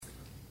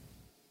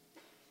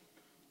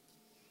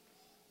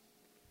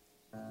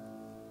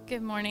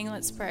Good morning.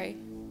 Let's pray.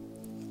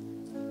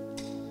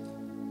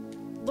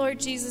 Lord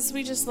Jesus,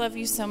 we just love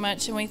you so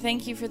much, and we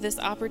thank you for this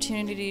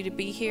opportunity to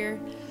be here.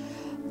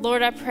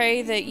 Lord, I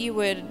pray that you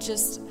would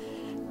just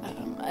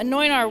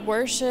anoint our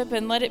worship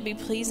and let it be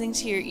pleasing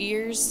to your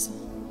ears.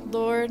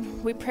 Lord,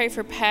 we pray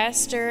for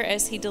Pastor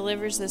as he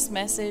delivers this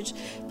message.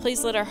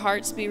 Please let our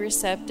hearts be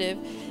receptive.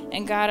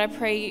 And God, I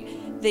pray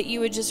that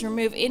you would just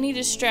remove any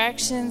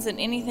distractions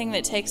and anything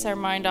that takes our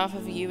mind off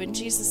of you. In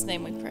Jesus'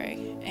 name we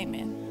pray.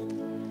 Amen.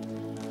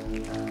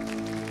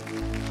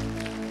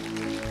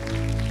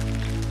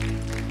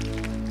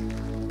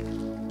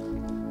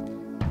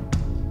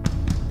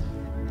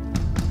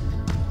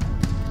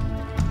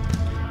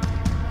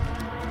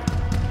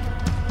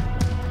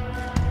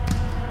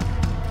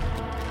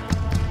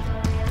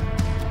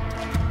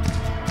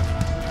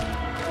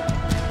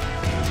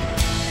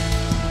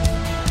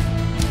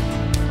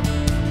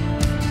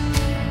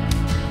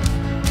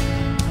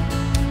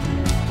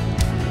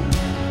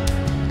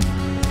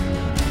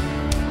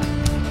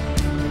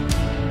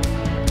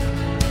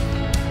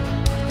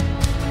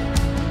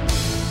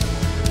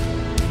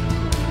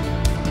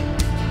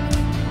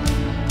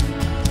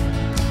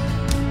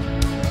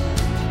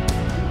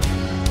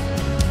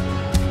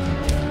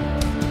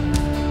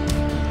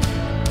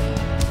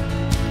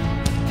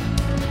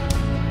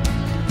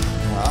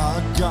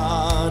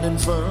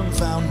 Firm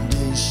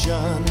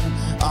foundation,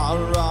 our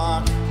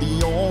rock,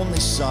 the only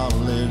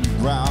solid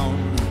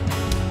ground.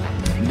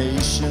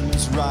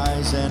 Nations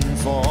rise and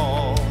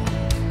fall,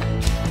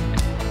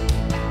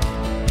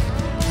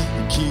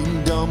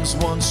 kingdoms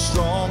once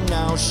strong,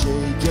 now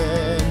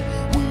shaken.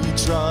 We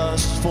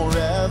trust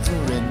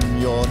forever in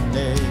your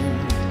name,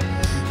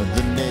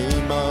 the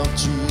name of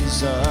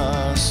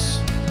Jesus.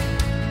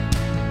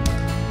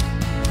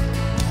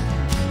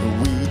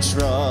 We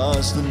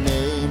trust the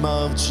name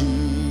of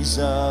Jesus. You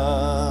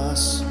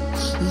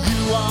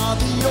are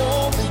the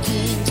only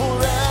King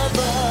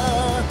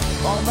forever.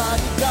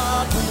 Almighty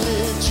God, we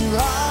lift you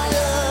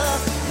higher.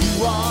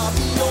 You are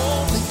the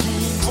only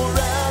King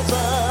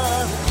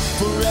forever,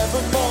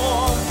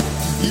 forevermore.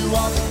 You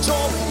are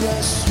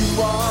victorious.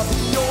 You are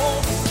the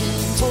only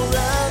King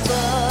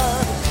forever.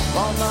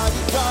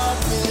 Almighty God,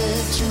 we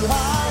lift you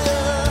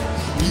higher.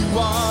 You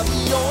are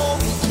the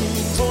only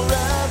King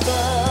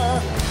forever,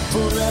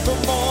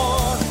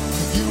 forevermore.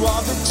 You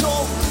are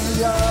victorious.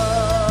 Yeah.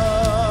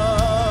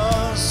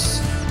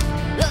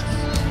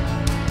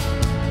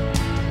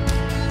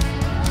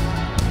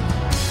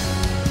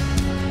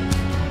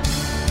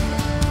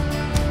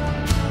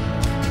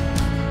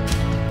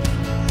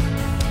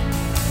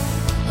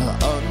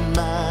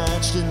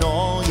 Unmatched in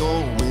all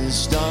your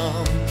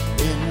wisdom,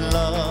 in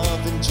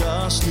love and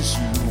justice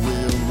you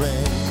will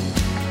reign.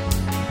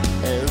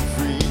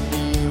 Every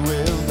knee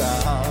will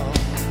bow.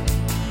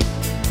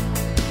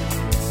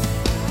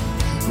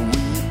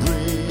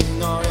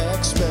 Our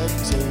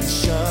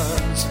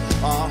expectations,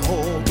 our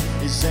hope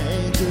is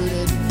anchored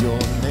in your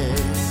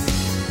name,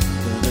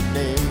 the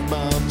name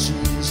of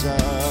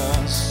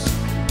Jesus.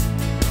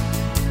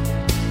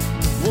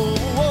 Whoa,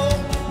 whoa,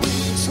 we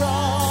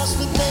trust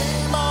the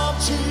name of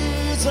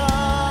Jesus.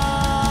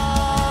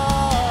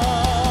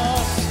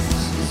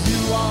 You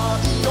are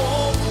the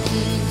only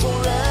King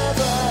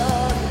forever.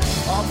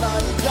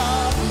 Almighty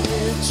God, we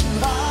lift you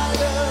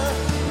higher.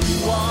 You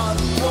are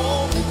the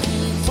only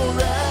King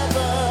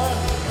forever,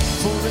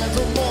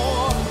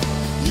 forevermore.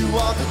 You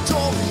are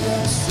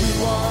victorious.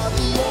 You are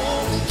the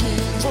only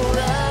King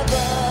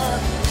forever.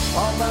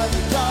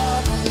 Almighty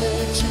God, we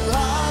lift you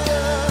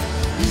higher.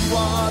 You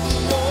are the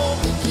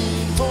only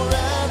King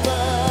forever,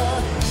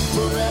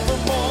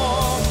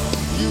 forevermore.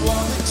 You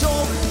are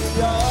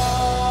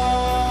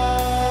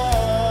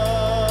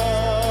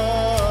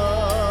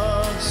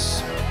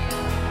victorious.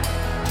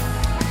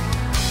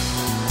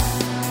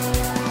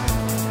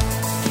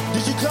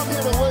 Did you come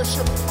here to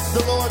worship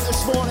the Lord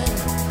this morning?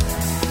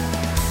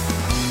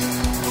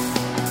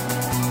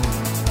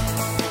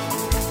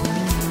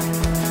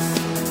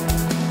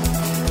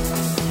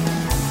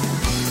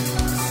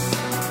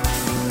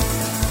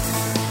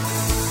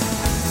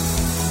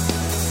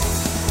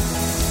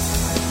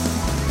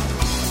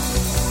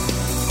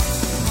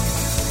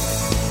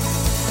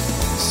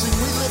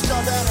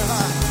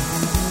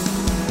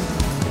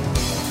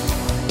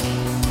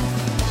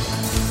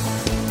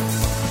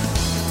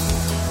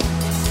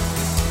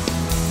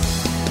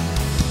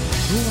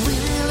 We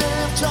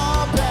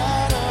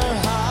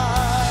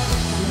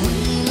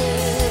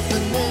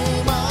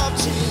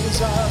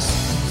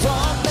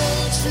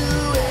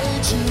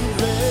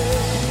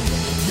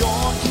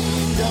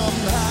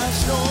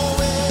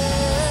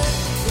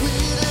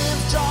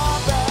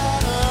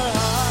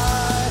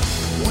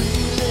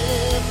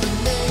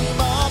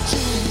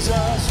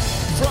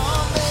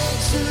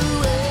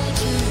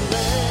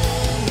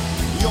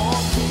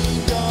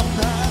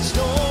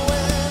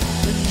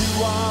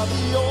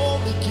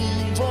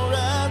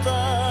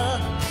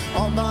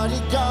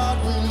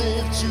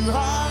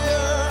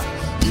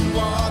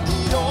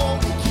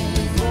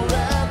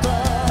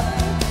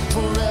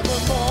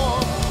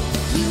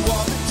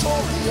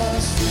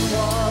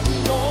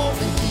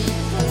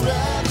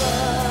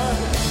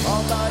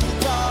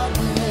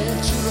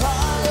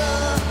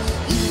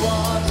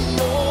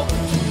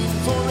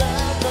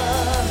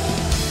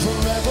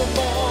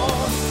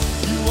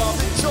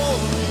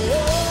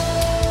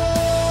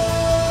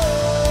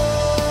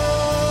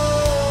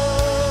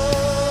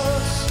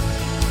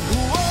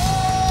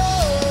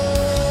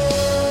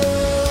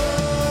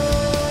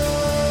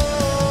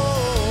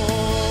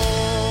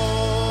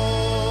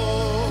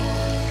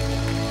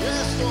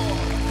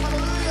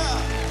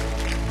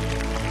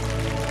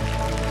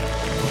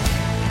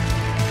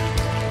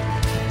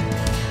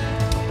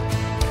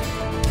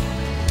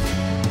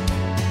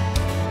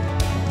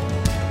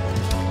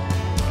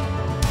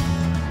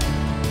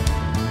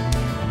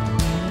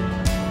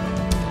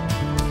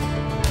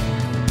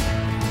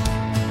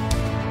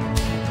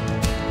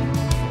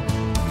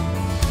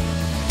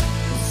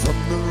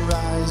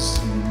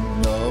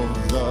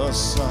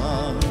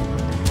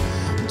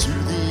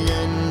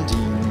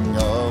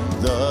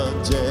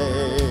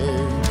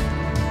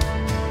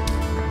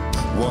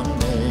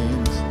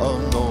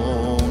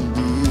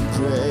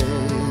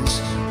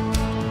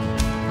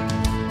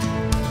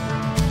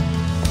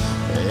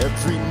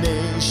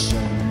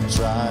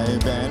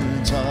tribe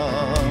and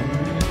tongue,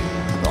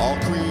 all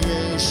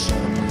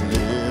creation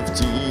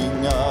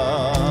lifting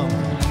up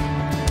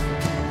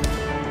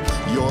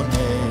your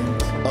name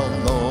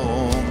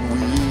alone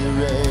we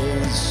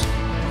raise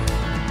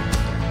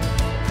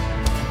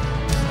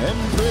and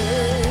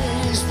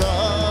praise the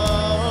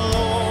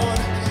Lord.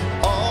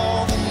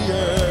 All the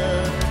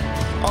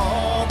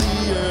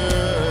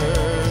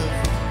earth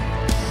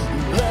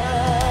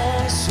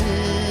bless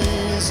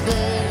his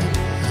name.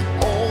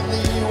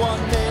 Only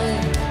one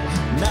name,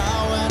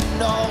 now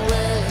and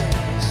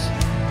always.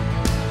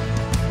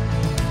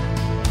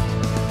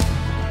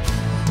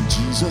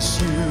 Jesus,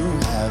 you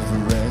have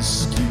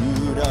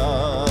rescued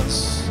us.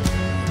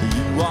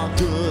 You are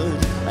good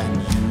and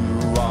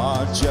you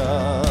are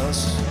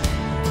just.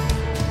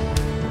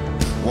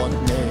 One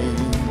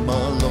name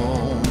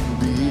alone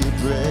be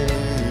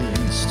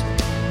praised.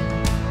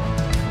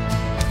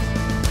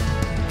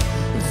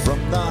 From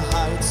the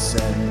heights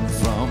and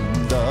from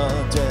the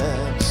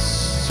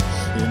depths,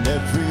 in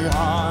every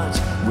heart,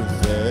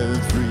 with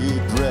every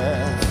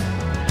breath,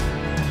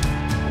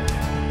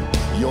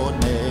 your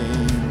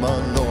name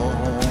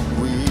alone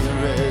we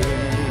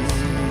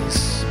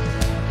raise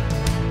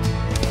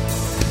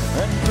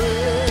and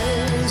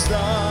praise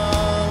the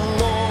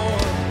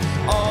Lord.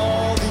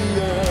 All the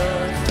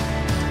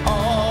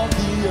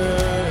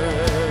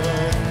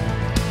earth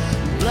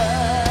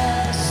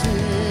bless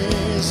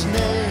his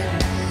name.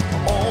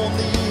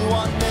 Only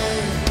one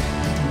name,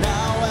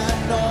 now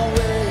and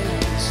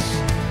always,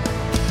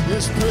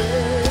 is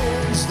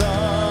praise the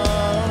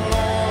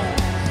Lord.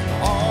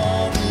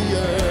 All the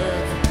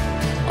earth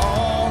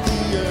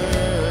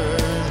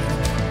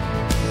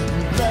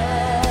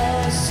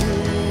bless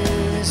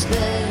his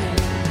name.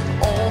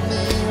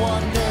 Only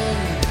one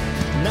name,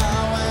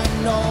 now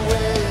and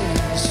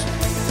always.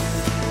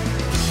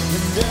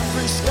 And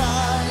every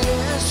sky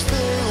is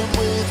filled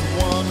with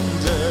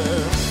wonder,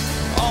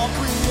 all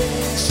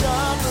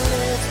creation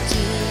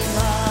lifting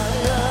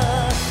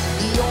higher,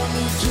 the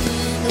only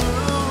King who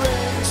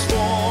reigns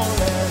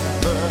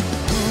forever.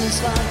 Who is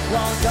like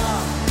our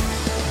God?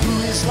 Who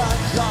is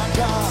like our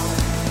God?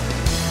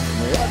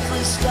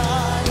 Every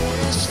sky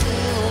is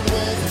filled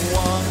with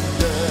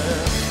wonder,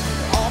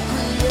 all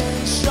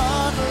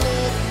creation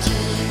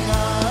lifting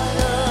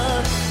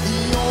higher, the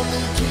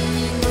only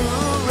King who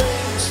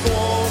reigns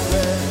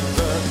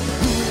forever.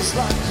 Who is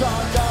like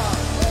our God?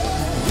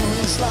 Who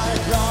is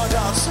like our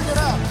God? Sing it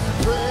out.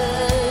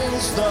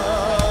 Praise the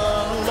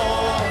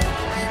Lord.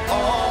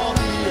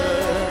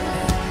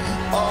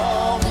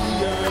 All the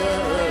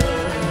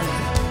earth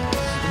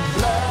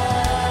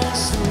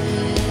bless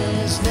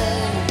his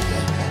name.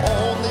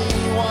 Only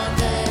one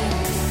name,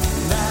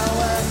 now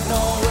and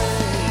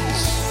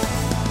always.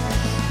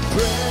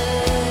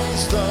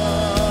 Praise the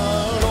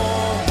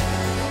Lord.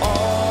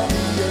 All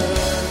the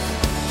earth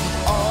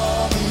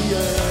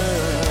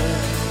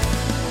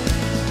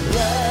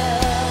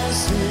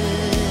bless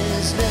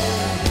his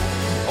name.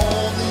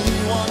 Only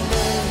one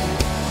name,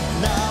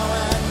 now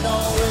and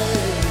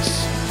always.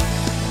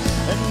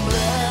 And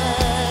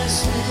bless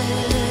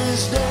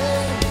his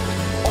name.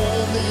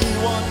 Only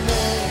one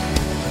name,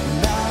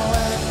 now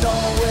and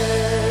always.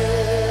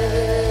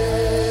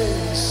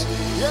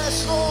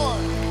 Yes,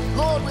 Lord.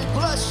 Lord, we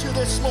bless you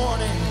this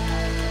morning.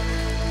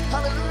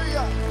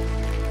 Hallelujah.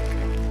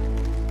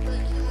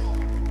 Thank you, Lord.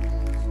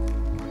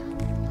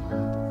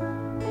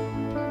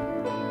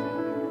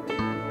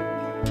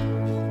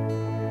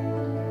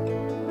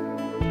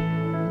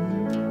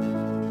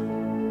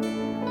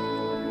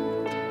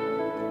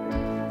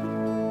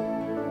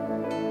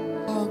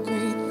 How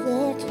great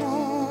the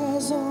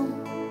chasm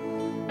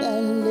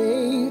that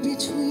lay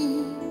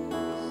between,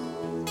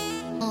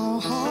 how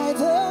high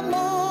the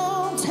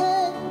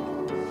mountain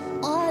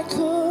I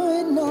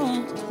could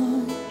not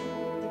climb.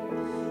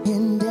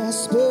 In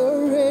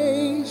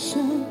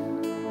desperation,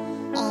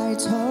 I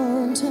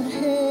turned to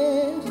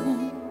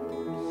heaven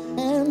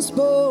and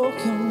spoke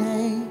your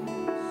name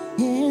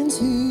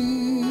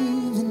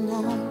into the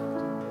night.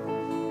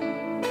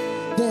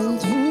 Then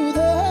through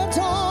the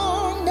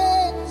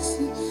darkness,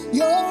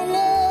 your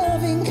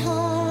loving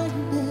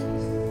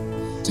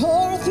kindness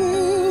tore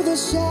through the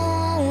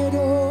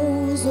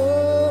shadows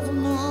of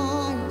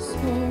my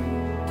soul.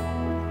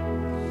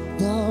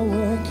 The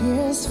work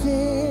is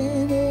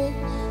finished,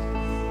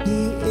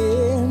 the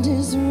end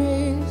is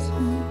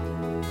written.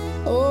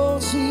 Oh,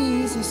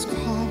 Jesus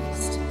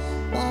Christ,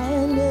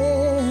 my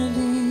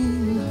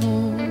living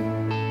hope.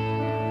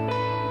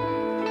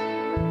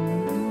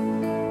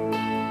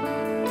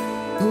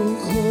 Who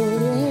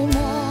could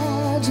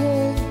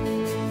imagine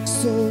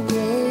so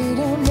great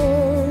a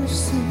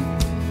mercy?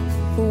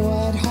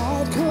 What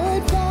heart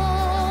could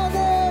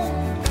fathom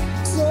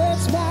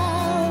such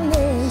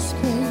boundless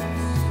grace?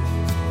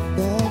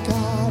 The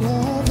God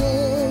of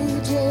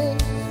ages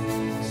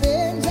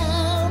came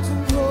down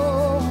from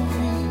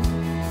glory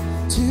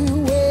to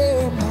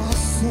wear my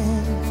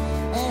sin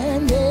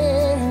and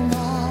bear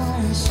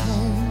my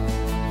shame.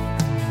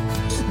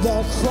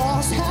 The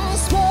cross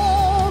has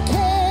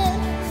spoken,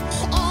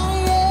 I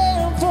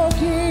am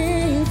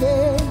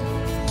forgiven.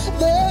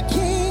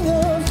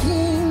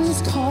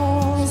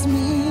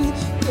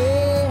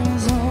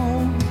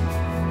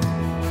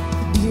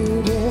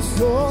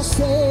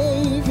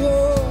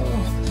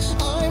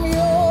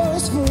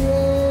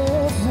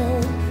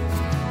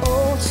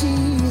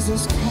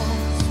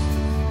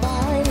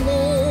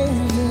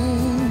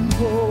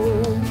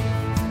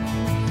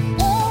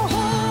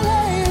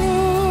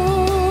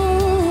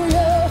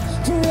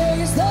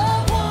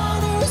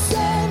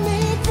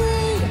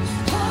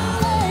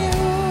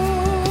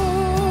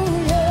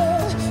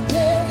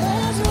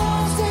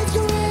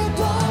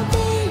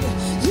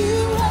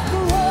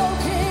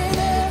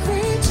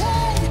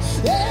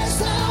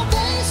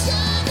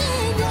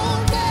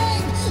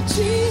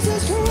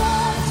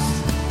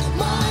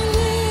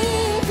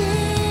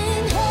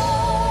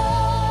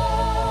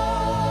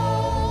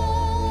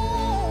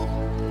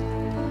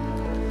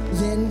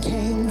 Then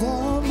came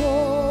the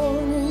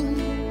morning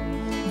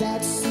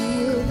that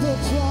sealed the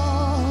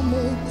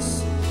promise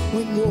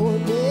when your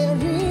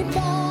buried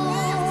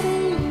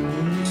body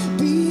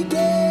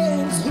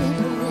began to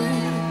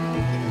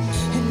breathe,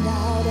 and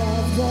out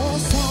of the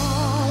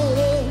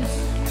silence,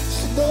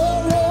 the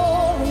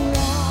roaring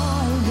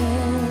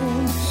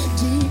lion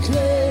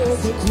declared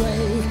the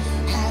grave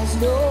has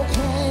no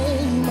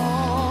claim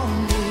on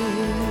me.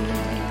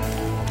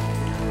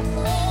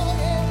 Oh,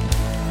 yeah.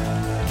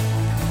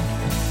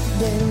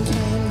 Then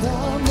came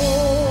the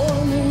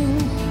morning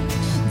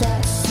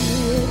that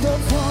sealed the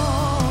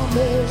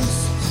promise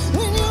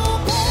when your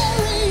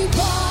buried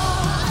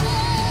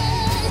body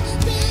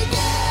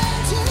began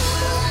to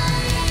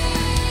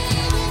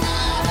breathe, and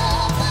out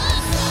of the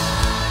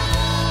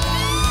silence,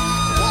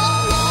 the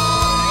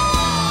roaring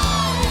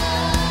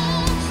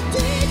lion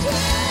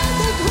declared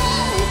the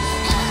grave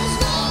has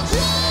no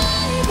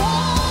claim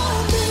on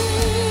me.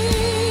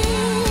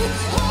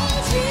 Oh,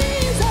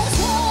 Jesus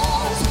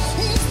holds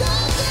is the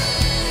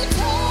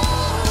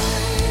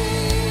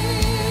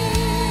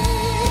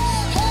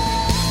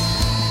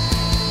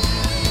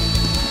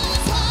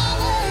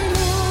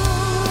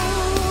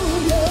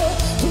Hallelujah,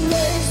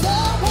 praise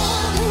the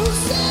one who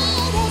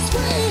set us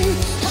free.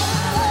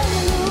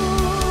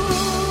 Hallelujah,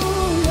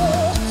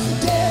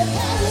 death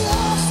has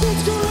lost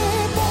its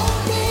grip on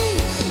me.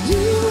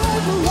 You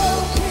have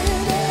broken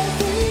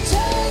every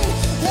chain.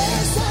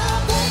 There's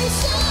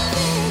salvation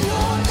in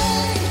your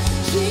name,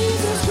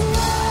 Jesus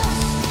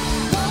Christ,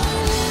 my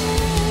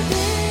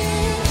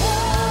living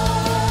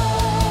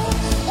hope.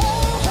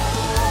 Oh,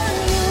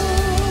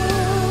 hallelujah,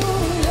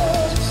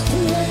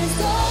 praise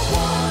the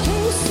one who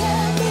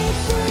set me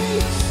free.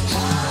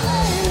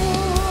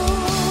 Hallelujah,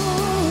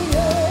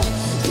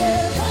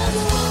 death has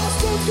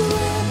lost its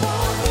grip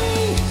on me.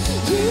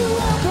 You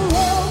have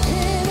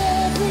broken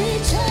every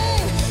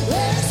chain.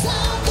 There's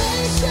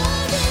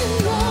salvation in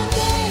your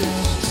name,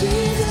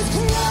 Jesus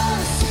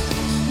Christ,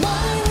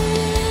 my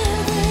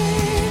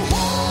living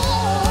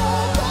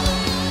hope.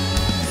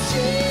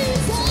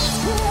 Jesus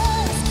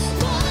Christ,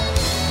 my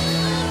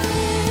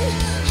living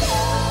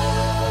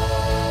hope.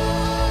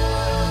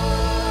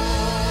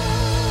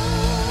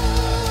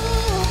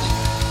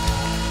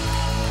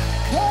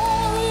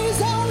 Oh, he's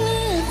our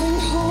living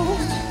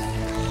hope.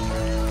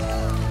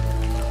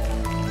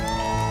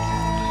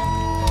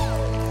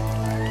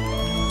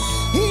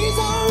 He's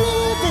our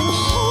living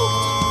hope.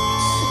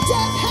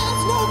 Death has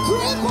no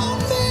grip on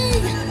me.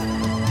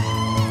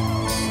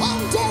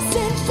 I'm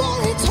destined for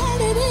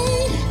eternity.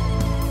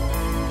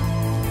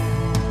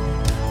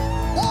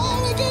 Oh,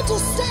 we get to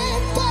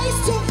stand face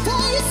to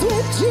face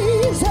with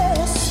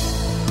Jesus.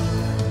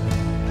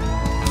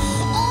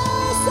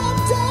 Oh,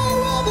 someday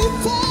we'll be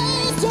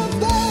face to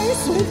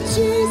face with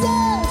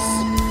Jesus.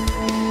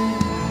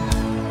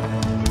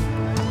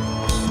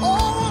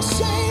 All our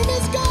shame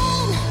is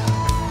gone.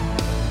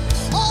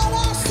 All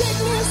our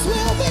sickness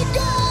will be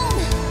gone.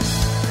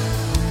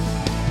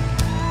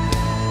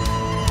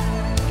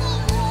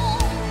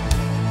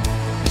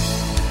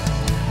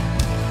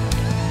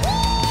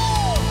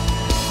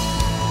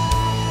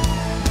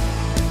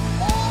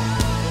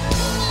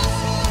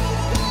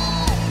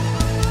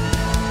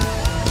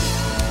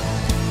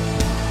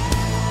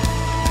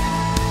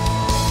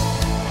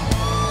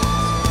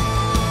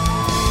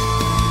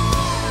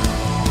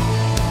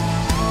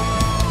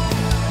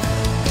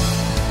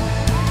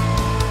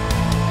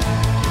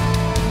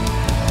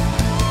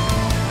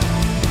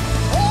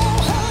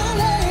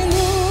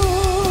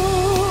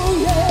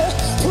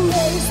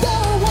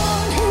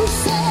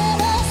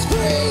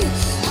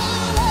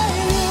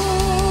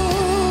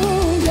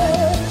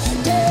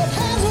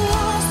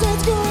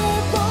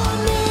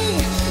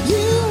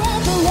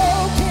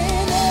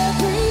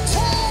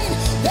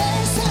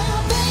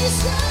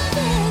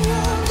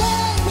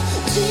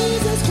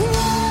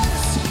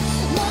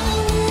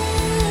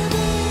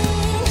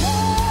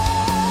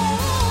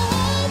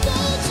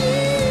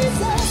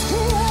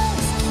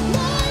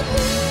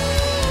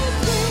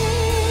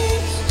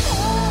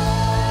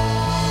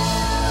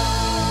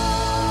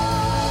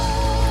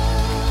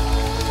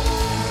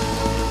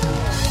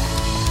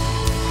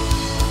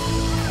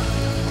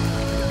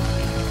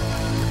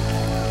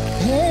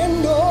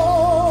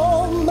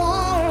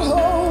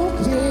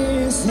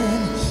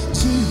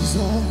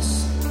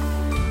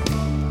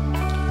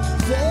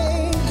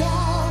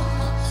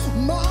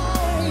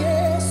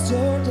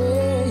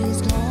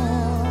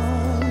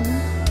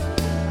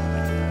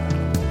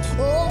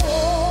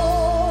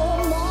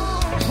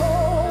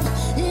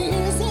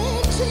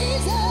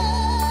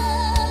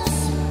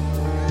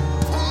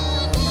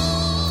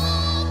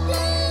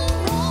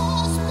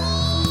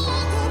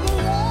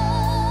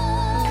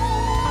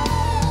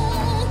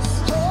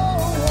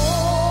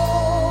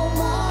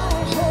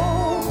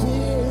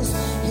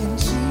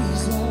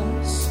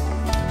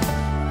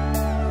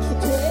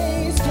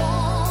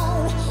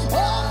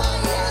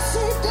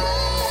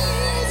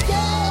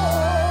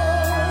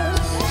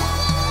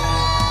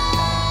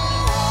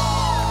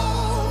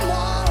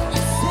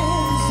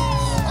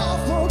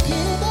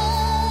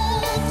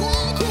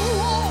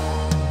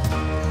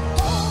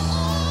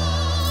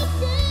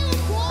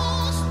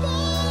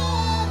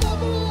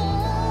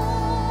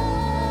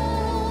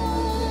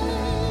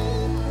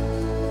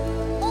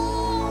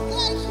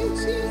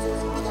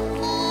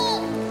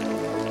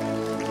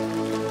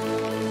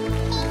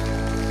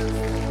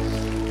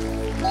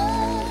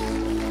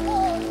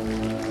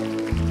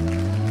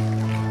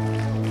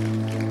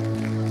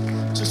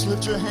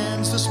 your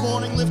hands this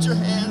morning. Lift your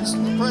hands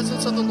in the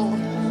presence of the Lord.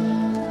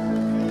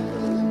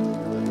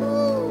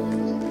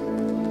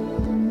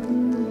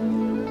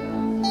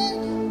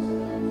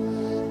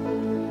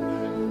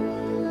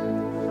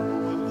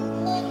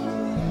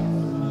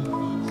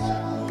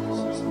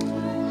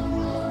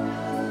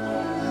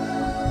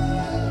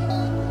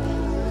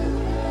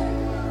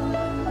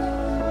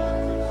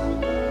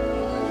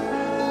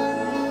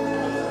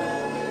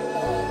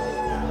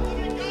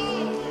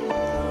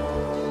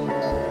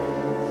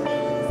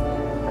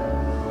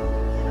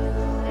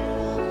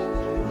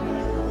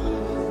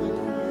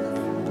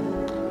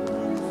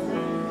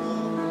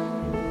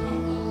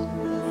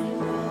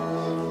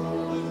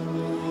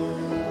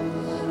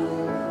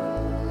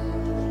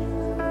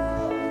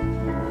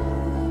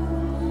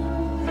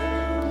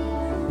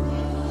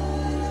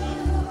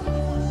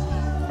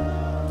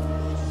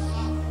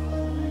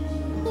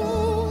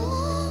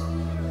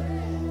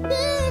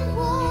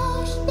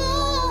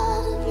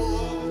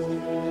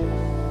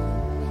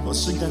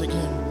 Let's sing that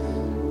again.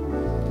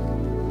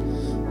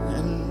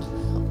 And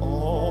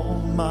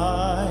all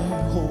my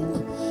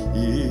hope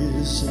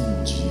is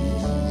in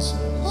Jesus.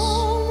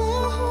 All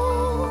my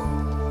hope,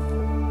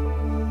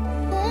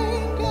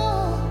 thank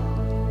God,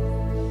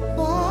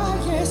 my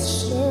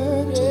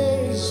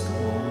yesterday's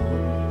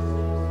gone.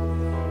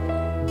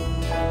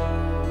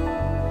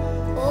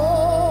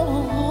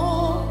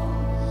 Oh,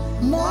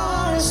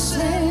 my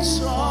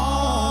sins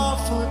Are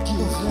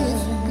forgiven.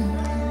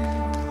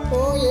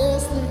 oh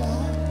yes, they are.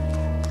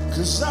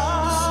 'Cause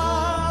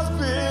I've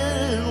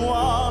been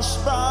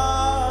washed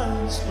by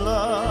His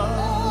blood.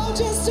 Oh,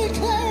 just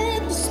declare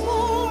it this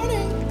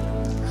morning.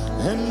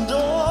 And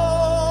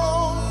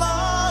all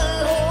my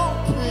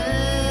hope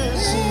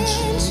is in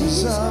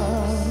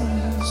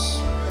Jesus.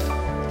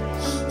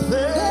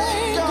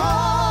 Thank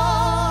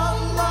God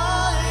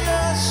my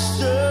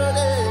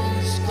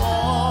yesterday's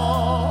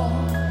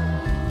gone.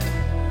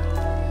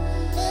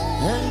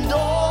 And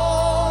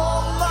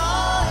all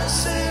my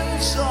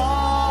sins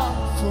are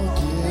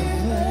forgiven.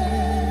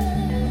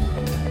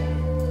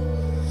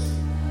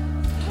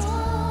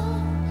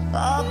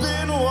 I've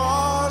been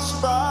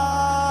washed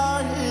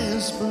by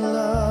His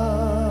blood.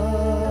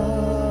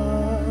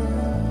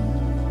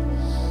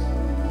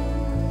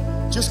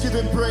 Just give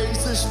Him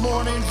praise this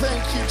morning.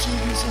 Thank you,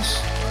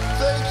 Jesus.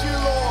 Thank you,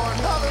 Lord.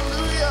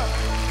 Hallelujah.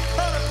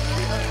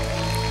 Hallelujah.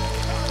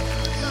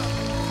 Hallelujah.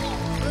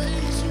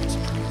 Praise you,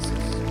 Jesus.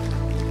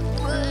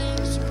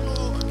 Praise you,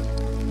 Lord.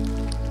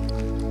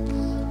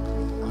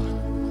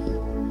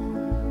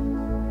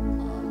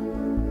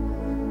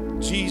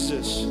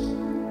 Jesus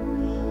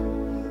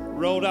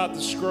rolled out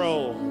the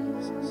scroll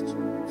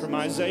from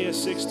Isaiah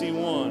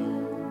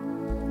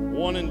 61,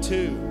 1 and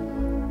 2,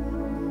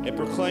 and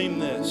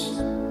proclaimed this.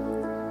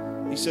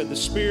 He said, "The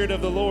Spirit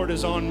of the Lord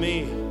is on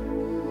me,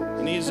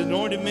 and He has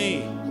anointed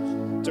me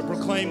to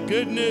proclaim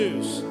good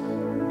news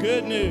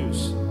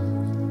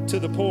to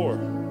the poor.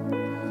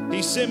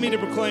 He sent me to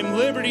proclaim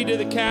liberty to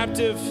the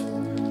captive,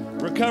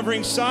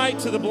 recovering sight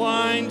to the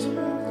blind,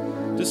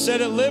 to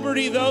set at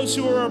liberty those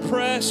who are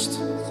oppressed,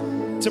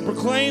 to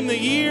proclaim the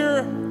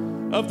year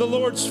of the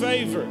Lord's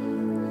favor."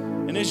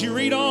 And as you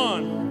read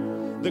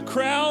on, the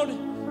crowd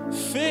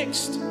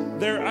fixed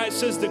their eyes. It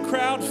says the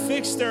crowd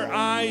fixed their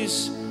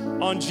eyes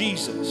on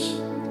Jesus.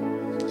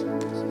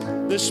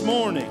 This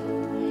morning,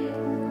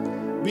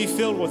 be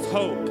filled with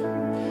hope.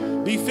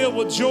 Be filled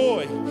with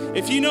joy.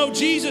 If you know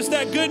Jesus,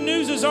 that good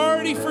news is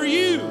already for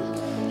you.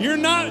 You're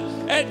not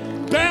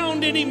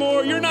bound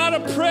anymore. You're not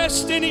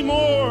oppressed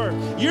anymore.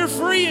 You're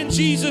free in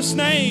Jesus'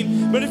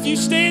 name. But if you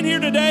stand here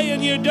today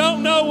and you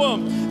don't know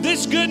Him,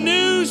 this good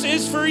news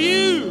is for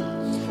you.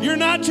 You're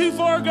not too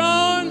far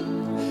gone.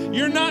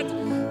 You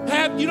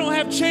don't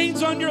have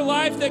chains on your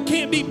life that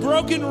can't be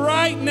broken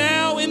right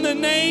now in the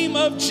name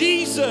of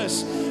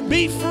Jesus.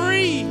 Be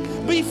free.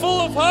 Be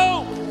full of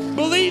hope.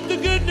 Believe the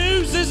good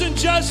news isn't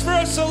just for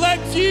a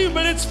select few,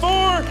 but it's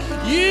for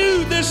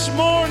you this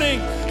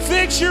morning.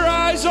 Fix your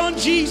eyes on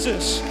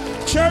Jesus.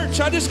 Church,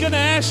 I'm just going to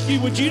ask you,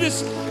 would you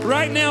just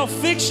right now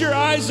fix your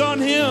eyes on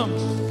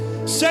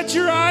Him? Set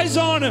your eyes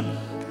on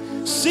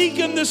Him. Seek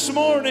Him this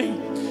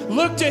morning.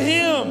 Look to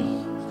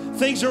Him.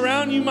 Things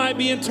around you might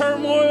be in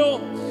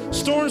turmoil.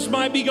 Storms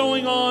might be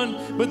going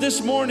on. But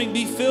this morning,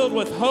 be filled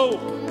with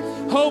hope.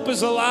 Hope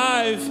is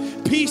alive.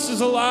 Peace is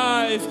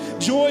alive.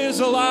 Joy is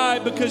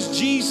alive because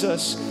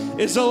Jesus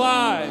is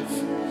alive.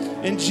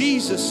 In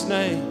Jesus'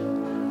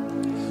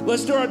 name.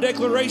 Let's do our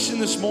declaration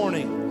this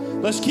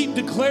morning. Let's keep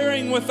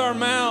declaring with our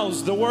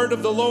mouths the word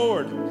of the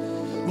Lord.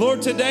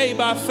 Lord, today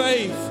by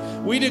faith,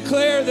 we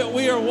declare that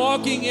we are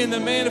walking in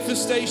the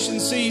manifestation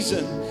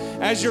season.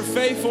 As your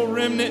faithful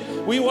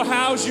remnant, we will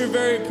house your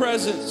very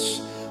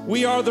presence.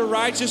 We are the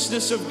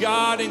righteousness of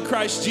God in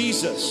Christ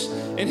Jesus,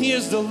 and He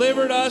has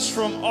delivered us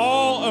from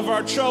all of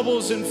our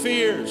troubles and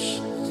fears.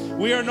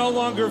 We are no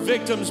longer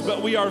victims,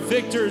 but we are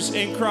victors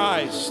in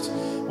Christ.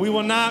 We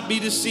will not be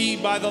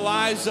deceived by the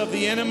lies of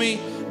the enemy,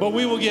 but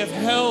we will give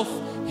health,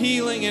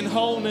 healing, and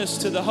wholeness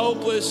to the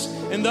hopeless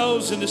and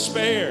those in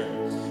despair.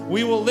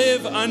 We will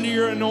live under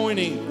your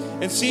anointing,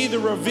 and see the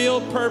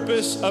revealed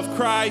purpose of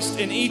Christ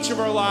in each of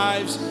our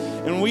lives.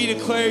 And we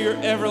declare your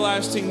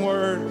everlasting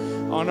word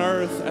on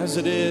earth as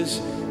it is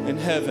in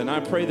heaven. I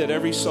pray that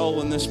every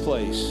soul in this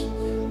place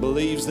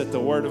believes that the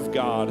word of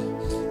God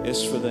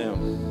is for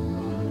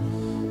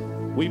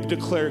them. We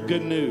declare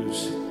good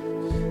news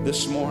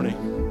this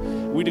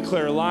morning. We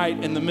declare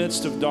light in the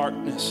midst of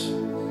darkness.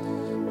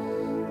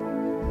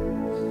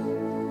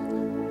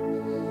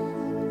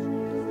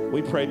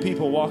 We pray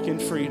people walk in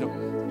freedom.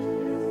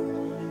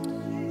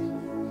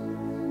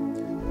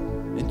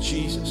 In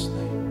Jesus'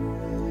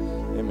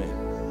 name, amen.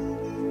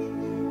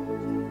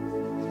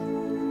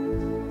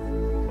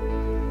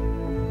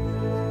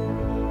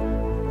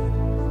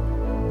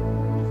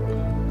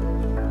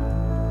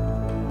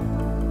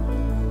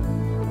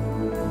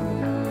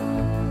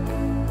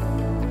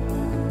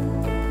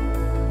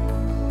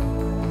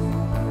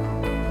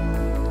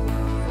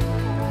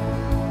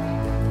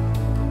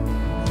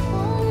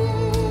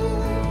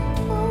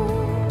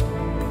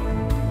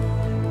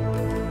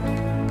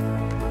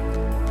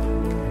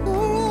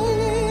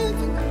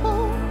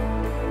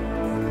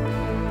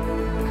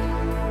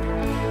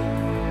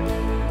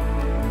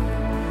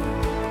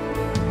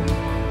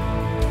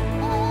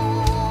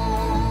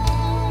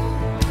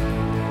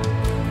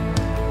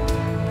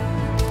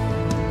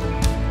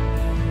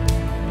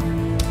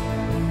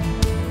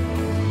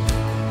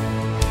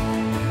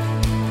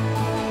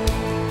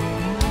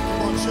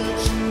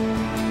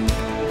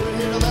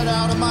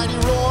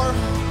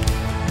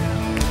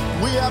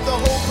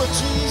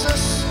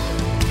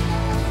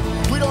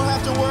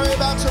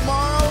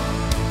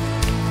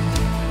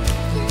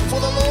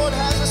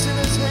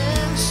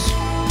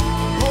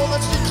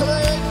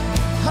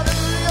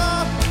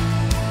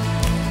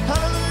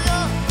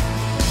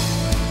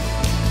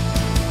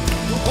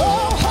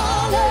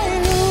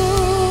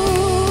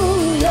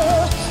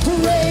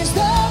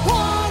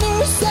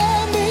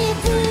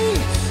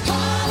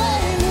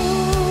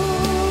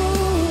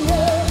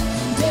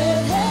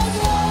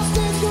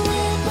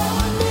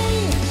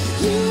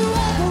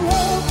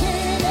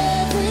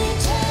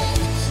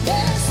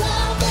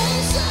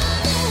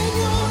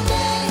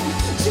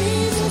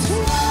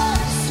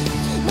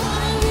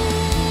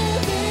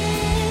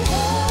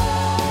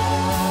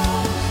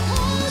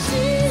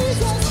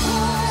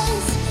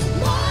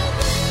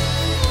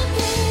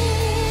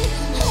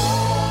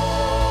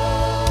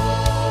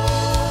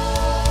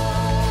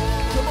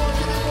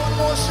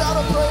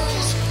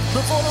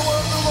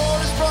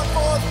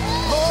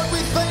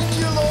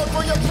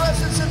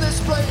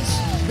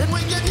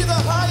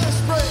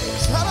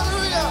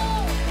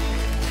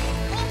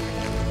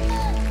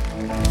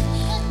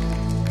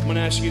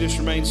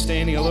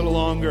 Standing a little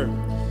longer.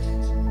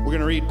 We're going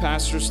to read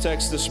Pastor's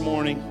text this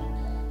morning.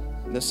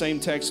 The same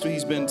text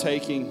he's been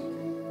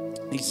taking,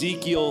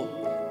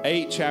 Ezekiel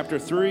 8, chapter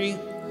 3,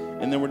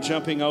 and then we're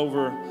jumping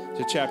over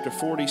to chapter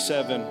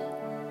 47,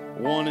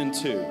 1 and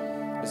 2.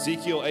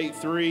 Ezekiel 8,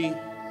 3,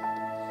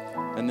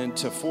 and then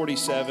to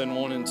 47,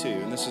 1 and 2.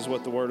 And this is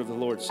what the word of the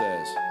Lord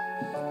says.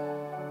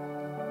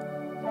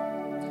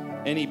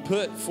 And he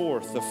put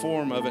forth the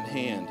form of an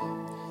hand,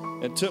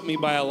 and took me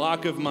by a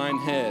lock of mine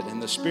head,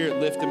 and the Spirit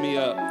lifted me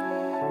up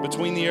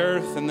between the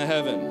earth and the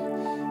heaven,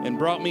 and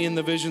brought me in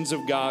the visions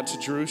of God to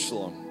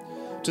Jerusalem,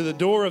 to the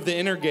door of the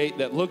inner gate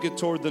that looketh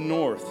toward the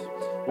north,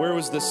 where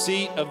was the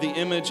seat of the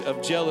image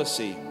of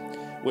jealousy,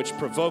 which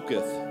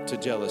provoketh to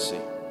jealousy.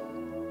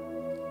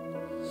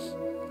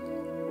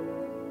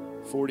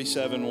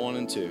 47, 1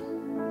 and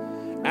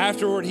 2.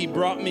 Afterward he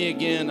brought me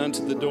again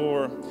unto the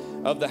door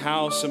of the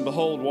house, and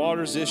behold,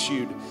 waters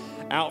issued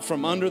out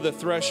from under the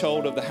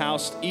threshold of the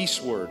house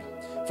eastward.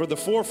 For the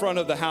forefront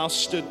of the house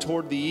stood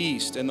toward the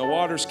east, and the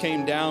waters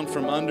came down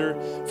from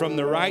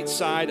the right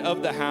side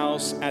of the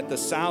house at the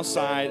south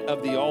side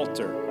of the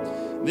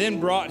altar. Then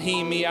brought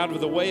he me out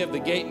of the way of the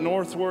gate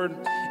northward,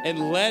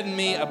 and led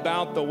me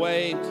about the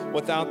way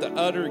without the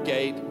utter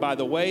gate, by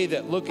the way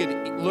that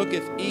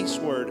looketh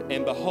eastward,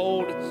 and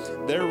behold,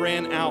 there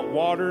ran out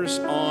waters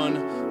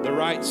on the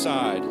right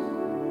side.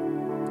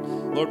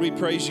 Lord, we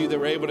praise you that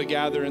we're able to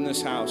gather in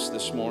this house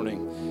this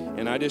morning.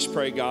 And I just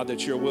pray, God,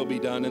 that your will be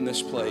done in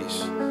this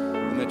place,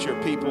 and that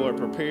your people are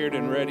prepared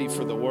and ready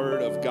for the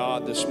word of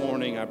God this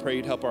morning. I pray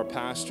you'd help our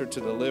pastor to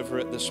deliver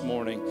it this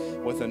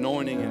morning with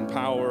anointing and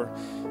power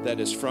that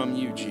is from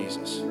you,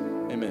 Jesus.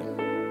 Amen.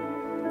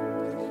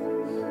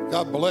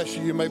 God bless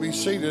you. You may be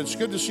seated. It's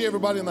good to see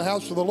everybody in the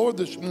house of the Lord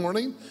this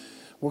morning.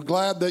 We're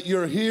glad that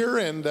you're here,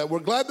 and we're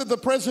glad that the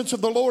presence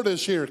of the Lord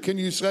is here. Can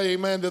you say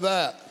amen to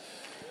that?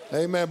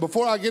 Amen.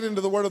 Before I get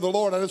into the word of the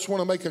Lord, I just want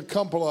to make a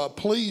couple of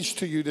pleas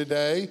to you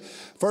today.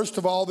 First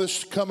of all,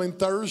 this coming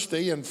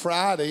Thursday and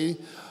Friday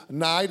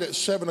night at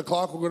 7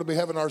 o'clock, we're going to be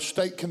having our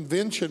state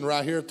convention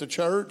right here at the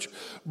church.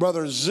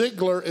 Brother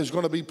Ziegler is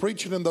going to be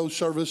preaching in those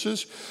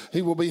services.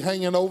 He will be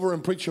hanging over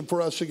and preaching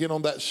for us again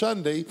on that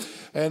Sunday.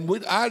 And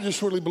I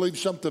just really believe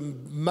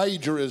something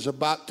major is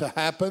about to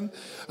happen.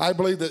 I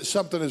believe that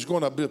something is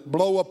going to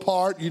blow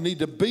apart. You need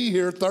to be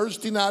here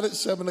Thursday night at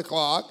 7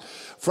 o'clock.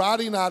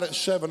 Friday night at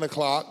 7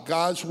 o'clock.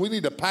 Guys, we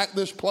need to pack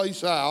this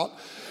place out.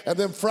 And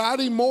then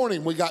Friday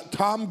morning, we got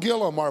Tom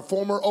Gillum, our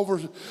former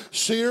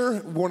overseer,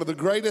 one of the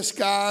greatest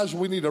guys.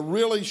 We need to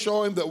really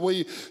show him that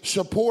we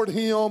support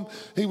him.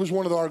 He was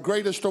one of our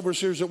greatest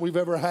overseers that we've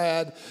ever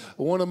had,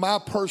 one of my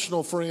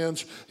personal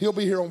friends. He'll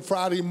be here on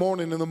Friday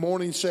morning in the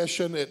morning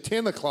session at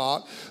 10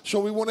 o'clock. So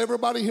we want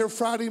everybody here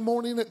Friday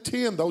morning at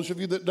 10. Those of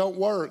you that don't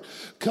work,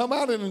 come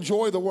out and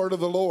enjoy the word of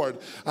the Lord.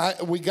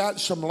 We got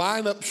some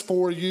lineups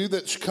for you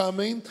that's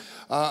coming.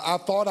 I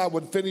thought I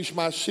would finish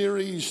my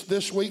series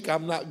this week.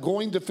 I'm not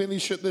going to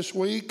finish it this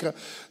week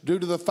due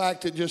to the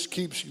fact it just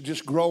keeps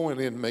growing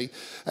in me.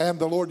 And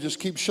the Lord just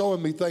keeps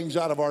showing me things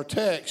out of our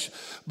text.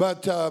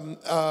 But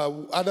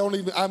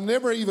I've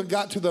never even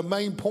got to the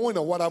main point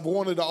of what I've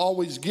wanted to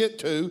always get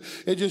to.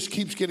 It just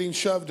keeps getting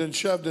shoved and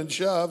shoved and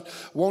shoved.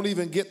 Won't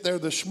even get there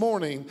this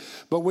morning.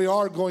 But we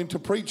are going to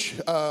preach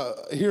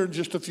here in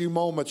just a few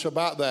moments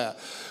about that.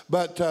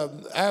 But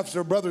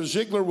after Brother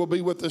Ziegler will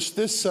be with us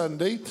this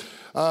Sunday,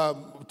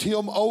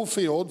 Tim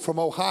Ofield from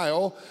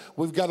Ohio,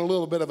 we've got a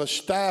little bit of a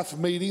staff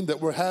meeting that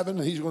we're having.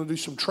 He's going to do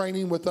some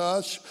training with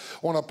us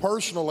on a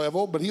personal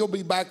level, but he'll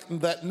be back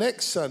that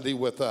next Sunday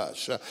with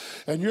us.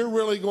 And you're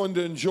really going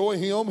to enjoy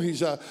him.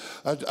 He's a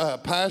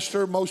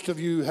pastor. Most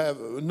of you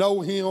know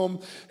him.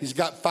 He's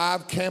got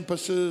 5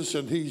 campuses,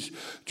 and he's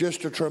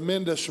just a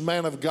tremendous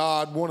man of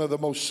God, one of the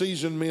most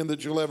seasoned men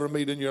that you'll ever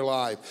meet in your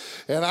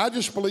life. And I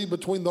just believe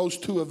between those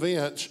two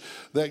events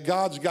that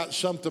God's got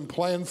something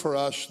planned for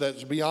us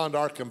that's beyond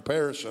our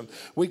comparison.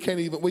 We can't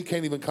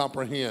even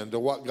comprehend to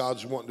what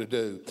God's wanting to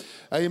do.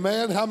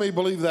 Amen. How many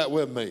believe that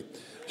with me?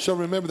 So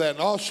remember that. And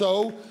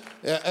also,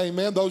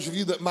 amen, those of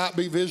you that might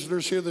be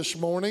visitors here this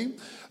morning,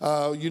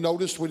 you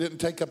noticed we didn't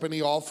take up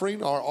any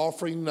offering. Our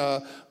offering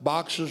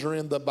boxes are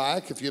in the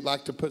back. If you'd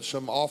like to put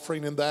some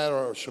offering in that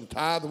or some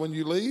tithe when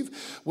you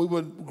leave, we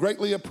would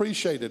greatly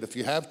appreciate it. If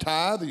you have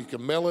tithe, you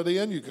can mail it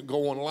in. You can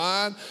go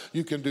online.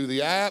 You can do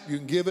the app. You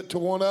can give it to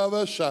one of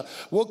us.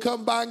 We'll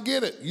come by and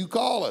get it. You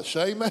call us.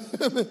 Amen.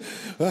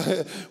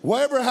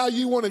 Whatever how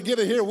you want to get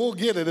it here, we'll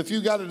get it. If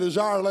you got a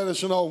desire, let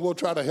us know. We'll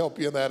try to help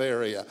you in that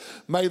area.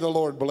 May the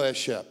Lord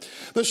bless you.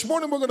 This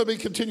morning we're going to be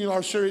continuing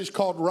our series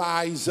called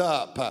Rise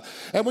Up.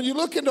 And when you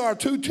look into our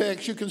 2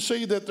 texts, you can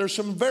see that there's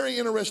some very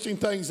interesting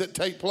things that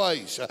take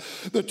place.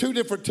 The 2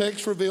 different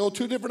texts reveal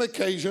 2 different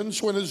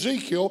occasions when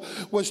Ezekiel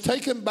was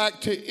taken back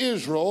to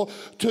Israel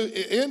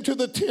into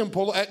the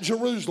temple at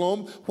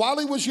Jerusalem while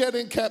he was yet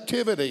in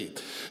captivity.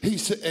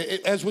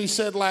 As we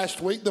said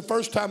last week, the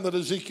first time that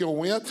Ezekiel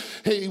went,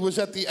 he was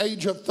at the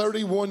age of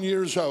 31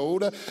 years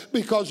old,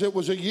 because it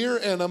was a year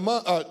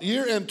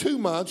and 2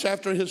 months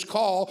after his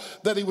call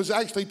that he was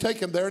actually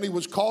taken there, and he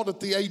was called at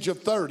the age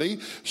of 30.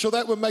 So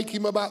that would make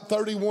him about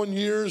 31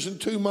 years and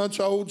 2 months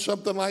old,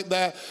 something like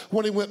that,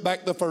 when he went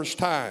back the first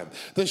time.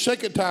 The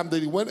second time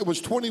that he went, it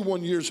was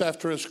 21 years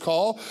after his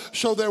call.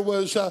 So there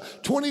was a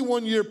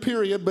 21-year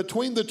period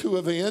between the 2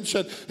 events,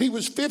 and he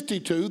was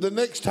 52 the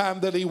next time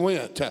that he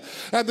went.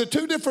 And the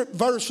 2 different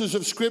verses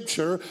of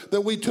Scripture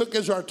that we took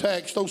as our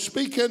text, though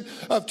speaking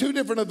of 2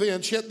 different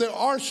events, yet there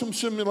are some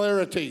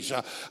similarities.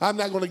 I'm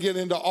not going to get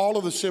into all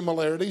of the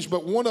similarities,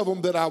 but one of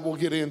them that I will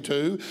get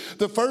into.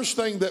 The first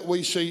thing that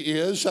we see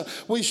is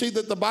we see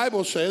that the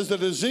Bible says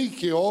that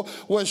Ezekiel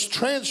was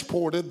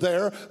transported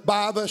there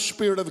by the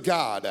Spirit of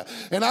God.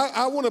 And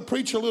I want to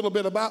preach a little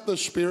bit about the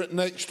Spirit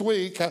next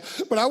week,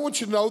 but I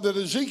want you to know that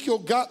Ezekiel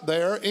got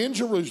there in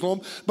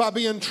Jerusalem by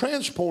being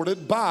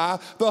transported by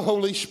the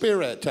Holy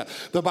Spirit.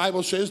 The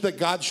Bible says that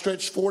God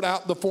stretched forth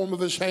out the form of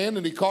his hand,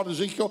 and he caught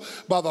Ezekiel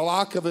by the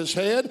lock of his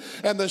head,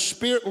 and the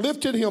Spirit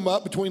lifted him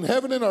up between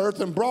heaven and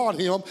earth and brought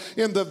him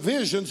in the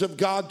visions of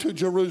God to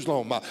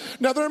Jerusalem.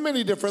 Now, there are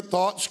many different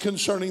thoughts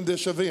concerning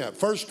this event.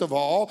 First of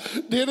all,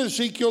 did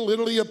Ezekiel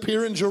literally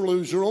appear in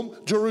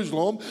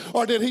Jerusalem,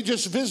 or did he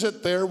just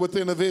visit there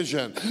within a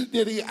vision?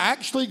 Did he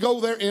actually go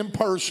there in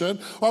person,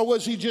 or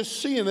was he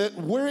just seeing it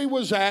where he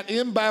was at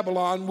in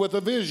Babylon with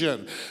a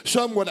vision?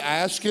 Some would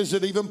ask, is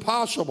it even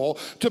possible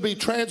to be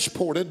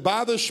transported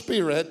by the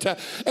Spirit?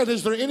 And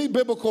is there any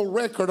biblical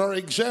record or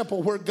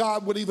example where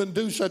God would even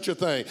do such a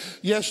thing?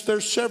 Yes,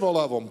 there's several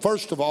of them.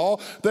 First of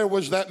all, there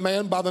was that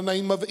man by the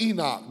name of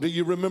Enoch. Do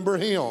you remember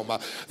him?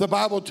 The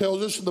Bible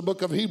tells us in the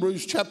book of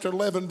Hebrews chapter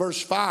 11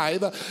 verse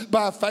 5,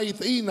 by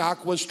faith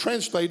Enoch was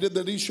translated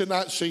that he should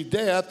not see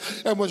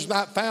death, and was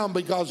not found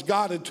because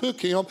God had took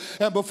him.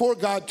 And before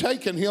God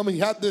taken him, he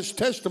had this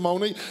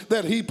testimony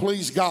that he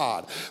pleased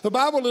God. The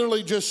Bible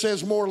literally just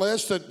says more or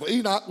less that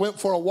Enoch went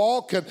for a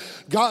walk, and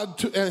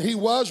he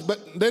was,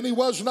 but then he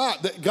was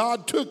not, that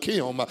God took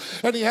him,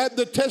 and he had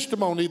the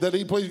testimony that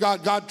he pleased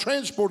God. God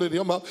transported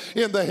him up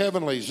in the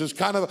heavenlies. It's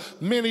kind of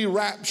a mini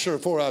rapture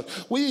for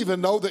us. We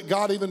even know that that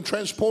God even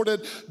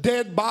transported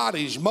dead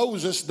bodies.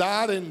 Moses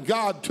died and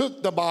God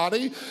took the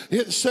body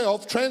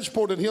itself,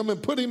 transported him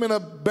and put him in a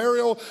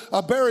burial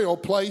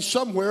place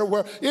somewhere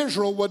where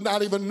Israel would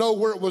not even know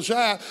where it was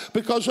at,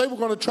 because they were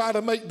going to try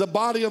to make the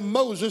body of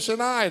Moses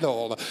an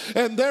idol.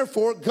 And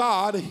therefore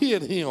God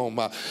hid him.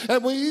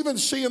 And we even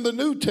see in the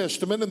New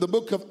Testament, in the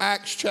book of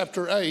Acts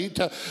chapter 8,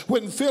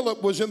 when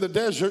Philip was in the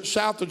desert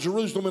south of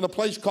Jerusalem in a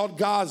place called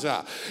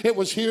Gaza. It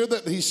was here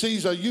that he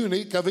sees a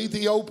eunuch of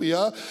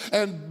Ethiopia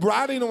and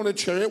riding on a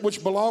chariot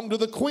which belonged to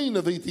the queen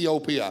of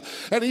Ethiopia.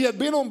 And he had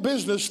been on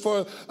business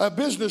for a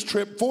business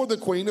trip for the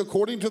queen,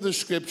 according to the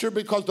scripture,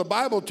 because the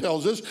Bible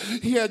tells us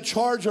he had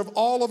charge of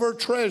all of her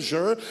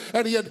treasure,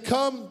 and he had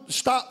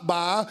stopped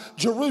by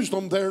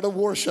Jerusalem there to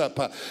worship.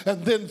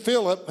 And then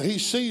Philip, he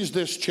sees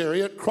this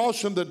chariot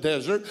crossing the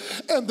desert,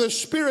 and the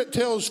Spirit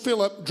tells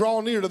Philip,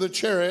 draw near to the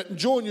chariot and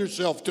join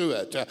yourself to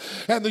it.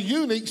 And the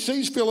eunuch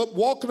sees Philip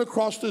walking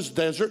across this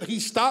desert. He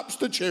stops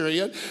the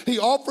chariot. He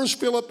offers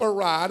Philip a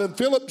ride, and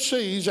Philip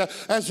sees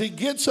as he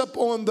gets up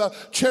on the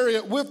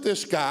chariot with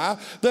this guy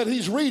that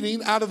he's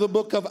reading out of the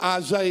book of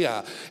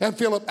Isaiah. And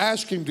Philip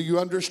asked him, do you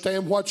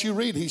understand what you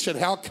read? He said,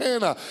 how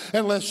can I,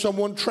 unless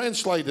someone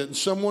translate it and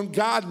someone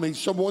guide me,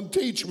 someone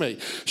teach me.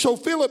 So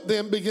Philip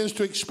then begins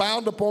to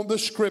expound upon the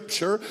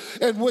scripture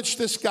in which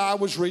this guy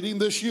was reading,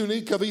 this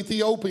eunuch of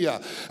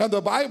Ethiopia. And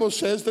the Bible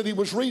says that he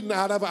was reading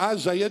out of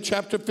Isaiah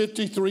chapter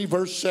 53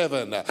 verse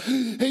 7.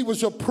 He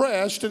was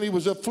oppressed and he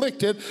was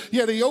afflicted,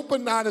 yet he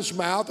opened not his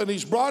mouth, and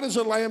he's brought as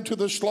a lamb to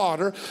the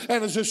slaughter,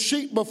 and as a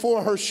sheep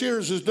before her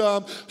shears is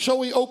dumb,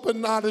 so he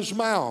opened not his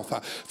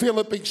mouth.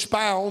 Philip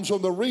expounds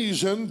on the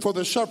reason for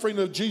the suffering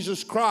of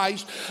Jesus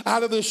Christ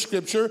out of this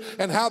scripture,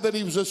 and how that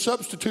he was a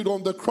substitute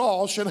on the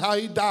cross, and how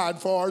he died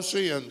for our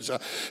sins.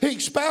 He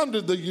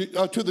expounded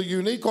to the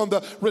eunuch on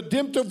the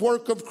redemptive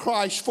work of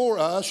Christ for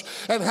us,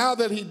 and how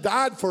that he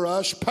died for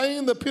us,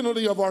 paying the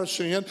penalty of our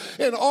sin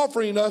and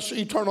offering us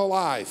eternal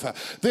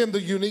life. Then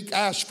the eunuch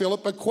asked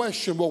Philip a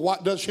question, well,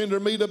 what does hinder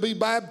me to be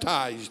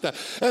baptized?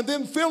 And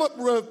then Philip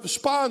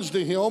responds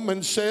to him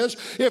and says,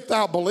 if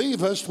thou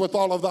believest with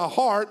all of thy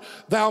heart,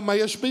 thou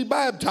mayest be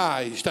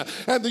baptized.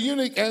 And the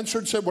eunuch answered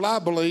and said, well, I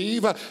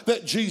believe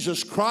that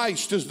Jesus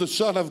Christ is the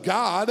Son of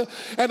God.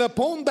 And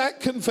upon that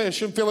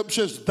confession, Philip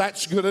says,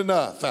 that's good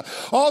enough.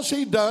 All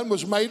he done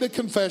was made a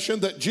confession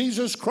that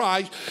Jesus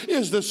Christ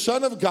is the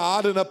Son of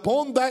God. And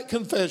upon that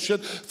confession,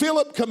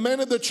 Philip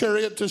commanded the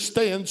chariot to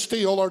stand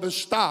still, or to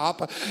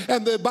stop.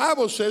 And the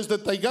Bible says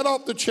that they got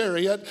off the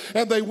chariot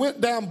and they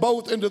went down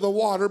both into the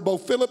water,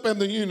 both Philip and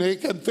the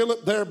eunuch, and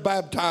Philip there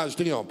baptized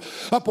him.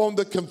 Upon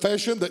the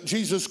confession that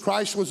Jesus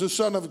Christ was the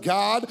Son of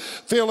God,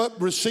 Philip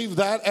received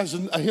that as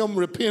him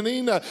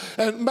repenting.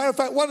 And matter of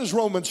fact, what does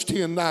Romans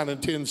 10:9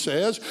 and 10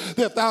 says?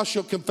 That if thou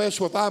shalt confess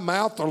with thy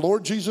mouth the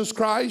Lord Jesus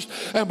Christ,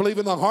 and believe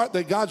in the heart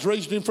that God's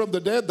raised him from the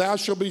dead, thou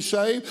shalt be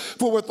saved.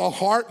 For with the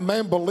heart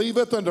man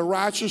believeth unto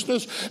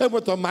righteousness, and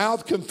with the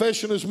mouth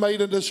confession is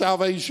made unto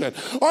salvation.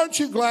 Aren't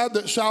you glad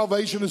that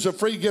salvation is a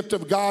free gift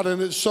of God,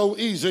 and it's so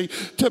easy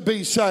to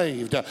be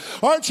saved?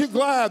 Aren't you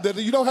glad that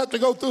you don't have to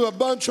go through a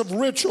bunch of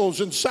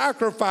rituals and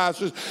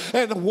sacrifices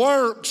and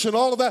works and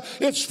all of that?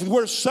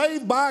 We're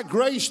saved by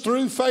grace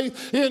through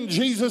faith in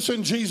Jesus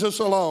and Jesus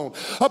alone.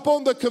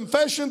 Upon the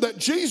confession that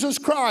Jesus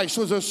Christ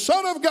was the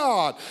Son of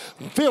God,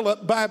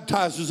 Philip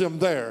baptizes him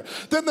there.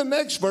 Then the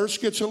next verse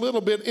gets a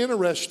little bit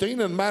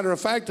interesting. And matter of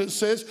fact, it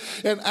says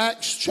in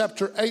Acts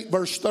chapter 8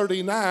 verse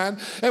 39,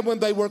 and when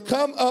they were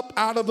come up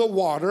out of the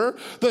water,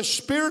 the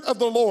Spirit of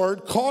the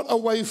Lord caught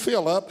away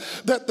Philip,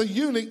 that the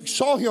eunuch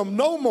saw him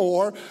no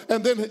more,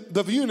 and then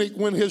the eunuch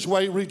went his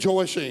way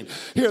rejoicing.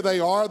 Here they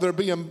are,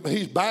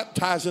 he's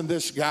baptizing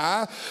this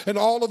guy, and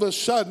all of a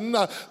sudden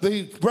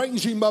he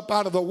brings him up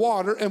out of the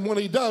water, and when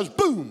he does,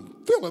 boom,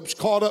 Philip's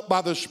caught up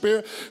by the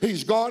Spirit.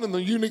 He's gone, and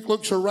the eunuch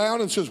looks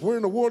around and says, where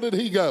in the world did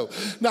he go?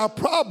 Now,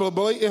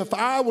 probably if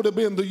I would have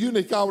been the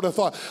eunuch, I would have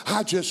thought,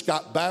 I just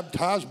got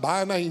baptized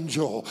by an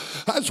angel.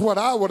 That's what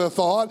I would have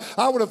thought.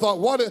 I would have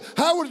thought,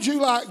 how would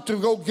you like to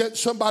go get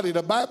somebody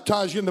to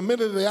baptize you, and the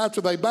minute after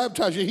they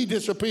baptize you, he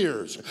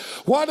disappears?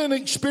 What an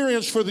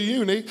experience for the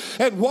eunuch,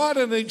 and what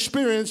an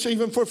experience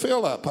even for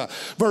Philip.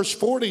 Verse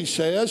 40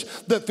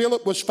 says that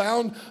Philip was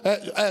found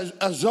at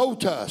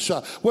Azotus,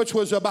 which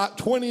was about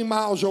 20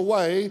 miles away.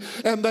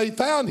 And they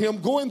found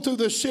him going through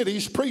the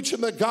cities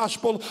preaching the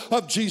gospel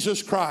of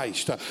Jesus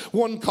Christ.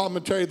 One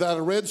commentary that I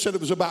read said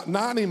it was about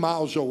 90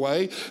 miles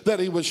away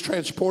that he was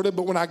transported.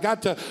 But when I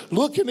got to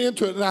looking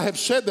into it, and I have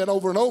said that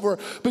over and over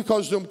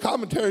because the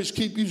commentaries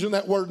keep using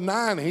that word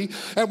 90.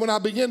 And when I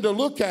began to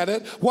look at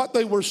it, what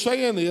they were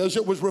saying is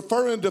it was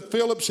referring to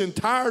Philip's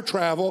entire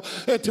travel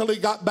until he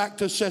got back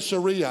to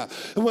Caesarea.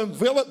 And when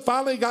Philip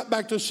finally got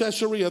back to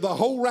Caesarea, the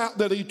whole route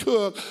that he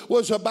took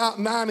was about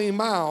 90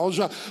 miles.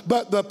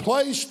 But the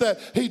place that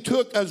he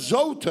took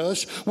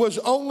Azotus was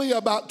only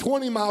about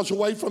 20 miles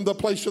away from the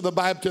place of the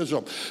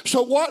baptism.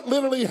 So what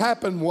literally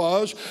happened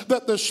was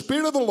that the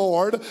Spirit of the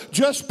Lord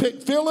just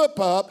picked Philip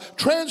up,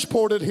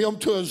 transported him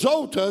to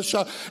Azotus,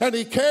 and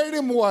he carried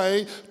him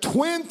away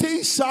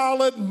 20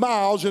 solid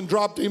miles and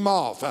dropped him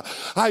off.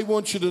 I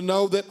want you to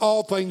know that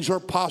all things are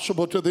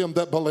possible to them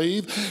that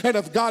believe. And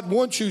if God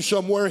wants you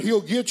somewhere,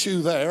 he'll get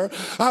you there.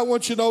 I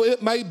want you to know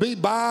it may be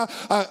by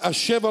a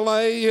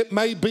Chevrolet, it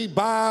may be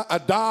by a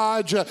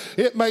Dodge,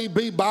 it may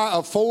be by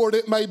a Ford,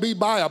 it may be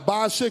by a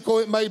bicycle,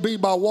 it may be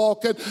by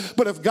walking.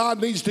 But if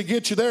God needs to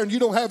get you there and you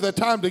don't have the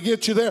time to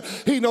get you there,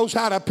 he knows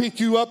how to pick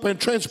you up and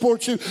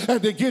transport you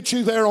and to get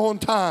you there on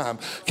time.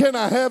 Can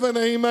I have an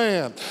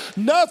amen?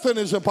 Nothing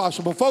is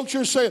impossible. Folks,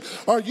 you're saying,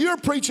 or you're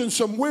preaching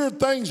some weird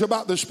things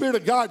about the Spirit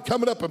of God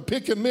coming up and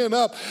picking men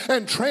up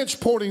and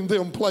transporting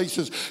them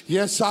places.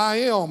 Yes, I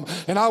am.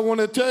 And I want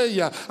to tell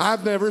you,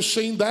 I've never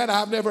seen that.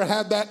 I've never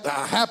had that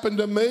happen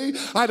to me.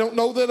 I don't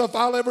know that if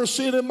I'll ever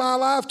see it in my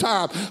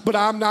lifetime, but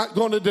I'm not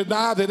going to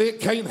deny that it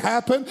can't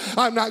happen.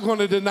 I'm not going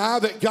to deny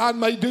that God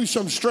may do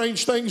some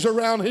strange things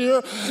around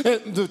here.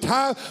 And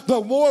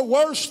the more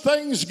worse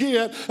things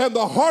get and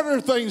the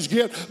harder things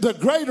get, the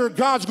greater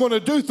God's going to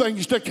do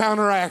things to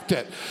counteract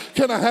it.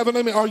 Can I have an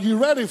amen? Are you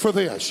ready for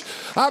this?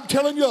 I'm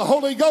telling you, the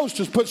Holy Ghost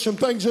has put some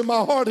things in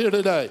my heart here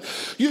today.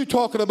 You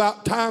talking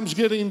about times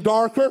getting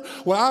darker?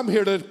 Well, I'm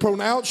here to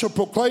pronounce or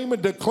proclaim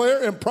and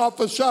declare and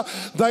prophesy.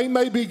 They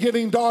may be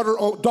getting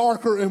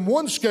darker in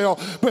one scale,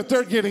 but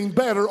they're getting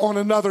better on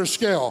another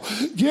scale.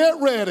 Get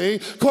ready,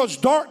 because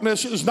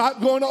darkness is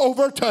not going to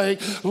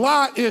overtake.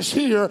 Light is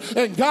here,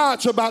 and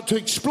God's about to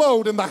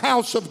explode in the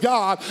house of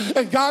God,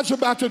 and God's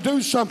about to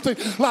do something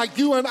like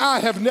you and I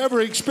have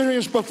never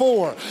experienced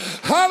before.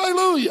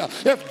 Hallelujah.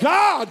 If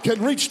God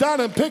can reach down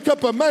and pick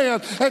up a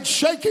man and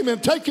shake him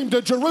and take him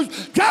to Jerusalem,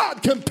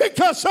 God can pick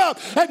us up,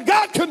 and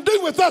God can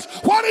do with us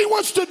what he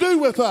wants to do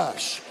with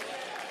us.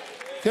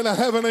 Can I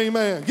have an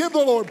amen? Give the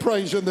Lord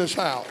praise in this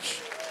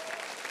house.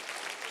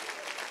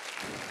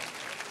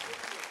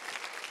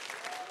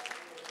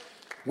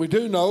 We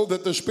do know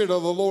that the Spirit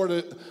of the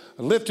Lord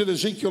lifted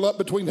Ezekiel up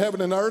between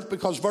heaven and earth,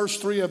 because verse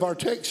 3 of our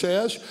text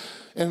says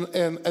in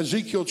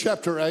Ezekiel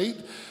chapter 8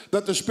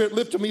 that the Spirit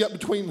lifted me up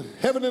between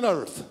heaven and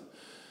earth,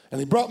 and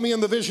he brought me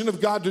in the vision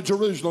of God to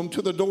Jerusalem,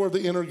 to the door of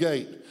the inner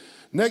gate.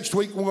 Next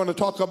week we're going to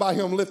talk about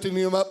him lifting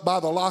him up by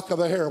the lock of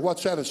the hair.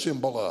 What's that a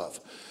symbol of?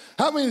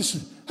 How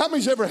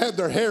many's ever had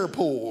their hair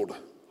pulled?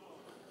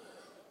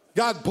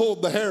 God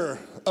pulled the hair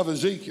of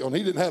Ezekiel, and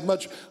he didn't have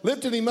much.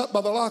 Lifted him up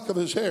by the lock of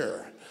his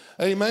hair.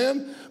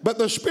 Amen. But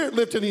the Spirit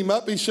lifted him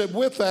up. He said,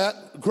 with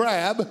that,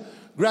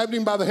 grabbed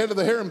him by the head of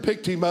the hair and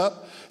picked him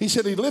up. He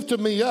said, he lifted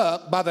me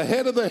up by the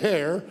head of the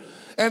hair,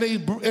 and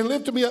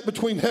lifted me up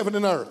between heaven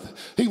and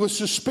earth. He was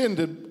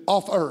suspended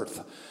off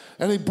earth.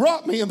 And he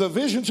brought me in the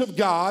visions of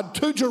God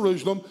to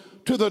Jerusalem,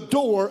 to the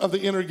door of the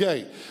inner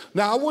gate.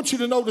 Now, I want you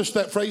to notice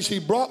that phrase, he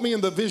brought me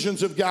in the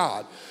visions of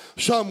God.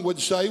 Some would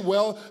say,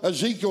 well,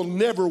 Ezekiel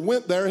never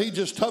went there. He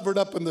just hovered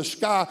up in the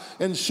sky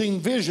and seen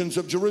visions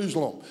of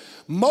Jerusalem.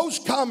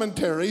 Most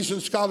commentaries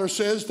and scholars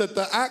says that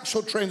the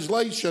actual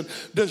translation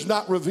does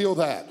not reveal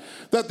that.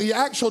 That the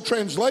actual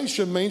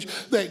translation means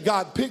that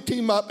God picked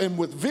him up, and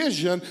with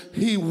vision,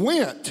 he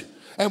went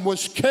and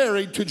was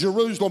carried to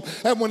Jerusalem.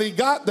 And when he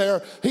got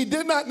there, he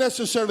did not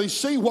necessarily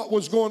see what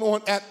was going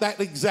on at that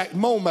exact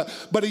moment,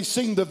 but he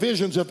seen the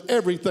visions of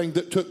everything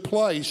that took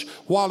place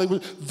while he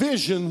was.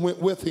 Vision went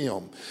with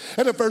him.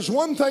 And if there's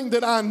one thing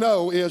that I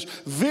know is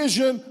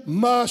vision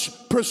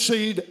must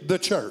precede the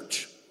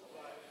church.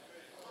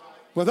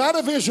 Without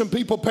a vision,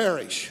 people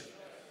perish.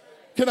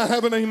 Can I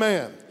have an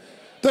amen?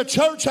 The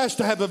church has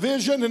to have a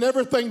vision in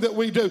everything that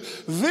we do.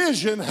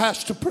 Vision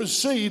has to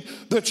precede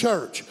the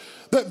church.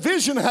 That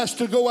vision has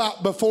to go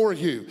out before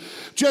you.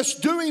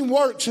 Just doing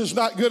works is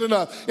not good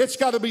enough. It's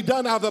got to be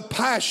done out of the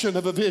passion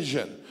of a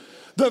vision.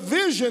 The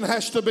vision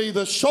has to be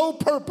the sole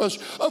purpose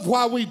of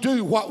why we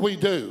do what we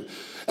do.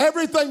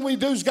 Everything we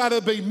do's got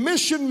to be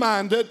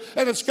mission-minded,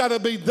 and it's got to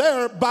be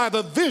there by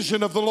the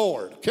vision of the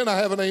Lord. Can I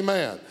have an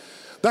amen?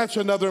 That's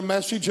another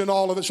message in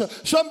all of it.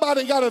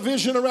 Somebody got a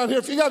vision around here?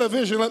 If you got a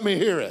vision, let me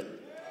hear it.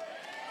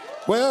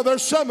 Well,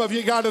 there's some of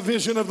you got a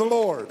vision of the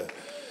Lord.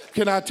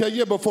 Can I tell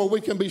you, before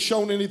we can be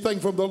shown anything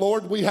from the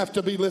Lord, we have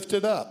to be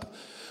lifted up.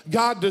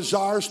 God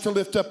desires to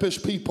lift up his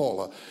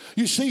people.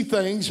 You see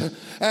things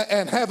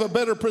and have a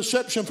better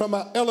perception from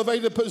an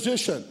elevated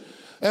position.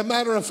 As a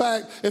matter of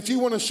fact, if you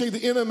want to see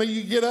the enemy,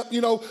 you get up.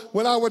 You know,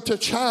 when I went to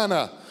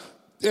China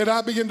and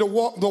I began to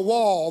walk the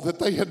wall that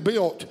they had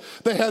built,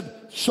 they had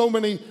so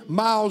many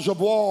miles of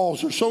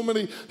walls or so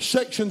many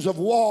sections of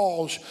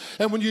walls.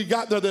 And when you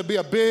got there, there'd be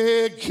a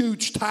big,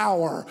 huge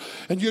tower.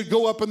 And you'd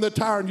go up in the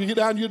tower and you get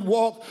down, you'd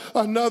walk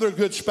another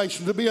good space.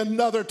 And there'd be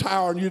another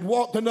tower, and you'd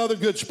walk another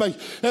good space,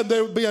 and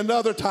there would be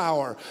another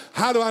tower.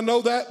 How do I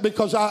know that?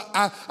 Because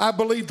I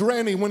believed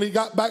Randy when he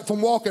got back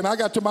from walking. I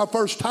got to my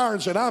first tower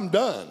and said, I'm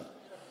done.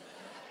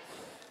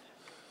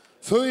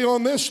 Through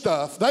on this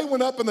stuff. They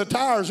went up in the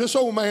towers. This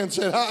old man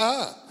said,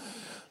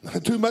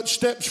 Too much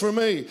steps for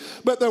me.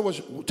 But there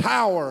was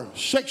tower,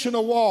 section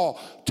of wall,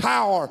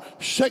 tower,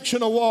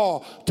 section of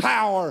wall,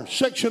 tower,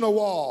 section of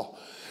wall.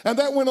 And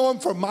that went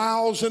on for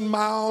miles and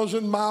miles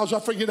and miles.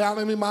 I forget how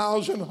many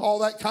miles and all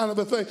that kind of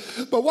a thing.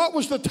 But what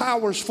was the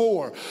towers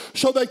for?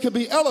 So they could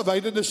be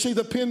elevated to see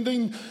the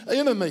pending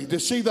enemy, to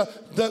see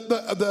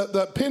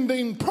the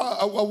pending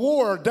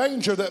war or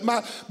danger that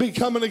might be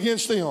coming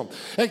against them.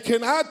 And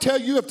can I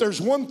tell you, if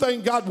there's one thing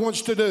God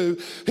wants to do,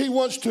 He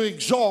wants to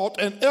exalt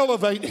and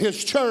elevate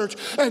His church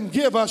and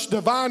give us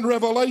divine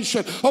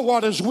revelation of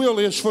what His will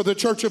is for the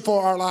church and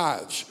for our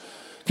lives.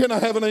 Can I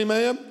have an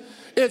amen?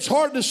 It's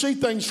hard to see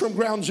things from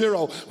ground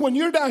zero. When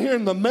you're down here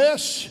in the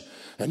mess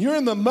and you're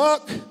in the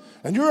muck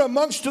and you're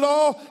amongst it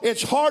all,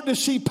 it's hard to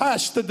see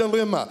past the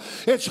dilemma.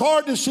 It's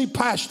hard to see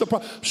past the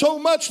problem. So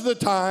much of the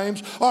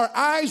times, our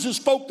eyes is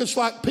focused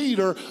like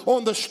Peter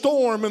on the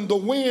storm and the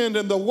wind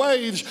and the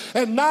waves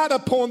and not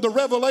upon the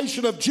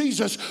revelation of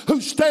Jesus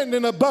who's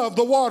standing above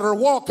the water,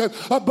 walking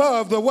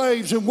above the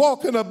waves and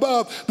walking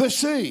above the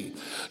sea.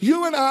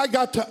 You and I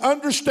got to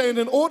understand,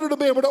 in order to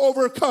be able to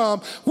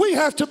overcome, we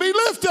have to be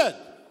lifted.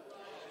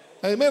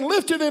 Amen.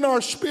 Lifted in our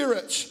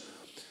spirits.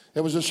 It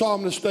was the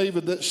psalmist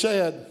David that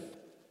said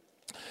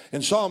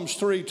in Psalms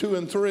 3, 2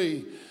 and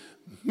 3,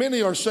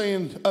 many are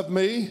saying of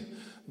me,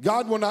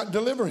 God will not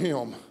deliver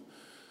him.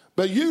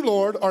 But you,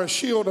 Lord, are a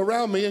shield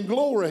around me in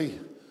glory.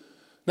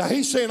 Now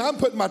he's saying, I'm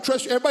putting my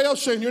trust. Everybody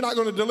else saying, you're not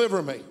going to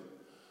deliver me.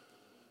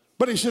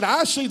 But he said,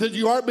 I see that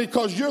you are,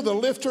 because you're the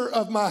lifter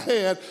of my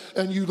head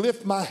and you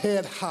lift my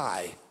head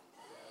high.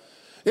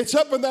 It's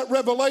up in that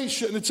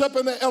revelation. It's up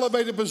in that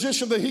elevated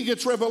position that he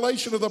gets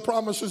revelation of the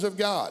promises of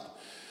God.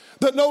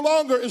 That no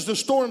longer is the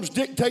storms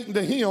dictating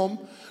to him.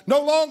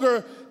 No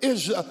longer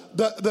is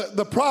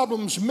the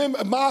problems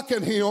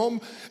mocking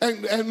him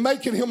and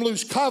making him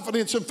lose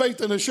confidence and faith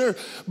and assurance.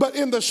 But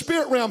in the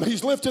spirit realm,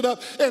 he's lifted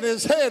up and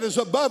his head is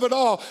above it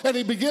all. And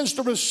he begins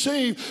to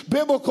receive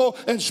biblical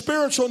and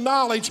spiritual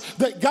knowledge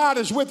that God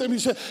is with him. He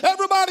said,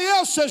 everybody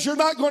else says you're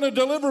not going to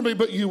deliver me,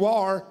 but you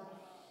are.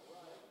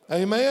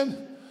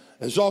 Amen.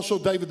 There's also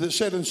David that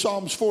said in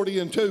Psalms 40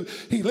 and 2,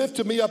 he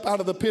lifted me up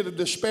out of the pit of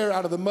despair,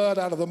 out of the mud,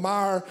 out of the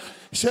mire.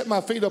 He set my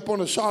feet up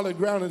on a solid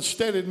ground and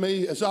steadied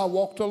me as I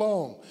walked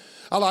along.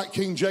 I like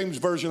King James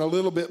Version a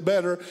little bit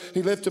better.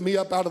 He lifted me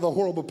up out of the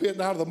horrible pit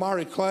and out of the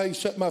miry clay,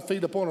 set my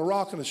feet upon a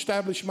rock and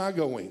established my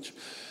goings.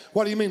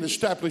 What do you mean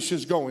establish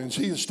his goings?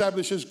 He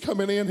establishes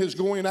coming in, his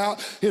going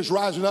out, his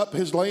rising up,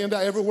 his laying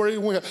down, everywhere he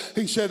went.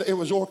 He said it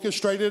was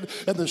orchestrated,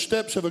 and the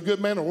steps of a good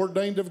man are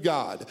ordained of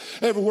God.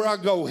 Everywhere I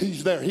go,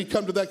 he's there. He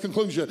come to that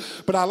conclusion.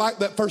 But I like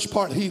that first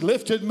part. He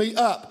lifted me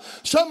up.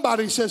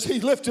 Somebody says he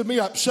lifted me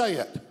up. Say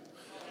it.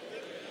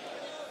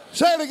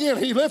 Say it again.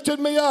 He lifted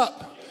me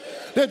up.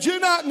 Did you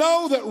not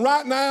know that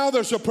right now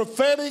there's a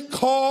prophetic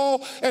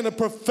call and a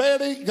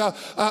prophetic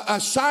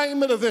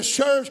assignment of this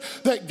church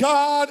that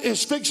God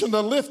is fixing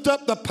to lift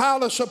up the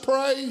palace of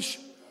praise?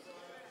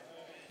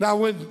 Now,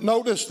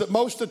 notice that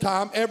most of the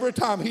time, every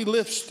time he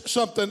lifts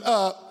something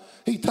up,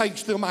 he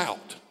takes them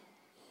out.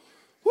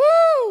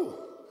 Woo!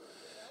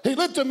 He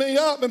lifted me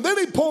up and then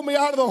he pulled me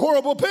out of the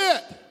horrible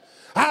pit.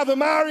 Out of the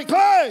miry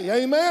clay.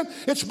 Amen?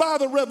 It's by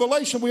the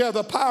revelation we have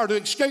the power to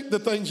escape the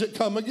things that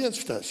come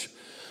against us.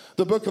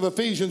 The book of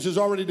Ephesians has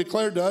already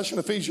declared to us in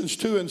Ephesians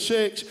 2 and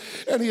 6,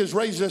 and he has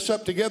raised us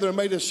up together and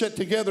made us sit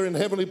together in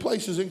heavenly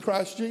places in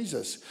Christ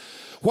Jesus.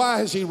 Why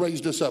has he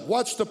raised us up?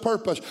 What's the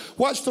purpose?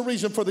 What's the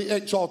reason for the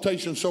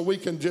exaltation? So we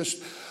can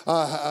just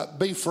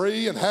be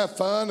free and have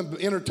fun and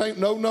entertain?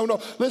 No.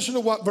 Listen to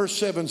what verse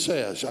 7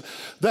 says.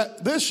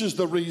 That this is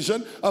the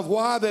reason of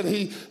why that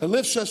he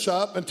lifts us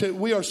up until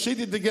we are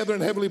seated together in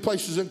heavenly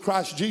places in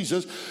Christ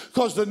Jesus.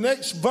 Because the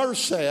next verse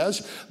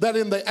says that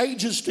in the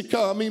ages to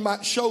come, he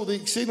might show the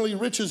exceedingly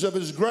riches of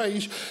his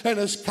grace and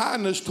his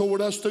kindness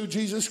toward us through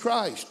Jesus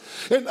Christ.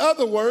 In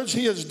other words,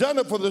 he has done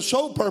it for the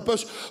sole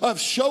purpose of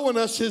showing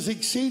us his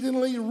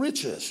exceedingly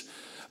riches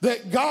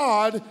that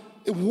God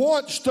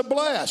wants to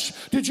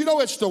bless. Did you know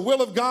it's the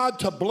will of God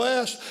to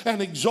bless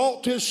and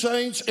exalt his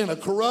saints in a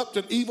corrupt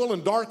and evil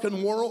and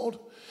darkened world?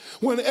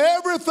 When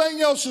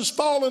everything else is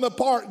falling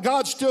apart,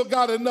 God's still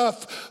got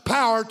enough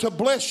power to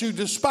bless you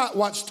despite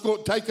what's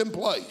taking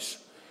place.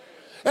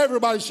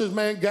 Everybody says,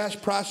 man, gas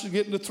prices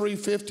getting to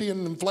 $3.50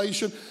 and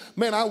inflation.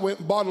 Man, I went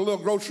and bought a little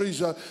groceries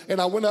and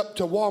I went up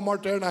to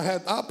Walmart there and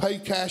I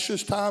paid cash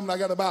this time and I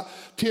got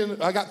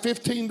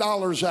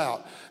 $15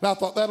 out. And I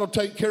thought that'll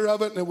take care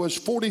of it, and it was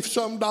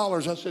 $40-some.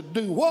 I said,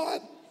 do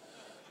what?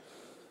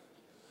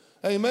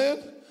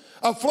 Amen.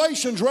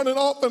 Inflation's running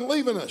off and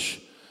leaving us.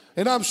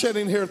 And I'm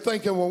sitting here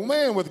thinking, well,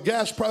 man, with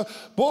gas price,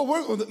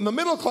 boy, the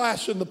middle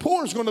class and the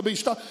poor is going to be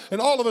stopped.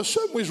 And all of a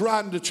sudden, we was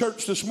riding to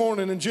church this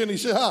morning, and Jenny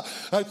said,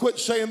 I quit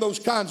saying those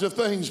kinds of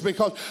things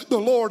because the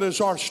Lord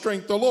is our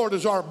strength. The Lord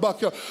is our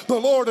buckler. The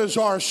Lord is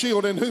our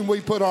shield in whom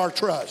we put our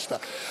trust.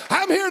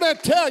 I'm here to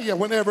tell you,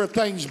 when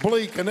everything's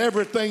bleak and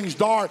everything's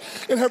dark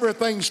and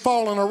everything's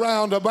falling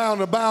around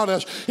about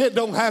us, it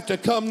don't have to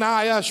come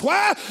nigh us.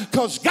 Why?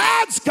 Because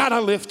God's got a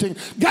lifting.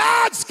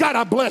 God's got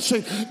a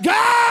blessing.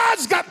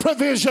 God's got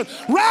provision.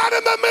 solution right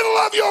in the middle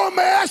of your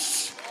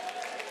mess.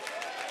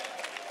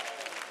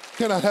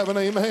 Can I have an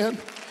amen?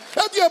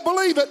 If you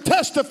believe it,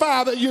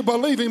 testify that you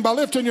believe him by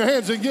lifting your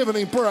hands and giving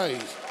him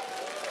praise.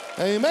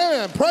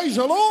 Amen. Praise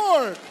the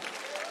Lord.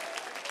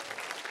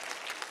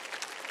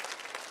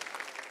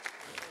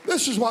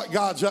 This is what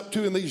God's up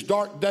to in these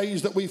dark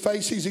days that we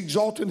face. He's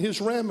exalting his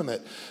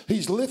remnant.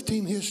 He's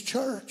lifting his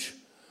church.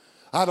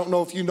 I don't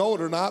know if you know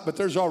it or not, but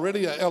there's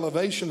already an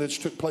elevation that's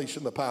took place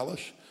in the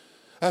palace.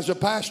 As a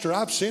pastor,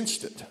 I've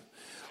sensed it.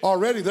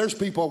 Already there's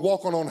people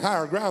walking on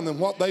higher ground than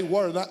what they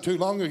were not too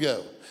long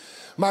ago.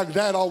 My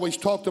dad always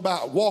talked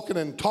about walking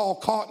in tall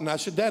cotton. I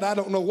said, Dad, I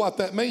don't know what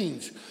that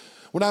means.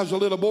 When I was a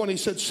little boy, and he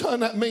said,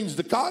 son, that means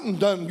the cotton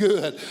done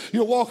good.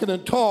 You're walking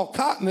in tall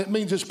cotton. It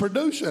means it's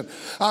producing.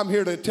 I'm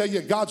here to tell you,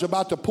 God's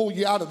about to pull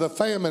you out of the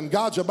famine.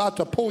 God's about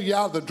to pull you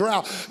out of the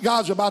drought.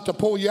 God's about to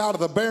pull you out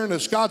of the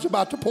barrenness. God's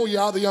about to pull you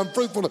out of the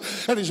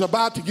unfruitfulness. And he's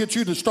about to get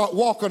you to start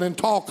walking in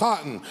tall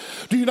cotton.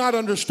 Do you not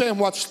understand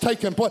what's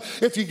taking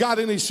place? If you got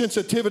any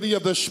sensitivity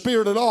of the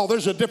Spirit at all,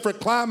 there's a different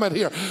climate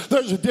here.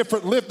 There's a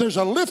different lift. There's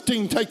a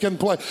lifting taking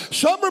place.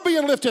 Some are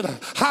being lifted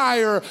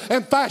higher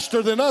and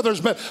faster than others.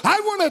 But I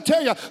want to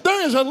tell you,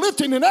 there is a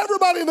lifting, and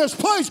everybody in this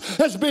place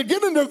is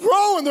beginning to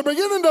grow, and they're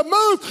beginning to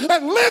move,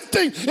 and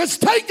lifting is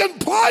taking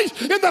place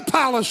in the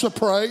palace of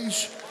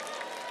praise.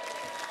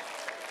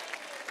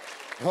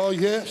 Oh,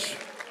 yes.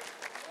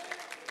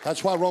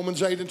 That's why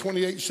Romans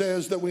 8:28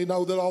 says that we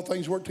know that all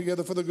things work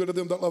together for the good of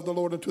them that love the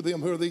Lord and to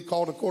them who are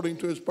called according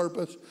to his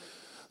purpose.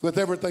 With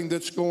everything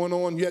that's going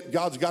on, yet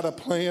God's got a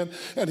plan,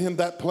 and in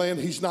that plan,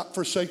 he's not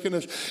forsaken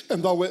us.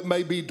 And though it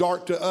may be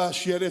dark to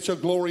us, yet it's a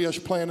glorious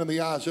plan in the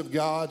eyes of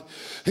God.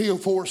 He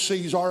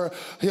foresees our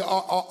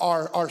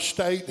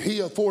state.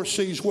 He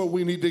foresees where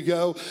we need to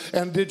go.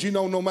 And did you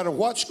know, no matter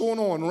what's going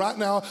on right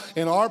now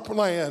in our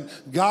plan,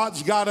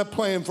 God's got a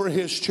plan for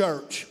his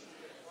church.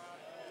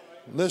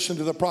 Listen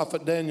to the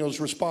prophet Daniel's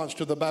response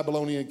to the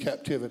Babylonian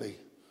captivity.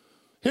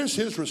 Here's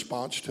his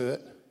response to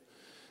it.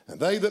 And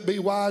they that be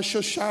wise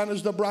shall shine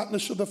as the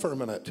brightness of the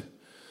firmament.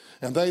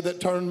 And they that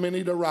turn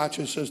many to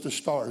righteous as the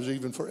stars,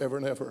 even forever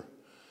and ever.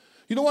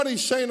 You know what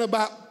he's saying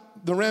about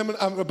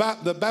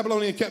the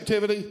Babylonian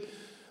captivity?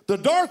 The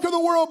darker the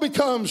world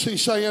becomes,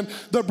 he's saying,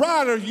 the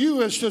brighter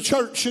you as the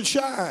church should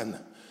shine.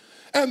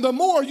 And the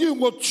more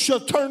you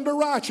shall turn to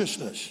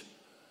righteousness.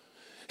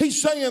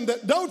 He's saying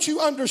that, don't you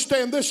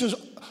understand, this is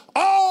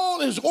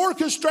all is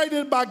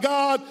orchestrated by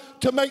God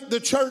to make the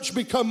church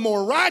become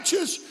more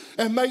righteous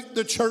and make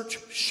the church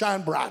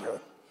shine brighter.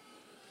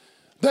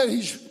 That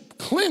he's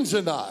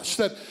cleansing us,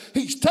 that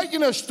he's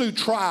taking us through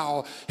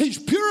trial. He's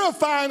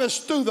purifying us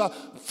through the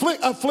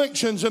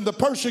afflictions and the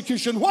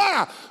persecution.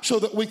 Why? So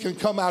that we can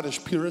come out as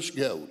pure as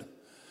gold.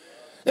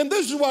 And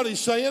this is what he's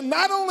saying.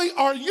 Not only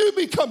are you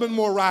becoming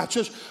more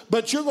righteous,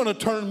 but you're going to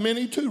turn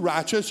many to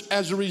righteous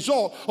as a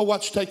result of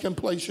what's taking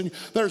place in you.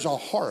 There's a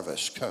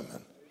harvest coming.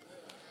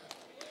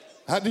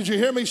 Did you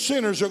hear me?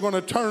 Sinners are going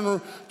to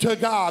turn to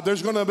God.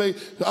 There's going to be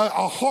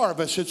a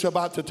harvest that's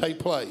about to take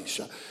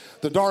place.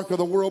 The darker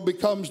the world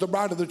becomes, the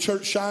brighter the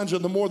church shines,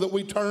 and the more that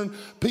we turn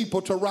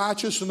people to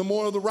righteous, and the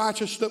more of the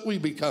righteous that we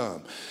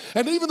become.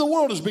 And even the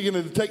world is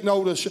beginning to take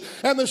notice,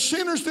 and the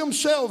sinners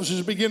themselves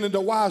is beginning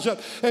to wise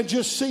up and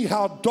just see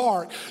how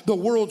dark the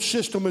world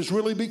system is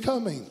really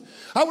becoming.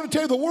 I want to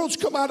tell you, the world's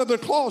come out of their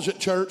closet,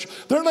 church.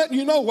 They're letting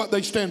you know what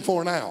they stand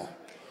for now.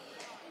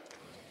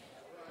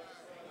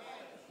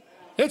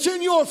 It's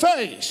in your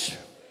face.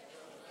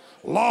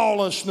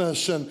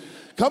 Lawlessness and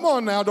come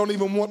on now, don't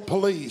even want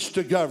police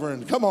to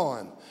govern. Come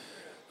on.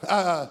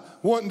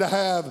 Wanting to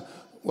have,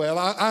 well,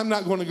 I'm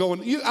not going to go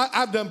in.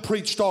 I've done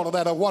preached all of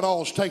that of what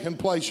all's taking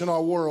place in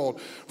our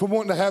world. From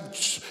wanting to have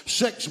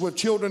sex with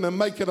children and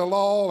make it a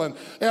law and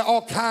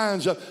all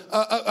kinds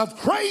of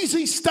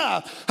crazy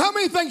stuff. How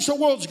many thinks the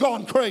world's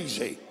gone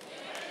crazy?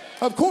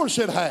 Of course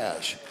it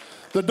has.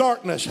 The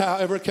darkness,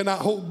 however, cannot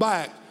hold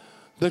back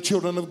the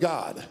children of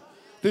God.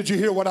 Did you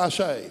hear what I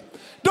say?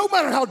 Don't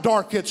matter how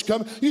dark it's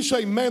coming. You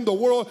say, man, the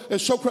world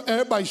is so crazy.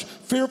 Everybody's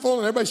fearful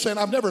and everybody's saying,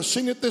 I've never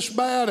seen it this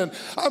bad and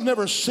I've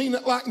never seen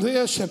it like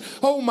this. And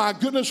oh my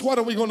goodness, what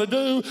are we going to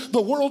do?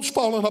 The world's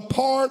falling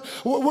apart.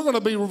 We're going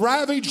to be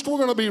ravaged. We're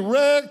going to be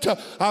wrecked.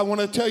 I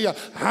want to tell you,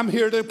 I'm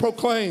here to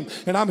proclaim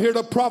and I'm here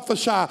to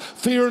prophesy.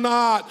 Fear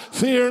not,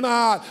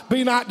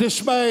 be not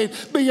dismayed.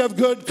 Be of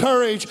good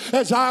courage.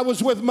 As I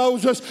was with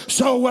Moses,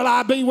 so will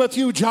I be with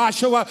you,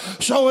 Joshua.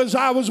 So as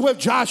I was with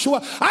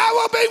Joshua, I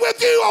will be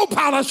with you, O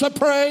palace of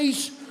praise.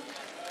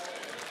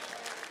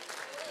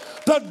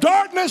 The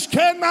darkness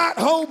cannot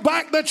hold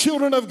back the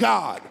children of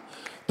God.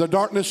 The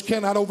darkness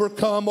cannot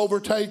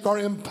overtake, or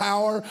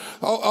empower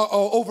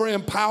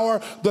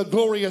the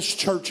glorious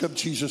church of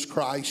Jesus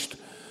Christ.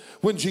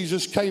 When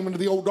Jesus came into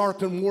the old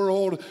darkened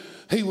world,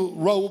 he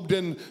robed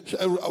in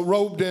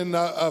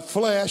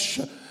flesh.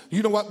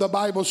 You know what the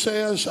Bible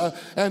says?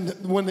 And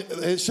when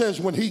it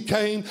says when he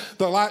came,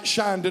 the light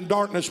shined in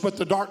darkness, but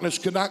the darkness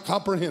could not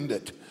comprehend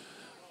it.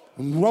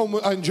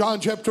 In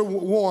John chapter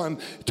 1,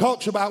 it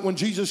talks about when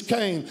Jesus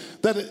came,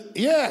 that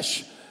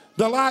yes,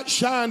 The light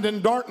shined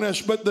in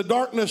darkness, but the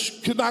darkness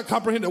could not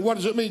comprehend it. What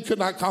does it mean, could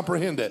not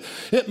comprehend it?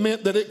 It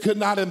meant that it could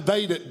not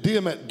invade it,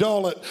 dim it,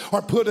 dull it,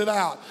 or put it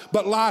out.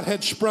 But light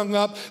had sprung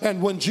up,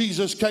 and when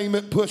Jesus came,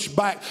 it pushed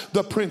back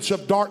the prince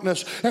of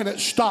darkness, and it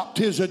stopped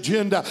his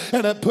agenda,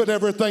 and it put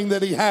everything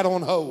that he had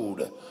on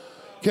hold.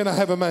 Can I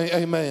have an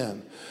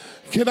amen?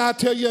 Can I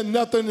tell you,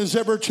 nothing has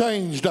ever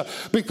changed,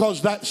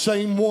 because that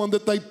same one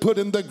that they put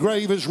in the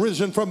grave is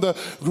risen from the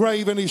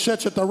grave, and he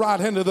sits at the right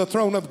hand of the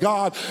throne of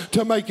God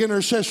to make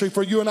intercessory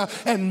for you and I.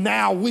 And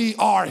now we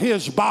are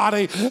his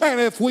body. And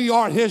if we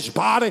are his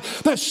body,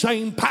 the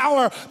same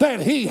power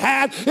that he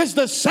had is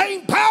the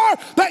same power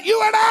that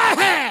you and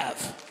I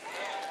have.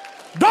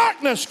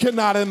 Darkness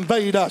cannot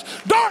invade us.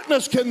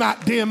 Darkness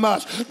cannot dim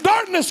us.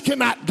 Darkness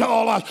cannot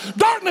dull us.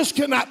 Darkness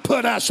cannot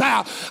put us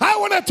out. I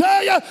want to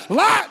tell you,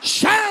 light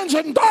shines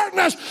in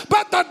darkness,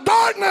 but the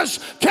darkness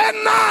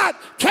cannot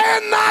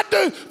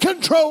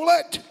control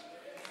it.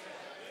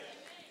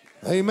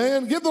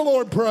 Amen. Give the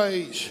Lord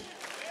praise.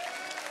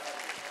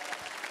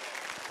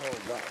 Oh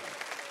God.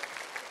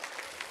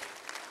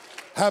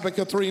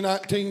 Habakkuk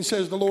 3:19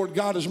 says, the Lord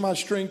God is my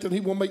strength, and he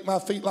will make my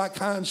feet like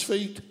hinds'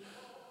 feet.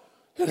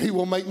 And he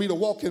will make me to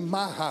walk in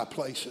my high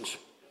places.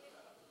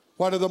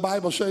 Why does the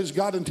Bible says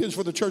God intends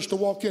for the church to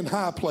walk in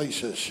high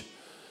places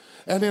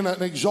and in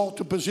an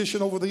exalted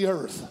position over the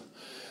earth?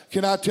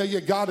 Can I tell you,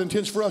 God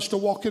intends for us to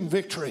walk in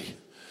victory,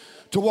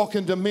 to walk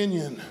in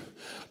dominion,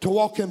 to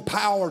walk in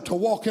power, to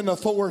walk in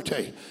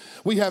authority.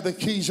 We have the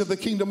keys of the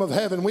kingdom of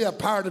heaven. We have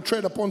power to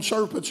tread upon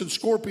serpents and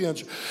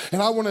scorpions.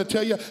 And I want to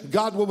tell you,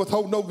 God will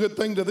withhold no good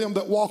thing to them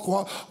that walk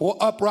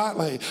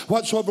uprightly.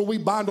 Whatsoever we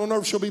bind on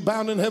earth shall be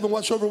bound in heaven.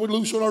 Whatsoever we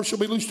loose on earth shall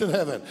be loosed in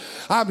heaven.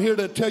 I'm here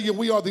to tell you,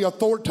 we are the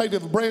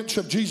authoritative branch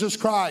of Jesus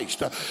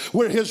Christ.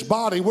 We're his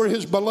body. We're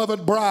his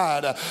beloved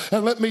bride.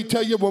 And let me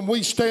tell you, when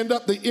we stand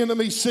up, the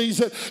enemy sees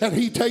it and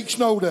he takes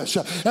notice.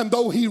 And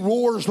though he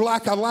roars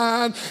like a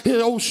lion,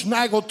 his old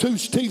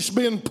snaggletooth teeth's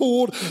been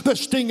pulled. The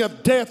sting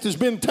of death has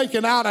been taken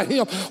out of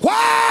him.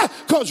 Why?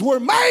 Because we're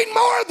made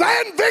more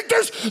than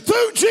victors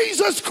through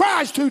Jesus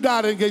Christ, who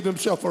died and gave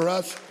himself for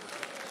us.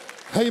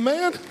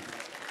 Amen.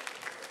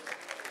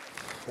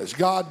 As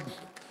God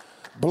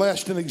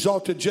blessed and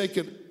exalted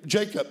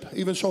Jacob,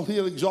 even so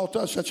he'll exalt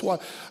us. That's why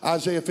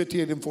Isaiah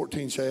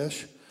 58:14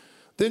 says,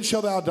 then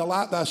shalt thou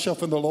delight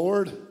thyself in the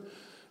Lord,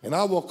 and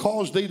I will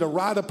cause thee to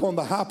ride upon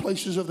the high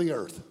places of the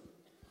earth.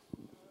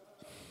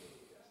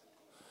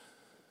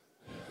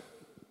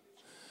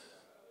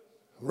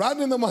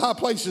 Riding in the high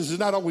places is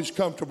not always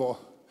comfortable.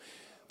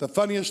 The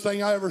funniest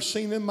thing I ever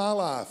seen in my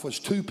life was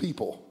two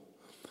people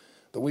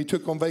that we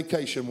took on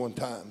vacation one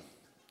time.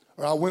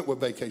 Or I went with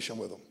vacation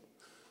with them.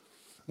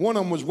 One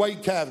of them was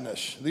Wade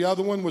Caveness. The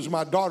other one was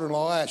my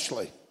daughter-in-law,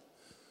 Ashley.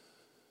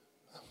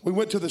 We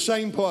went to the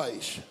same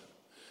place.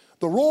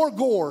 The Roar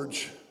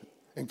Gorge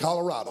in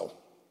Colorado.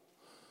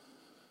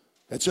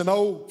 It's an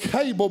old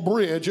cable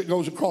bridge that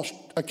goes across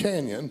a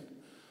canyon.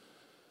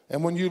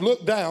 And when you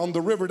look down,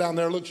 the river down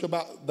there looks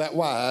about that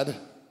wide.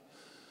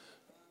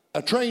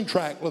 A train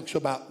track looks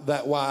about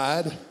that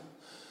wide.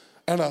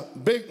 And a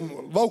big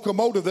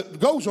locomotive that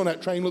goes on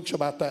that train looks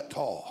about that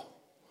tall.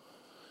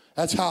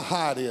 That's how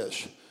high it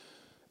is.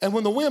 And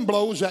when the wind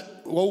blows, that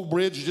old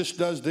bridge just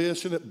does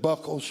this and it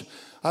buckles.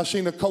 I've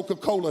seen a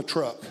Coca-Cola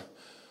truck,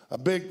 a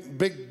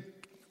big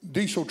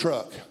diesel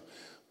truck,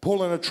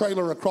 pulling a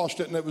trailer across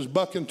it, and it was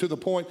bucking to the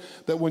point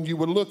that when you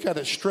would look at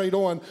it straight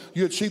on,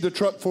 you'd see the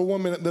truck for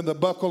 1 minute, then the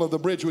buckle of the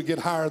bridge would get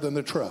higher than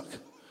the truck.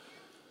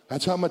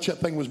 That's how much that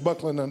thing was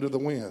buckling under the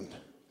wind.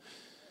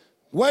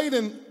 Wade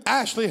and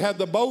Ashley had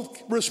the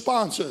both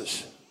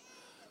responses.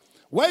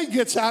 Wade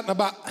gets out and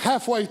about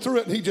halfway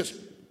through it, and he just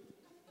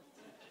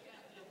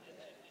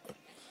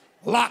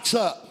locks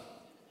up.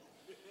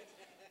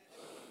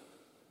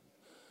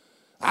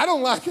 I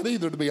don't like it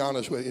either, to be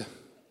honest with you.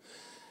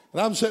 And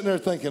I'm sitting there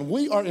thinking,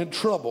 we are in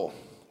trouble.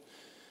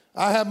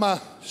 I had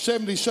my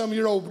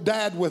 70-some-year-old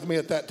dad with me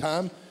at that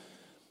time.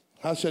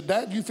 I said,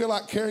 Dad, do you feel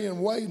like carrying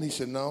Wade? And he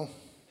said, no.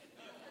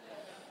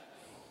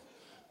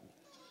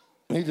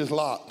 And he just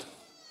locked.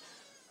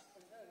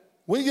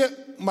 We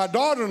get my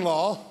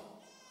daughter-in-law.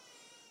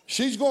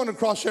 She's going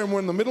across there, and we're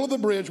in the middle of the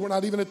bridge. We're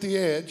not even at the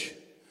edge.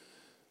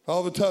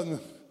 All of a sudden,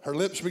 her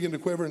lips begin to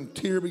quiver, and a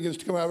tear begins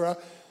to come out of her eye.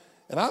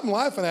 And I'm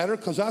laughing at her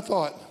because I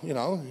thought, you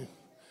know,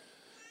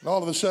 and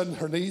all of a sudden,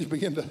 her knees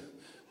begin to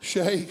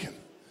shake.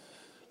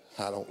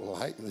 I don't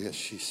like this,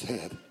 she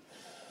said.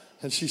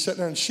 And she's sitting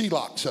there and she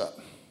locks up.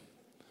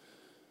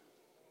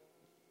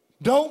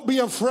 Don't be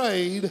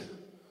afraid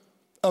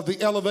of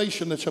the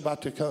elevation that's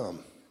about to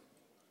come.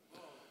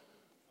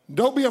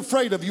 Don't be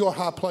afraid of your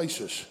high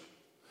places.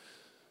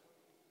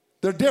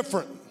 They're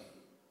different.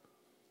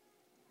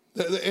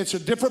 It's a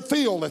different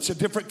field. It's a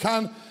different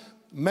kind.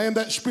 Man,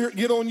 that spirit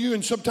get on you,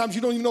 and sometimes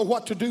you don't even know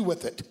what to do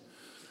with it.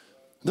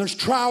 There's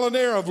trial and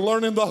error of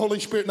learning the Holy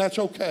Spirit, and that's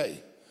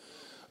okay.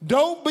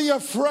 Don't be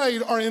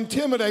afraid or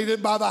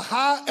intimidated by the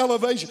high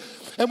elevation.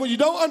 And when you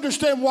don't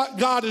understand what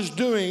God is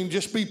doing,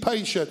 just be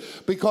patient,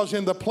 because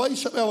in the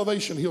place of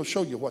elevation, he'll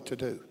show you what to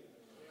do.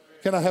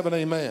 Can I have an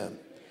amen?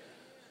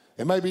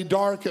 It may be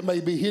dark, it may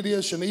be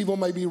hideous, and evil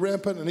may be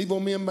rampant, and evil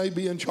men may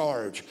be in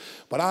charge.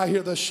 But I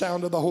hear the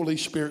sound of the Holy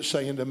Spirit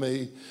saying to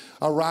me,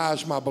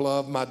 arise, my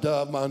beloved, my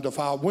dove, my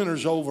undefiled.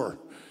 Winter's over.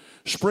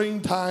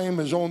 Springtime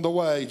is on the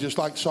way, just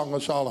like Song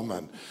of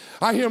Solomon.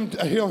 I hear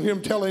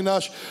him telling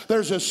us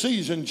there's a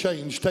season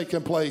change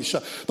taking place.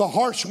 The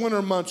harsh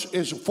winter months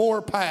is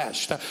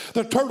past.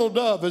 The turtle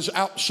dove is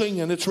out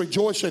singing, it's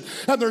rejoicing,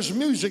 and there's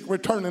music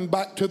returning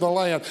back to the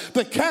land.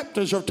 The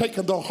captives are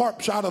taking the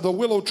harps out of the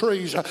willow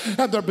trees,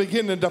 and they're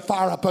beginning to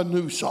fire up a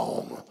new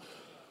song.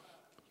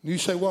 You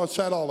say, well, what's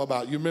that all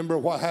about? You remember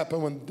what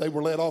happened when they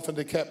were led off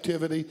into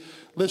captivity?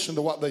 Listen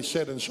to what they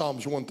said in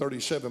Psalms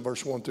 137,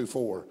 verse 1 through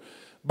 4.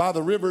 By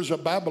the rivers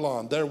of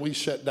Babylon, there we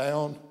sat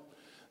down.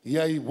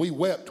 Yea, we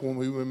wept when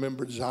we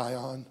remembered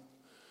Zion.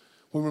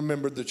 We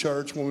remembered the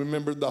church. When we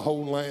remembered the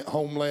homeland.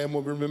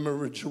 When we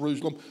remembered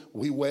Jerusalem,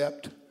 we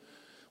wept.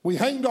 We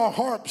hanged our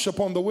harps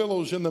upon the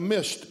willows in the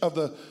midst of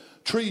the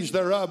trees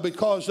thereof,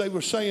 because they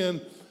were saying,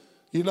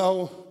 you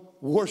know,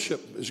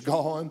 worship is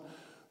gone.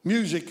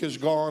 Music is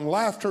gone.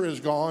 Laughter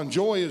is gone.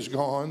 Joy is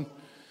gone.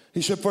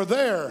 He said, for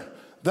there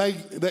they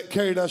that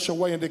carried us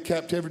away into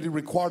captivity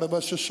required of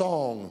us a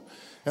song.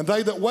 And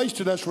they that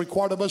wasted us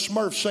required of us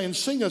mirth, saying,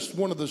 sing us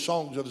one of the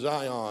songs of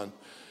Zion.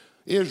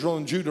 Israel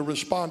and Judah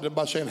responded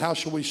by saying, how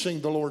shall we sing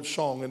the Lord's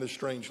song in a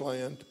strange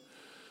land?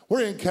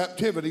 We're in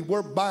captivity.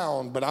 We're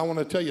bound. But I want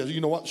to tell you,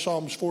 you know what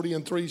Psalms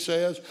 40:3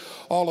 says?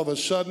 All of a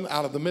sudden,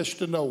 out of the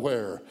midst of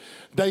nowhere,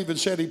 David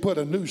said he put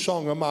a new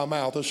song in my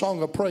mouth, a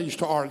song of praise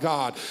to our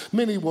God.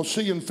 Many will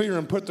see and fear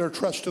and put their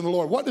trust in the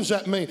Lord. What does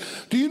that mean?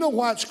 Do you know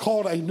why it's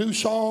called a new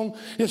song?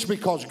 It's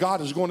because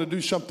God is going to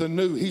do something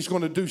new. He's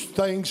going to do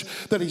things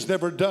that he's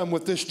never done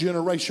with this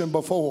generation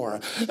before.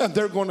 And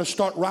they're going to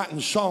start writing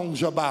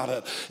songs about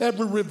it.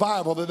 Every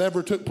revival that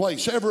ever took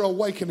place, every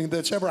awakening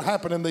that's ever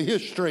happened in the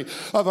history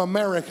of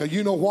America,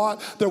 you know what?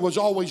 There was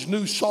always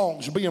new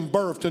songs being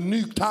birthed and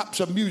new types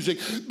of music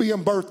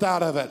being birthed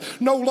out of it.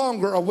 No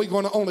longer are we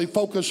going to only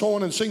focus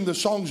on and sing the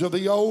songs of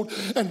the old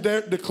and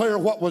declare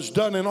what was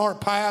done in our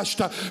past,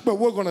 but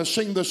we're going to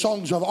sing the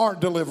songs of our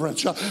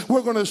deliverance.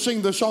 We're going to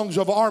sing the songs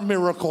of our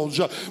miracles.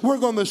 We're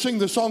going to sing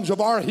the songs of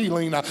our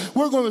healing.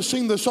 We're going to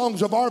sing the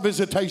songs of our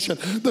visitation.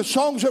 The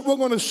songs that we're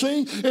going to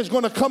sing is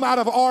going to come out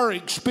of our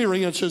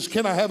experiences.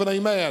 Can I have an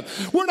amen?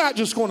 We're not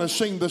just going to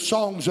sing the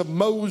songs of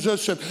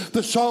Moses and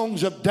the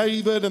songs of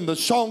David and the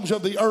songs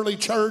of the early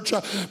church,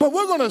 but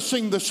we're going to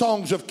sing the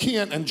songs of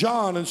Kent and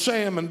John and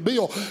Sam and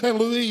Bill and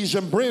Louise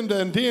and Brenda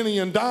and Denny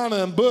and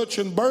Donna and Butch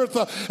and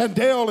Bertha and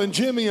Dale and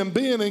Jimmy and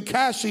Ben and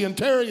Cassie and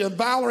Terry and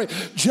Valerie,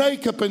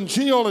 Jacob and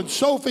Jill and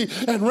Sophie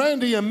and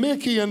Randy and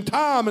Mickey and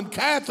Tom and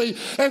Kathy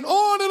and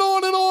on and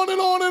on and on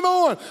and on and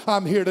on.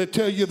 I'm here to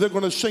tell you they're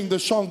going to sing the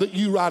song that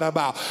you write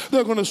about.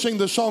 They're going to sing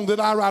the song that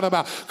I write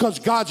about, because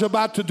God's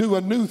about to do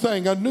a new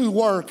thing, a new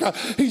work.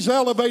 He's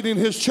elevating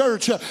his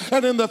church,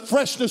 and in the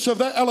freshness of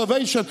that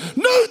elevation,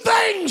 new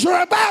things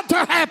are about to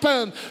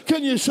happen.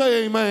 Can you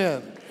say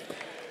amen?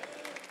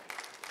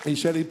 He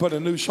said he put a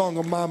new song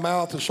in my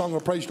mouth, a song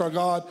of praise to our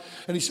God.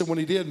 And he said when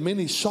he did,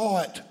 many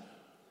saw it.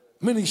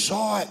 Many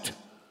saw it.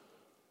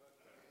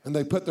 And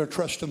they put their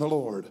trust in the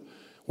Lord.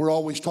 We're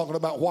always talking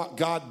about what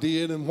God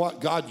did and what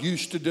God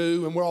used to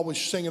do. And we're always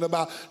singing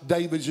about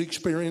David's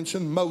experience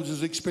and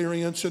Moses'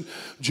 experience and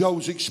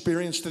Joe's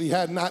experience that he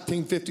had in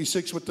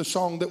 1956 with the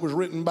song that was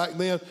written back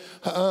then.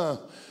 We're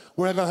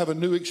going to have a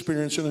new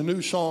experience and a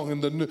new song.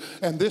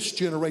 And this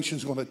generation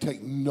is going to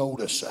take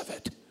notice of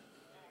it.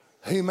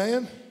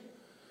 Amen.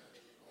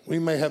 We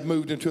may have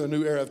moved into a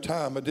new era of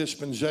time, a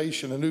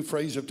dispensation, a new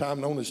phase of time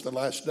known as the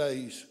last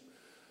days.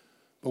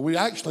 But we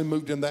actually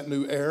moved in that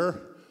new era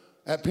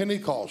at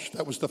Pentecost.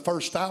 That was the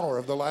first hour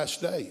of the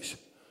last days.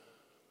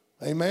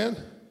 Amen?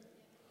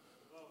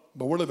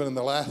 But we're living in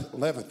the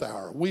 11th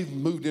hour. We've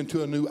moved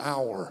into a new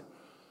hour,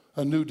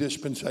 a new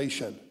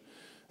dispensation.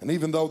 And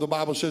even though the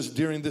Bible says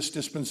during this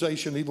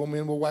dispensation, evil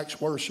men will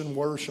wax worse and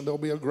worse, and there'll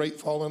be a great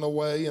falling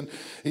away, and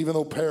even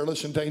though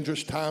perilous and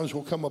dangerous times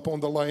will come upon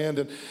the land,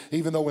 and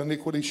even though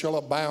iniquity shall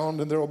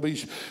abound, and there will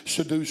be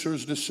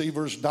seducers,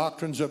 deceivers,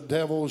 doctrines of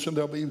devils, and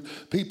there'll be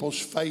people's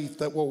faith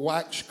that will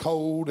wax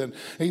cold, and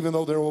even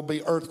though there will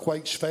be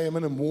earthquakes,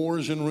 famine, and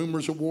wars, and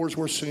rumors of wars,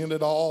 we're seeing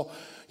it all.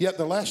 Yet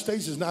the last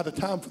days is not a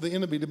time for the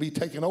enemy to be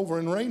taken over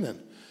and reigning.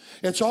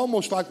 It's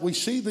almost like we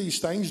see these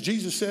things.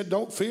 Jesus said,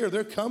 don't fear,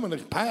 they're coming to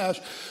pass.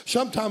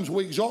 Sometimes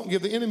we exalt and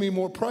give the enemy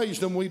more praise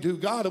than we do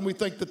God, and we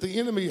think that the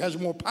enemy has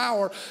more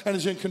power and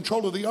is in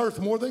control of the earth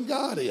more than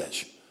God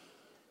is.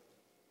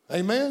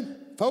 Amen?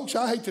 Folks,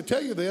 I hate to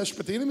tell you this,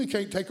 but the enemy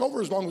can't take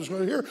over as long as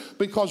we're here,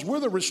 because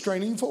we're the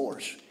restraining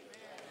force.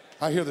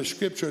 I hear the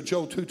scripture of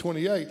Job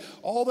 2:28.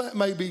 All that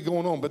may be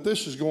going on, but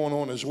this is going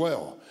on as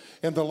well.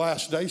 In the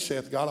last day,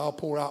 saith God, I'll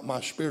pour out my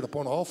spirit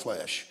upon all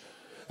flesh.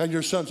 And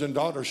your sons and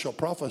daughters shall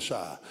prophesy.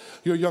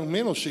 Your young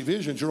men will see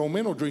visions. Your old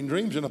men will dream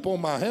dreams. And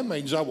upon my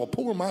handmaidens I will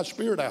pour my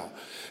spirit out.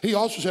 He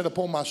also said,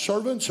 upon my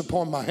servants,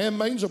 upon my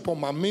handmaidens, upon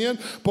my men,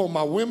 upon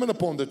my women,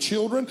 upon the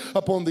children,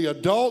 upon the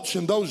adults.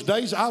 In those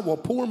days I will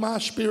pour my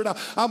spirit out.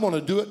 I'm going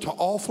to do it to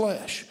all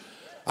flesh.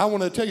 I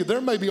want to tell you,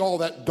 there may be all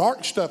that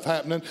dark stuff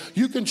happening.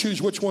 You can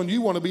choose which one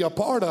you want to be a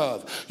part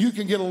of. You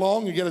can get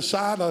along and get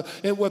aside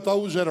with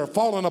those that are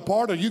falling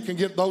apart, or you can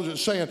get those that are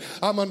saying,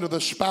 I'm under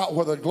the spout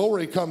where the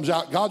glory comes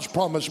out. God's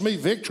promised me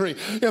victory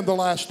in the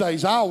last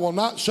days. I will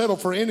not settle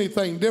for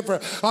anything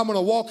different. I'm going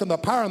to walk in the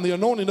power and the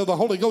anointing of the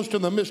Holy Ghost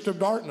in the midst of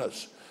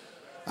darkness.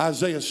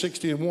 Isaiah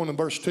 60:1 and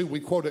verse 2,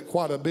 we quote it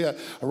quite a bit.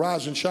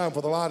 Arise and shine,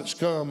 for the light has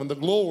come, and the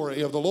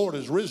glory of the Lord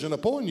is risen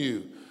upon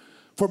you.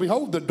 For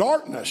behold, the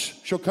darkness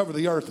shall cover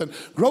the earth, and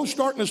gross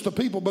darkness the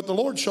people, but the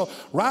Lord shall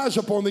rise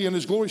upon thee, and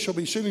his glory shall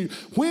be seen in you.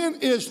 When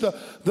is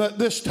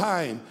this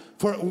time?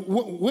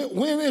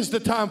 When is the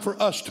time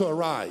for us to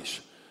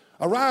arise?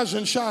 Arise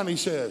and shine, he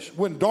says,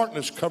 when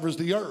darkness covers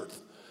the earth,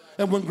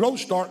 and when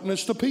gross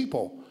darkness the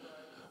people.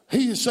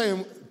 He is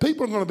saying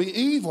people are going to be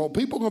evil,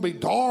 people are going to be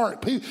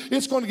dark,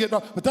 it's going to get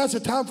dark, but that's a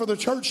time for the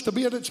church to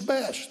be at its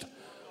best.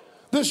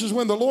 This is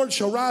when the Lord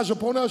shall rise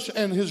upon us,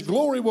 and his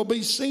glory will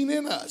be seen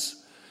in us.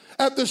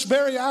 At this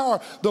very hour,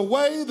 the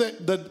way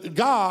that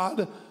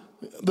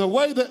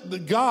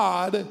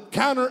God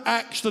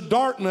counteracts the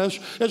darkness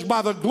is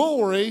by the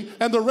glory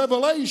and the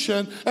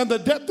revelation and the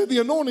depth of the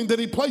anointing that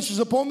he places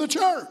upon the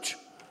church.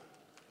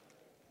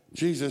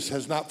 Jesus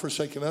has not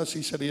forsaken us.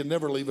 He said he'd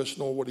never leave us,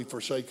 nor would he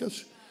forsake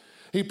us.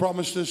 He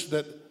promised us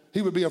that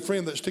he would be a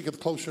friend that sticketh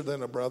closer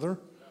than a brother.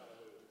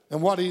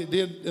 And what he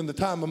did in the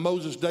time of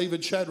Moses,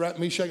 David, Shadrach,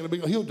 Meshach, and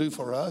Abednego, he'll do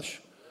for us.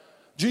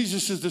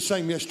 Jesus is the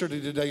same yesterday,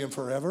 today, and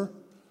forever.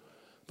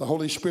 The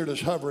Holy Spirit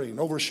is hovering,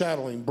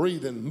 overshadowing,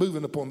 breathing,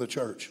 moving upon the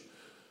church.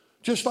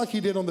 Just like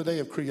he did on the day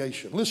of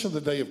creation. Listen to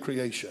the day of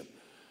creation.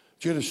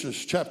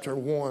 Genesis chapter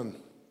 1,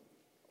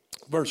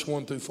 verse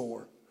 1 through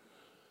 4.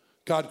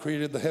 God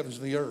created the heavens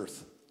and the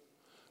earth.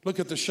 Look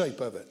at the shape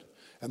of it.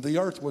 And the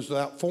earth was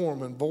without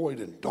form and void,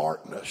 and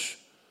darkness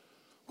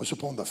was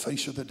upon the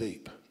face of the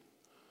deep.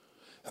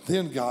 And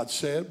then God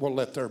said, well,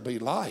 let there be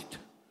light.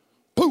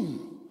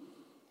 Boom!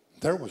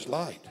 There was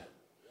light.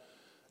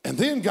 And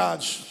then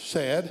God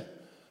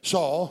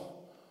saw,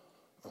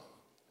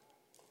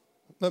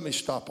 let me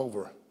stop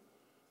over.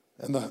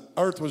 And the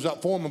earth was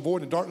without form and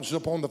void, and darkness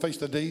was upon the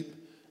face of the deep.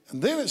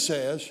 And then it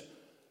says,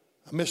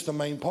 I missed the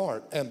main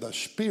part, and the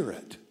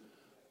Spirit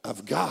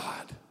of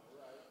God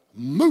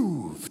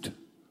moved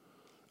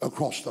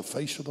across the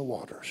face of the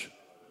waters.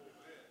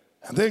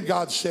 And then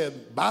God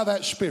said, by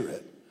that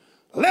Spirit,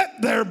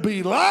 let there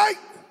be light.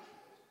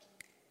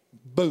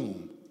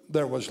 Boom,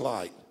 there was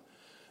light.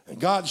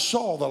 And God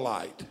saw the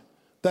light,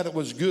 that it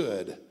was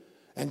good.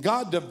 And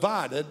God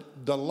divided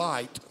the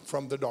light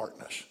from the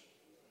darkness.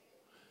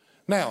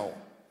 Now,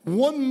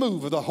 one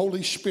move of the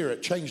Holy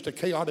Spirit changed a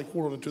chaotic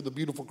world into the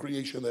beautiful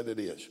creation that it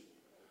is.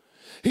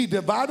 He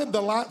divided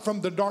the light from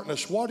the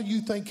darkness. What do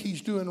you think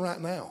he's doing right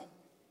now?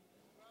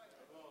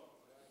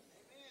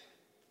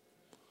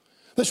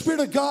 The Spirit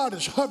of God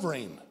is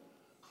hovering,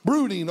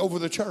 brooding over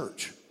the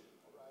church.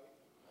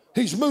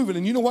 He's moving,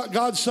 and you know what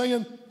God's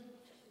saying?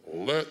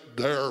 Let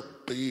there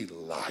be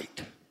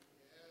light.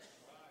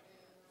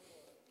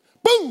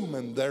 Boom,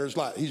 and there's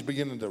light. He's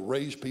beginning to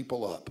raise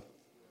people up.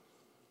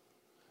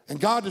 And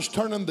God is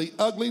turning the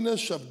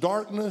ugliness of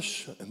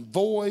darkness and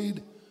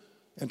void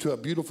into a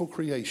beautiful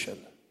creation.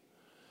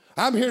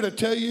 I'm here to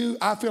tell you,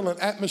 I feel an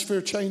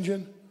atmosphere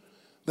changing.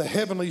 The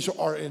heavenlies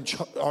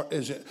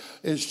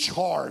is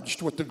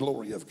charged with the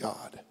glory of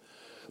God.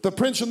 The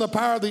prince and the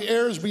power of the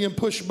air is being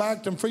pushed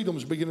back, and freedom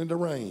is beginning to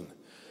reign.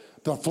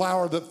 The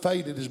flower that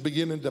faded is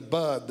beginning to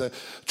bud. The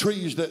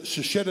trees that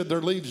shedded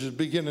their leaves is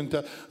beginning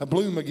to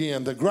bloom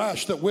again. The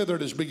grass that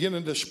withered is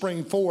beginning to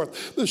spring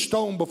forth. The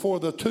stone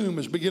before the tomb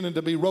is beginning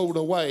to be rolled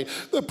away.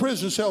 The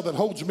prison cell that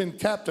holds men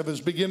captive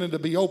is beginning to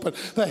be opened.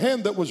 The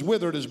hand that was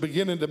withered is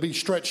beginning to be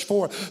stretched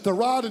forth. The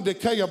rot and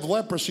decay of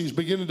leprosy is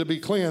beginning to be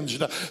cleansed.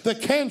 The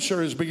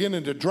cancer is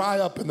beginning to dry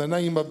up in the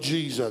name of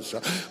Jesus.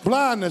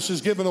 Blindness is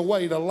given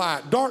away to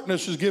light.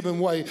 Darkness is given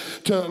way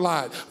to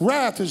light.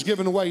 Wrath is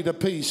given way to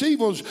peace.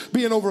 Evil's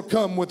being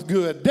overcome with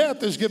good.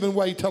 Death is given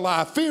way to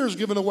life. Fear is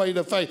given way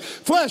to faith.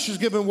 Flesh is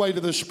given way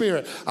to the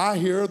Spirit. I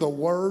hear the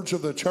words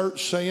of the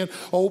church saying,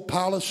 oh,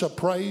 palace of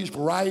praise,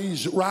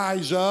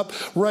 rise up,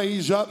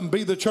 raise up, and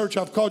be the church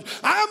I've called you.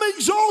 I'm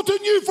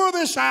exalting you for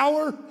this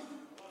hour.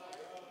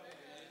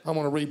 I'm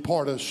going to read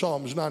part of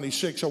Psalms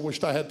 96. I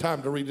wished I had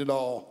time to read it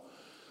all.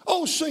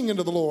 Oh, sing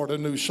unto the Lord a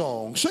new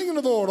song. Sing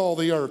unto the Lord all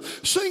the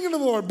earth. Sing unto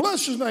the Lord,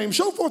 bless his name.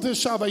 Show forth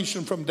his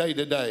salvation from day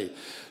to day.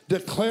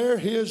 Declare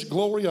his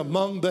glory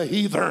among the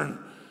heathen,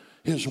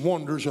 his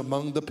wonders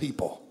among the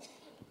people.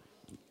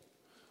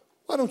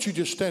 Why don't you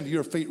just stand to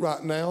your feet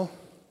right now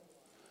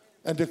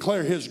and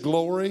declare his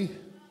glory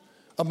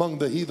among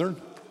the heathen?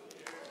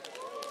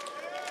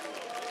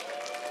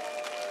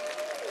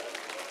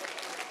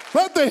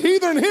 Let the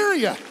heathen hear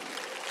you.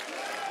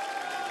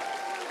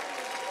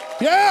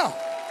 Yeah.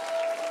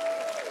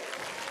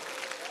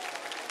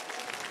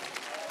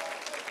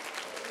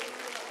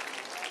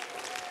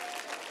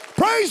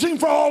 Praise him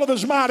for all of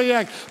his mighty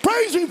acts.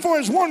 Praise him for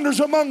his wonders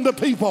among the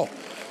people.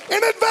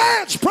 In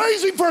advance,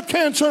 praise him for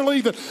cancer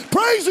leaving.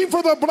 Praise him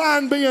for the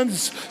blind being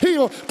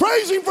healed.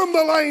 Praise him from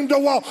the lame to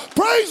walk.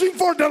 Praise him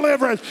for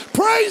deliverance.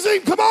 Praise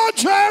him. Come on,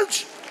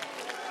 church.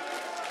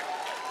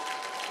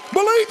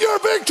 Believe your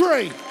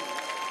victory.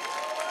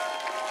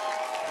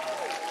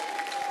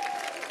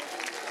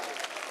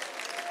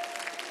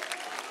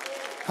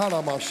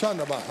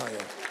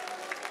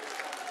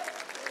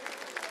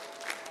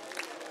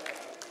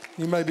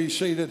 You may be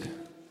seated.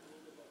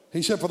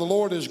 He said, for the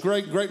Lord is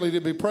great, greatly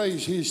to be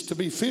praised. He is to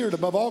be feared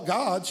above all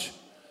gods.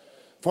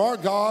 For our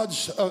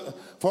gods,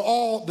 for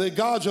all the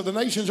gods of the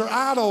nations are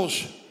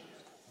idols.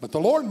 But the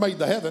Lord made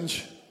the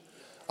heavens.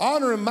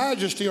 Honor and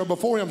majesty are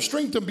before him.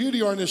 Strength and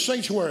beauty are in his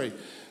sanctuary.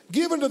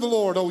 Give unto the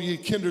Lord, O ye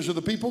kindreds of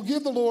the people.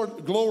 Give the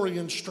Lord glory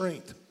and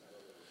strength.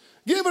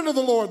 Give unto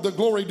the Lord the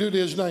glory due to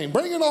his name.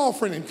 Bring an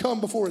offering and come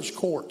before his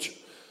courts.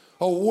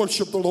 Oh,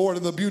 worship the Lord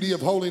in the beauty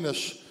of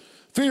holiness.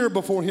 Fear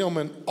before him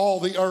in all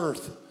the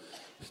earth.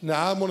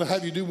 Now I'm going to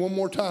have you do one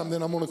more time,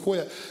 then I'm going to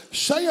quit.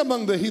 Say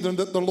among the heathen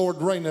that the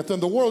Lord reigneth,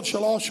 and the world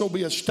shall also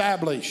be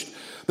established,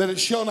 that it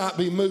shall not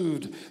be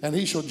moved, and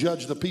he shall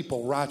judge the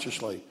people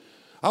righteously.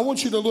 I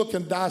want you to look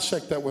and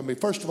dissect that with me.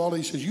 First of all,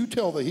 he says, you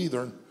tell the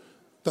heathen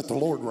that the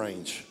Lord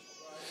reigns.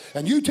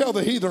 And you tell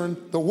the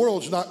heathen the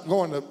world's not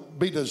going to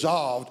be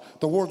dissolved,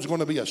 the world's going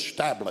to be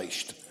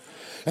established.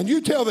 And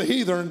you tell the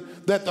heathen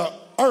that the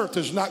earth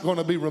is not going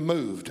to be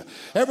removed.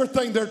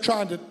 Everything they're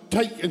trying to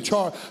take in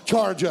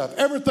charge of,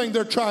 everything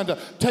they're trying to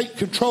take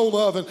control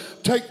of and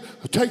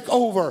take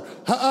over.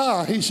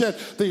 He said,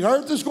 the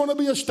earth is going to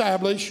be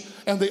established,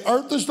 and the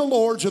earth is the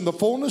Lord's and the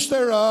fullness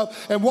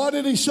thereof. And what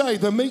did he say?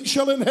 The meek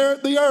shall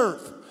inherit the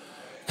earth.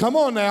 Come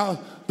on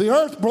now. The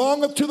earth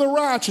belongeth to the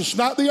righteous,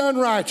 not the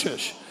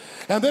unrighteous.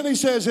 And then he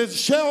says, it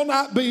shall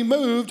not be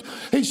moved.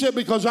 He said,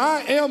 because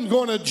I am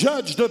going to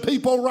judge the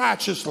people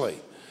righteously.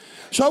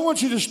 So I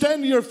want you to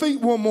stand to your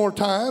feet one more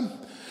time.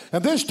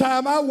 And this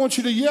time I want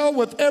you to yell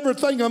with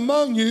everything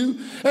among you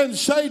and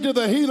say to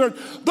the heathen,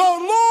 the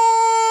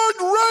Lord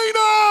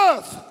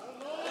reigneth.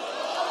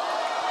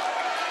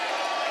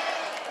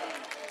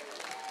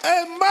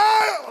 And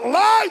my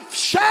life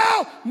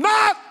shall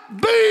not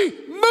be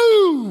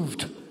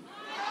moved.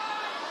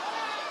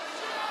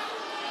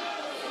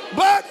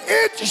 But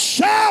it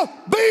shall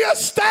be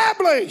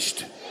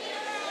established.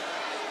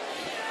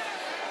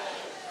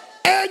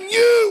 And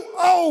you,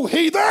 O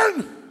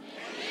heathen,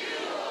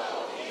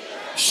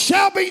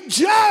 shall be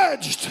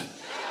judged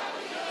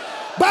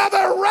by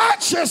the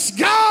righteous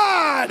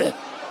God.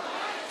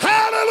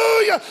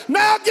 Hallelujah.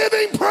 Now give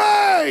him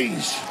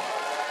praise.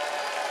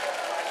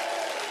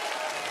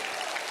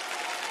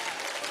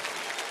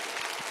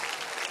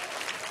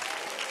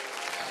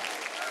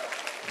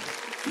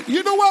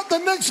 You know what the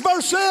next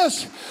verse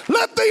says?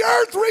 Let the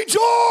earth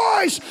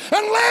rejoice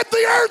and let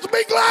the earth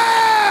be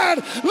glad.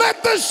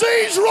 Let the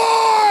seas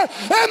roar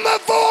and the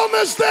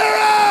fullness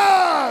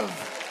thereof.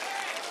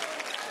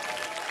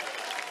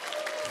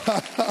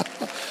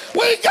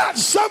 We got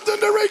something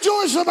to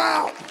rejoice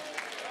about.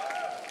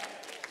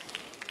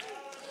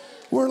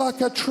 We're like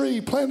a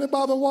tree planted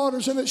by the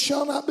waters, and it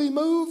shall not be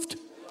moved.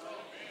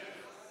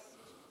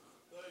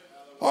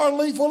 Our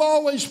leaf will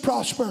always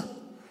prosper.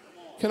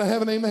 Can I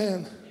have an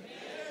amen?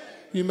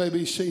 You may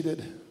be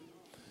seated.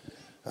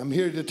 I'm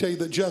here to tell you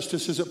that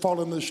justice isn't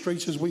falling in the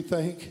streets as we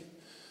think.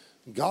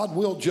 God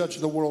will judge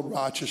the world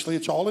righteously.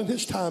 It's all in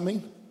his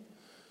timing.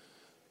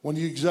 When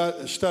you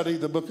study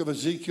the book of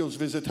Ezekiel's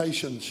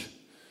visitations,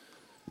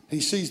 he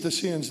sees the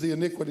sins, the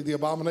iniquity, the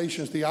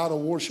abominations, the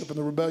idol worship, and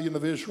the rebellion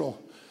of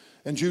Israel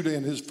and Judah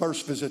in his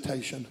first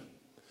visitation.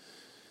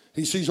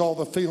 He sees all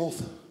the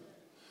filth,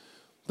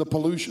 the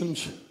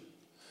pollutions,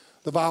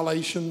 the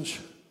violations,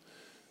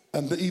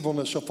 and the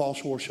evilness of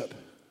false worship.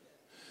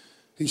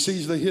 He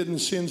sees the hidden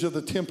sins of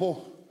the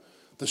temple,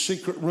 the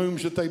secret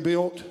rooms that they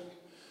built,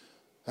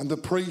 and the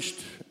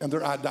priests and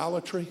their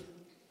idolatry.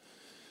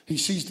 He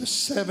sees the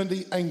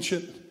 70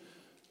 ancient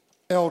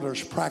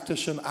elders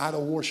practicing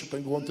idol worship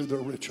and going through their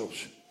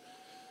rituals.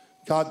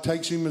 God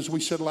takes him, as we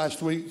said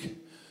last week,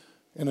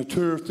 in a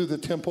tour through the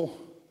temple.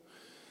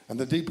 And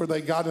the deeper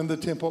they got in the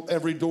temple,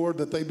 every door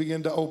that they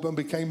began to open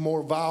became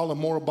more vile and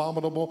more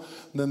abominable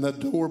than the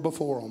door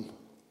before them.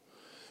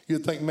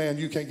 You'd think, man,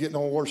 you can't get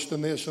no worse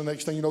than this. The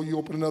next thing you know, you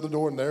open another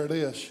door and there it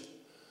is.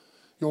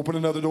 You open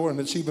another door and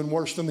it's even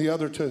worse than the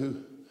other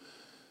two.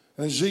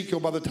 And Ezekiel,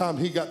 by the time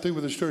he got through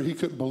with his story, he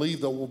couldn't believe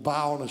the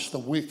vileness, the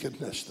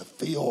wickedness, the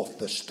filth,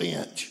 the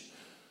stench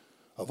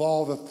of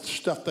all the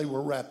stuff they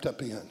were wrapped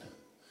up in.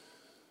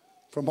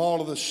 From all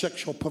of the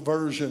sexual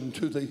perversion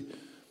to the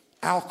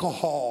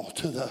alcohol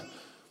to the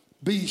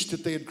beast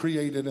that they had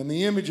created and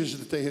the images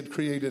that they had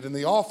created and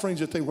the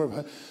offerings that they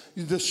were,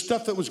 the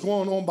stuff that was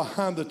going on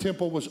behind the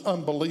temple was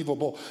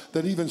unbelievable,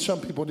 that even some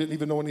people didn't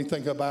even know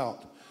anything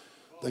about.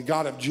 The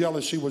God of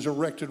jealousy was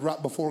erected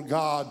right before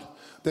God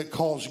that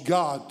caused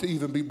God to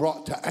even be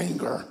brought to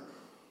anger.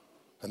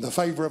 And the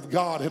favor of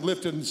God had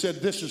lifted and said,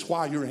 this is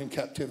why you're in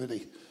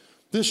captivity.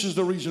 This is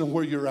the reason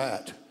where you're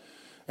at.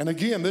 And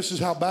again, this is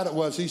how bad it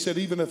was. He said,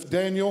 even if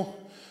Daniel,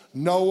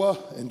 Noah,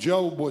 and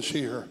Job was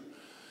here,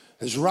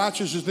 As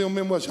righteous as them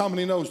men was, how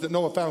many knows that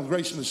Noah found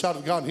grace in the sight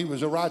of God and he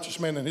was a righteous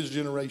man in his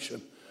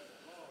generation?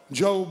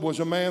 Job was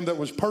a man that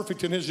was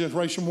perfect in his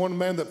generation, one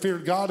man that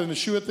feared God and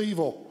escheweth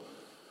evil.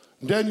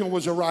 Daniel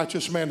was a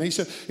righteous man. He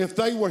said, if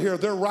they were here,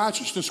 their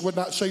righteousness would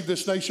not save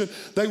this nation.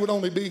 They would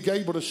only be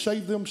able to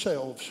save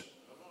themselves.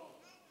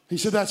 He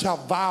said, that's how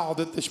vile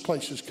that this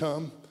place has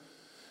come.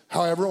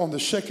 However, on the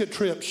second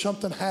trip,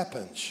 something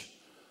happens.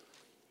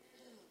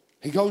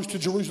 He goes to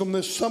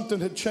Jerusalem. Something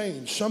had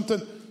changed.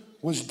 Something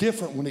was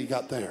different when he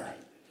got there.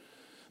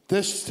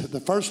 This, the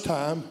first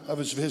time of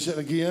his visit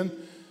again,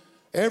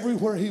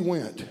 everywhere he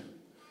went,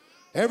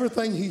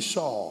 everything he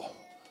saw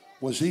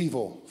was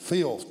evil,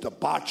 filth,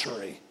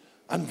 debauchery,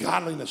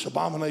 ungodliness,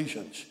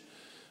 abominations.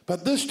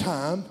 But this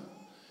time,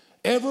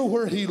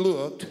 everywhere he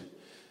looked,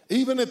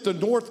 even at the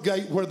north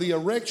gate where the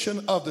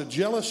erection of the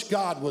jealous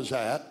God was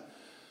at,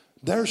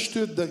 there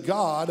stood the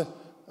God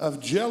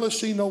of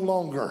jealousy no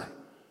longer.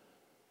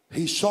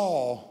 He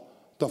saw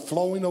the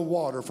flowing of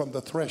water from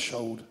the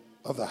threshold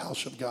of the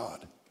house of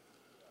God.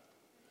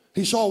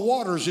 He saw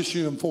waters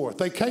issuing forth.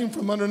 They came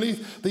from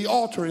underneath the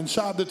altar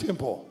inside the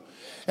temple.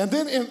 And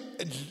then in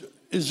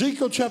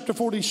Ezekiel chapter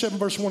 47,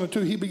 verse 1 and 2,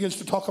 he begins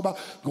to talk about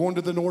going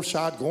to the north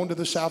side, going to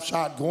the south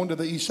side, going to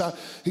the east side.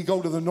 He'd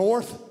go to the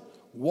north,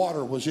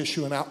 water was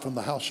issuing out from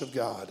the house of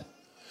God.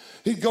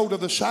 He'd go to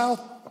the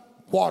south,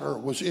 water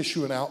was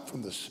issuing out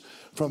from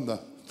the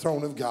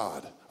throne of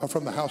God, or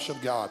from the house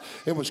of God.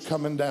 It was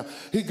coming down.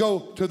 He'd go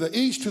to the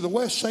east, to the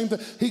west, same thing.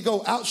 He'd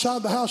go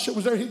outside the house, it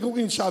was there. He'd go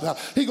inside the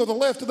house. He'd go to the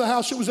left of the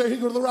house, it was there.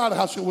 He'd go to the right of the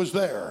house, it was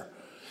there.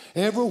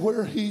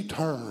 Everywhere he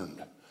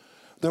turned,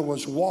 there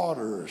was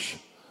waters,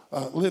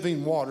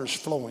 living waters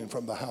flowing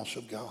from the house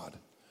of God.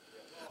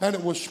 And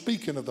it was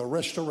speaking of the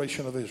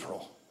restoration of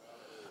Israel.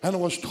 And it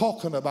was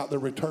talking about the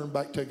return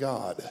back to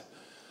God.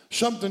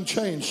 Something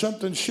changed,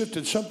 something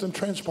shifted, something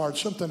transpired,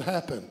 something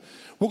happened.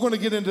 We're going to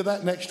get into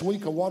that next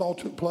week of what all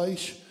took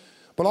place.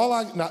 But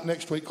not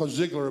next week because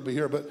Ziegler will be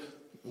here, but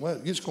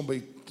well, it's going to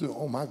be,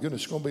 oh my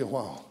goodness, it's going to be a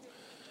while.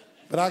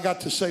 But I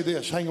got to say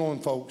this, hang on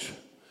folks.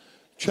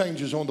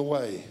 Change is on the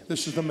way.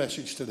 This is the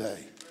message today.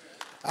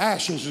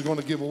 Ashes is going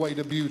to give away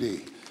to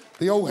beauty.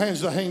 The old hands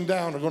that hang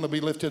down are going to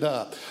be lifted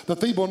up. The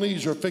feeble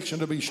knees are fixing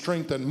to be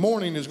strengthened.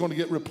 Mourning is going to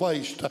get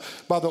replaced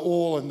by the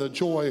oil and the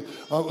joy,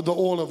 the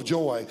oil of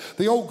joy.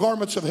 The old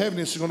garments of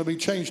heaviness are going to be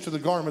changed to the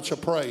garments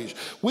of praise.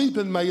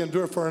 Weeping may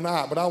endure for a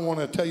night, but I want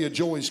to tell you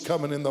joy is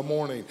coming in the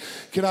morning.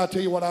 Can I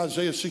tell you what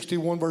Isaiah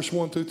 61 verse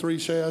 1 through 3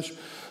 says?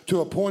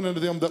 To appoint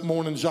unto them that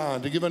mourn in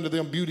Zion, to give unto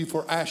them beauty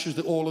for ashes,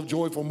 the oil of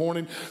joy for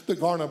mourning, the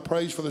garment of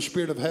praise for the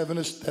spirit of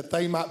heaviness, that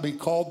they might be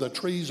called the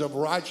trees of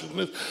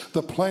righteousness,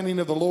 the planting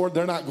of the Lord.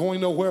 They're not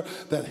going nowhere,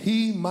 that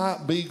he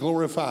might be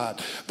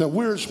glorified. That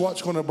we're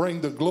what's going to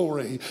bring the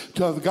glory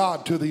of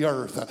God to the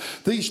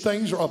earth. These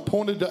things are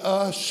appointed to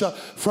us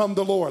from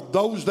the Lord.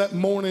 Those that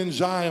mourn in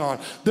Zion,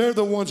 they're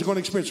the ones who are going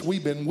to experience.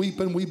 We've been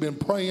weeping, we've been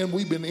praying,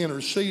 we've been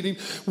interceding,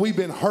 we've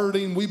been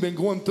hurting, we've been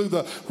going through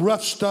the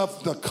rough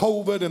stuff, the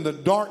COVID and the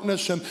darkness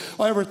and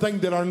everything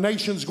that our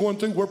nation's going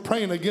through. We're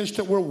praying against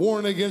it. We're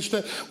warring against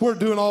it. We're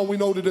doing all we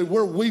know to do.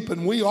 We're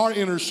weeping. We are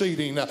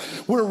interceding.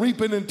 We're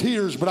reaping in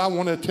tears. But I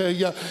want to tell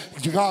you,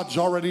 God's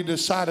already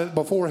decided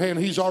beforehand.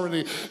 He's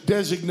already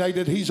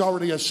designated. He's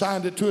already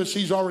assigned it to us.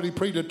 He's already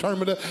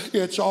predetermined it.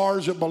 It's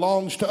ours. It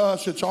belongs to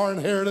us. It's our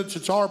inheritance.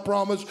 It's our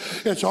promise.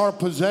 It's our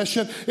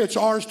possession. It's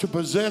ours to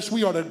possess.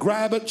 We are to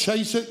grab it,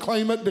 chase it,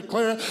 claim it,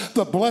 declare it.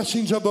 The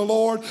blessings of the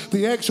Lord,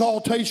 the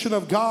exaltation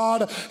of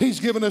God.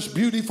 He's given us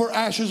beauty for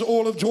ashes,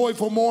 oil of joy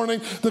for mourning,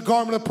 the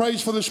garment of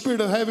praise for the spirit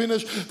of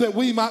heaviness, that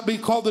we might be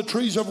called the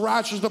trees of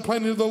righteousness, the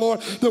planting of the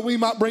Lord, that we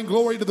might bring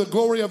glory to the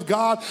glory of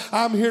God.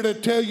 I'm here to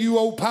tell you,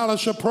 oh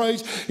palace of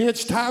praise,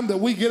 it's time that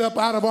we get up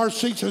out of our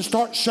seats and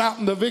start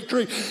shouting the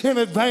victory in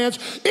advance.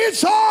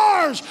 It's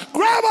ours.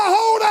 Grab a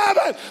hold of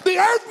it. The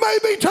earth may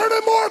be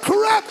turning more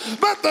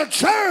corrupt, but the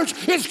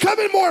church is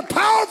coming more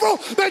powerful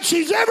than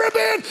she's ever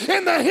been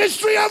in the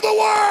history of the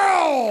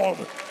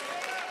world.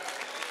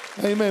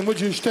 Amen. Would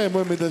you stand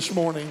with me this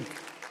morning?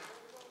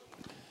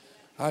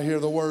 I hear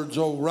the words,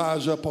 oh,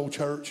 rise up, oh,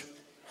 church.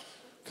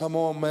 Come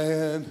on,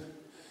 man.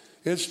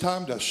 It's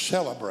time to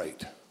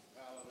celebrate.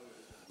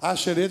 I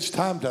said, it's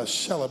time to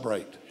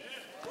celebrate.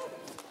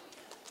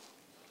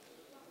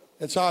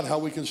 It's odd how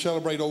we can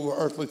celebrate over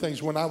earthly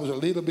things. When I was a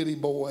little bitty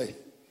boy,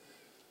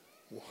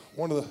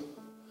 one of the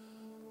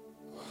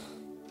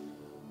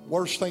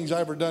worst things I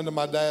ever done to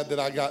my dad that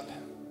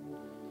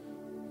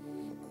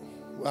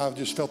I've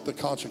just felt the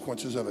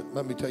consequences of it.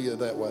 Let me tell you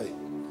that way.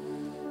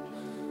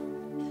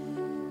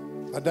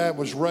 My dad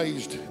was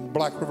raised in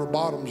Black River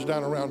Bottoms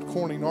down around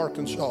Corning,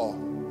 Arkansas.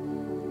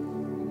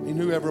 He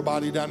knew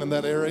everybody down in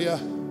that area.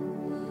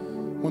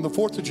 When the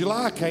 4th of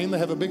July came, they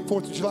have a big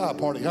 4th of July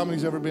party. How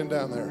many's ever been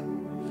down there?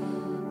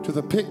 To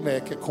the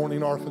picnic at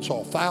Corning,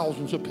 Arkansas.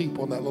 Thousands of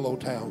people in that little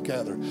old town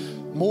gather.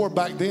 More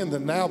back then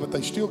than now, but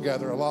they still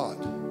gather a lot.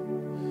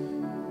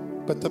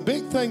 But the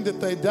big thing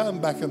that they done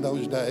back in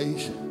those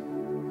days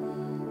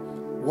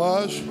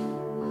was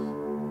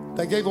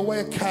they gave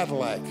away a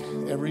Cadillac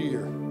every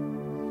year.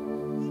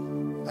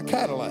 A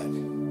Cadillac.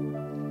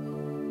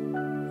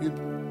 You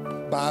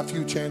buy a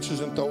few chances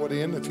and throw it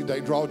in. If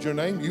they drawed your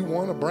name, you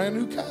won a brand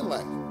new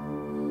Cadillac.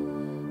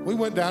 We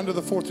went down to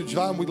the 4th of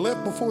July and we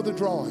left before the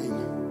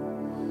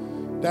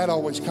drawing. Dad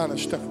always kind of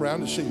stuck around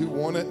to see who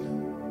won it.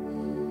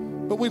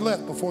 But we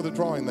left before the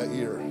drawing that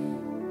year.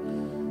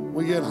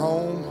 We get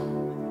home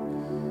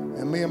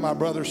and me and my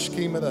brother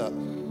scheme it up.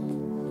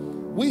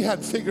 We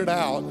had figured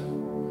out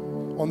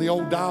on the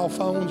old dial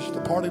phones,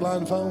 the party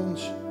line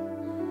phones,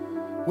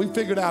 we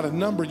figured out a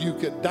number you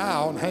could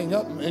dial and hang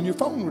up and your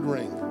phone would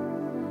ring.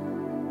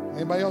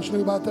 Anybody else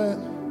knew about that?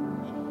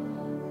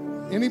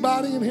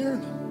 Anybody in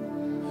here?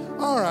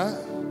 All right.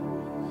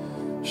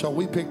 So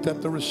we picked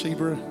up the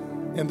receiver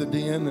in the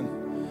den and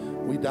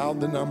we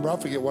dialed the number. I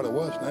forget what it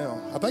was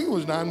now. I think it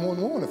was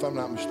 911 if I'm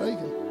not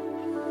mistaken.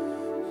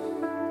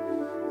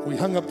 We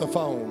hung up the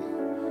phone.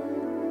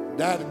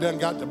 Dad had done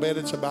got to bed.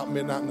 It's about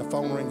midnight and the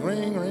phone ring,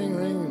 ring, ring,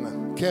 ring.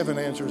 And Kevin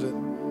answers it.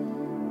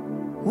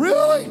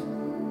 Really?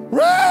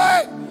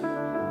 Really?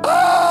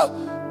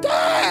 Oh,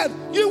 Dad,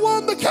 you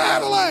won the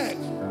Cadillac.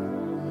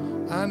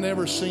 I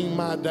never seen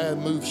my dad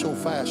move so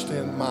fast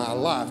in my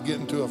life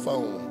getting to a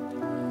phone.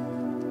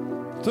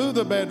 Through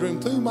the bedroom,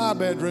 through my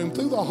bedroom,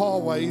 through the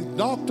hallway,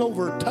 knocked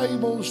over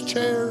tables,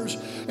 chairs,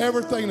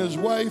 everything in his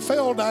way,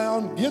 fell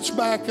down, gets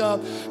back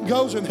up,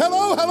 goes and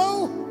hello,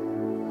 hello,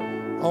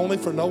 only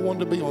for no one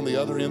to be on the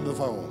other end of the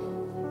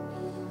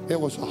phone. It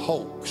was a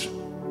hoax.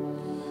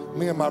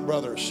 Me and my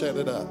brother set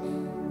it up.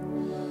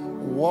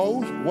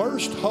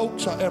 Worst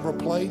hoax I ever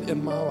played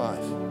in my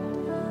life.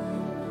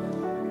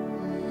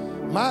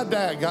 My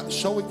dad got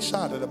so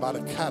excited about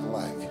a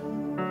Cadillac.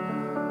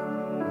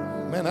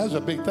 Man, that was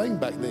a big thing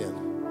back then.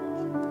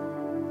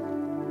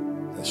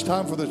 It's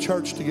time for the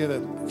church to get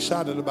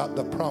excited about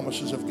the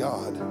promises of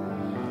God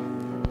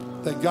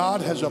that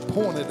God has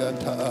appointed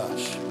unto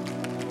us.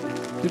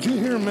 Did you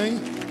hear me?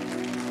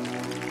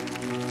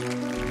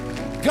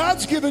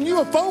 God's giving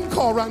you a phone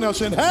call right now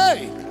saying,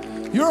 hey,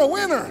 you're a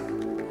winner.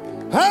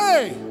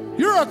 Hey,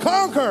 you're a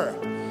conqueror.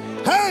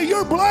 Hey,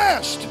 you're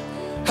blessed.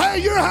 Hey,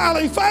 you're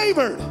highly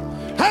favored.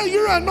 Hey,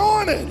 you're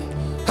anointed.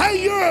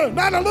 Hey, you're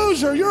not a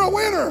loser. You're a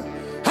winner.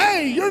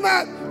 Hey, you're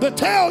not the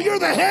tail. You're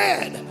the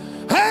head.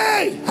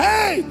 Hey,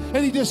 hey.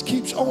 And he just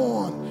keeps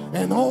on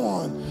and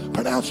on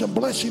pronouncing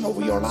blessing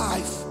over your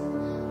life.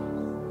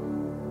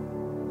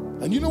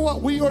 And you know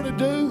what we are to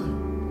do?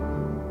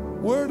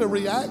 We're to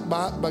react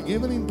by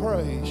giving him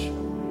praise.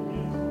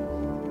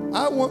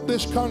 I want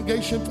this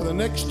congregation for the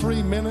next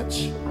 3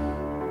 minutes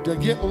to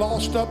get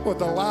lost up with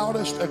the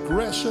loudest,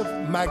 aggressive,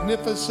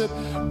 magnificent,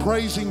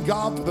 praising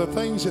God for the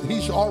things that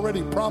he's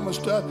already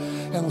promised us,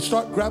 and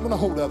start grabbing a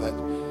hold of it.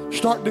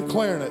 Start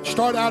declaring it.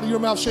 Start out of your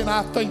mouth saying,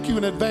 I thank you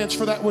in advance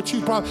for that which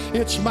you promised.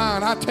 It's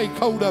mine. I take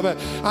hold of it.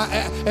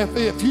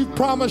 If you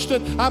promised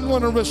it, I'm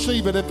going to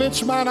receive it. If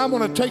it's mine, I'm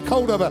going to take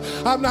hold of it.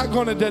 I'm not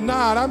going to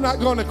deny it. I'm not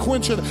going to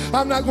quench it.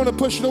 I'm not going to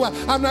push it away.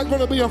 I'm not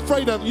going to be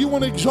afraid of it. You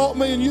want to exalt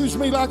me and use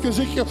me like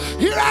Ezekiel?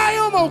 Here I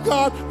am, oh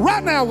God.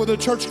 Right now with the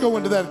church go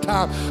into that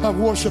time of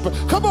worship.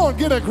 Come on,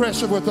 get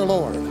aggressive with the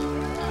Lord.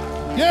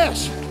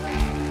 Yes.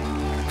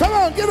 Come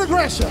on, get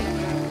aggressive.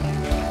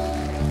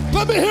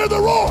 Let me hear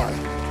the roar.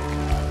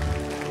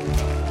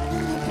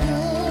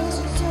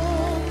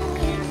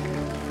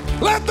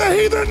 Let the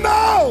heathen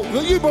know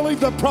that you believe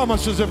the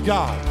promises of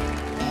God.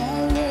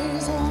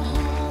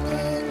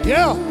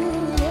 Yeah.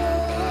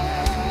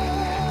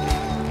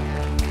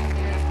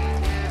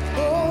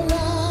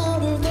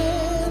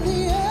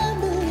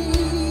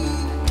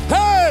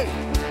 Hey.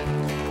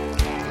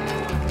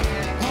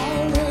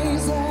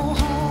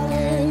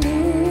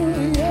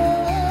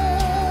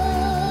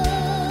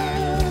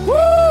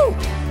 Woo.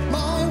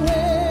 My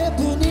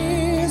weapon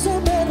is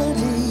a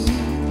melody.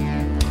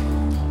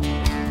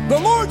 The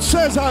Lord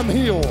says I'm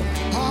healed.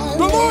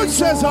 The Lord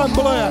says I'm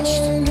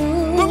blessed.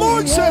 The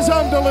Lord says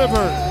I'm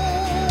delivered.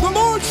 The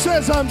Lord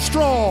says I'm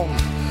strong.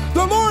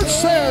 The Lord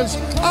says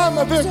I'm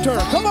a victor.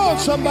 Come on,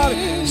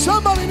 somebody.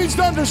 Somebody needs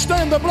to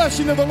understand the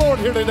blessing of the Lord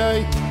here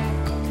today.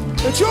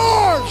 It's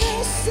yours.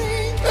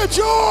 It's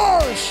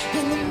yours.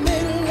 In the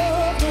middle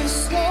of the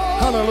storm.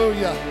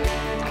 Hallelujah.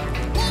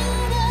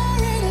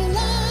 Louder and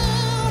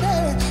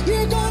louder,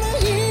 you're gonna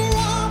hear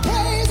our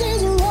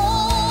praises roar.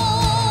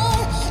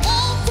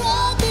 Up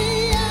from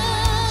the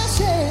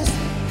ashes,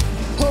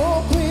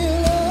 hope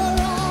will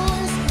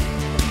arise.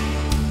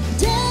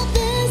 Death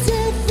is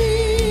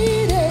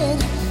defeated,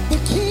 the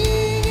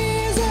King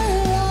is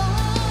alive.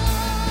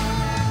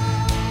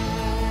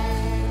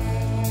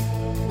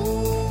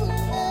 Ooh,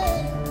 yeah.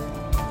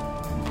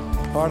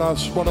 All right,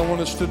 that's what I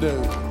want us to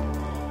do.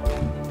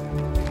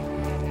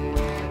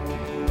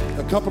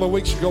 A couple of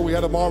weeks ago, we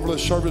had a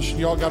marvelous service, and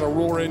y'all got a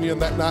roar in you.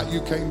 And that night, you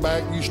came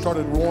back, you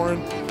started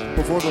roaring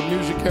before the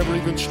music ever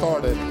even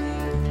started.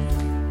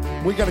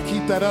 We got to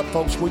keep that up,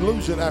 folks. We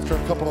lose it after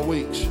a couple of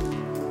weeks.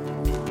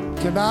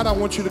 Tonight, I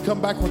want you to come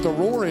back with a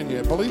roar in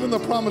you. Believe in the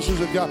promises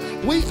of God.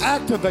 We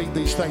activate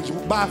these things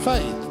by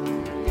faith.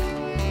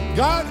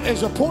 God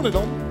has appointed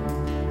them,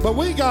 but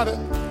we got to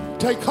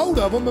take hold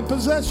of them and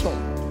possess them.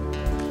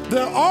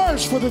 They're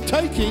ours for the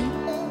taking,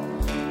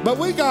 But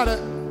we got to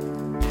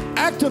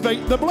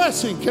activate the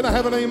blessing. Can I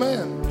have an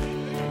amen?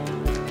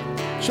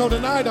 So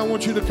tonight I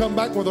want you to come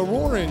back with a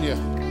roar in you.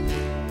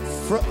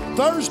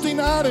 Thursday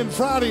night and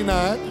Friday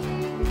night,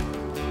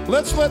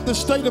 let's let the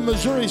state of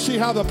Missouri see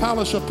how the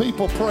Palace of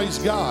People praise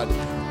God.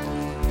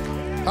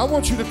 I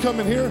want you to come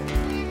in here.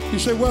 You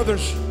say, well,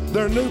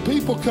 there are new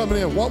people coming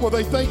in. What will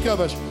they think of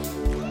us?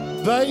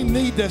 They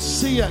need to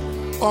see it.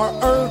 Our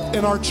earth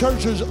and our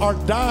churches are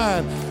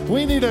dying.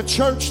 We need a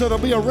church that'll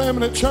be a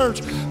remnant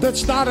church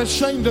that's not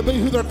ashamed to be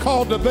who they're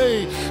called to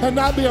be and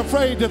not be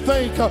afraid to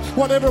think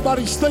what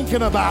everybody's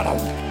thinking about them.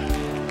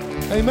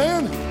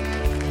 Amen?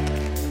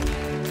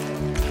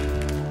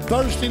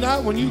 Thursday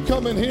night when you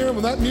come in here,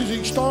 when that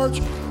music starts,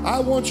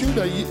 I'm going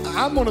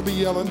to be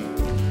yelling.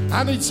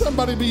 I need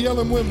somebody to be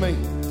yelling with me.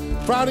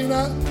 Friday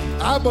night,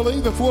 I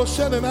believe if we'll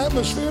set an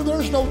atmosphere,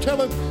 there's no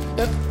telling.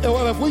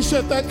 If we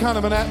set that kind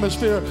of an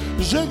atmosphere,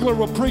 Ziegler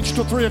will preach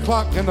till 3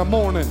 o'clock in the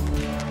morning.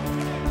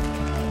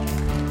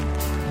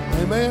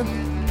 Amen.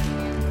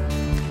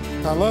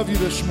 I love you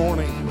this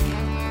morning.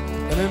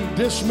 And in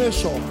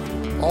dismissal,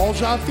 all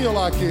I feel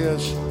like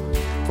is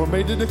for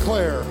me to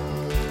declare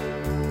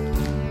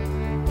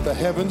the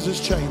heavens is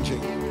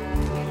changing.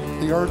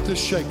 The earth is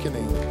shaking.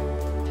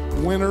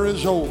 Winter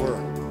is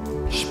over.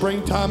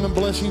 Springtime and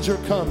blessings are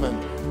coming.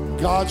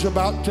 God's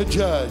about to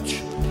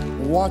judge.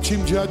 Watch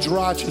him judge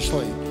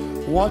righteously.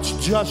 Watch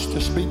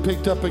justice be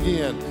picked up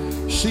again.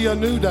 See a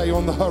new day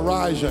on the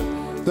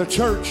horizon. The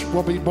church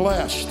will be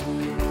blessed.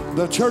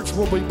 The church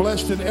will be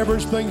blessed in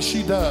everything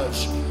she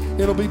does.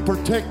 It'll be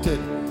protected.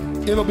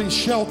 It'll be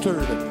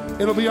sheltered.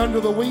 It'll be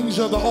under the wings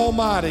of the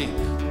Almighty.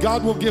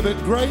 God will give it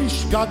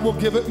grace. God will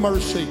give it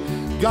mercy.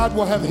 God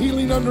will have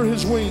healing under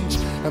his wings.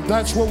 And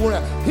that's where we're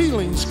at.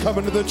 Healing's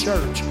coming to the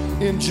church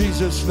in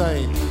Jesus'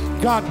 name.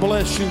 God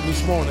bless you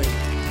this morning.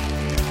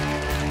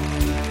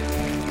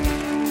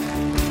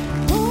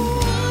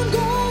 Oh, I'm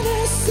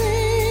gonna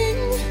sing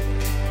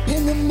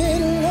in the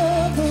middle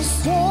of the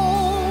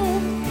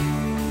storm.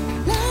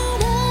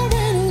 Louder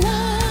and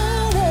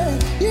louder,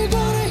 you're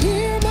gonna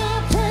hear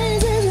my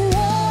praises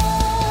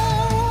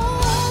roar.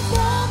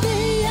 From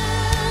the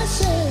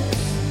ashes,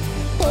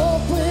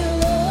 hope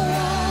will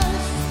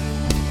arise.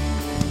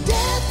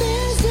 Death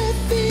is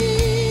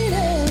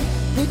defeated,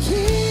 the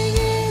King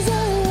is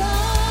alive.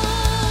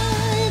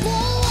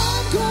 Oh,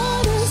 I'm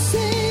gonna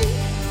sing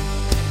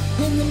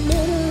in the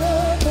middle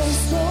of the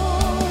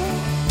storm.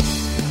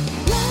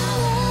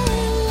 Louder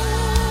and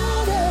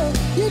louder,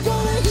 you're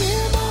gonna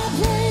hear my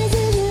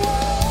praises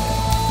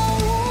roar.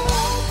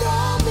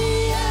 From the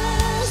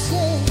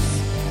ashes,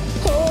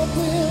 hope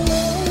will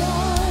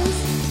arise.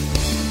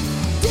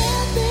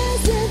 Death is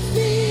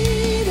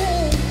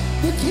defeated,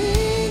 the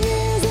King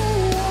is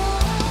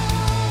alive.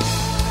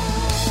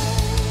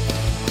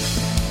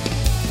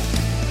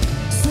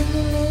 Sing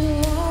a little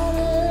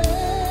louder.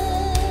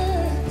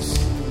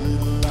 Sing a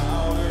little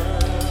louder.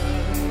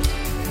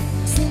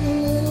 Sing a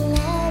little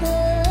louder.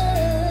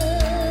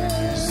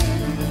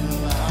 Sing a little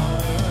louder.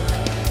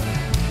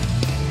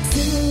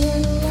 Sing a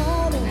little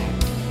louder.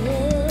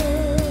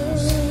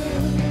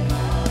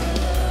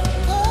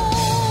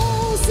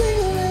 Oh, sing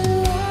a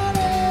little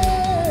louder.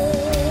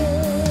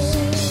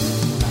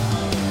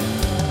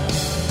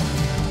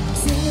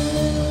 Sing a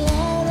little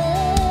louder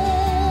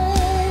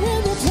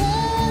in the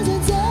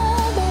presence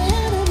of my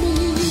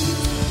enemies.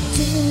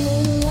 Sing a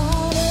little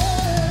louder,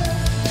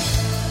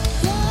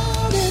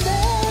 louder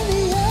than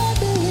the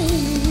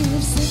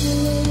unbelief. Sing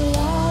a little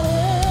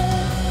louder.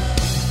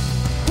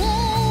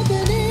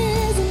 Heaven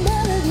is a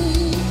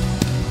melody.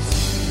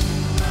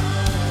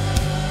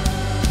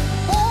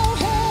 Oh,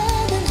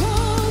 heaven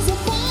comes to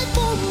fight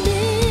for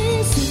me.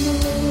 Sing a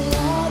little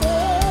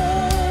louder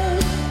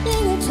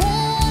in the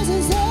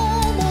presence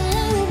of my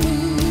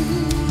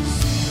enemies.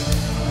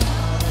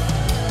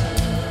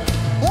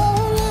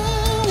 Oh,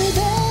 louder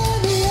than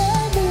the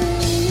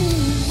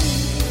unbelief.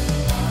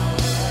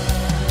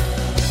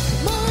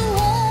 My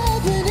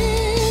weapon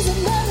is a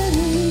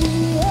melody.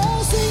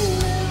 Oh, sing a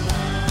little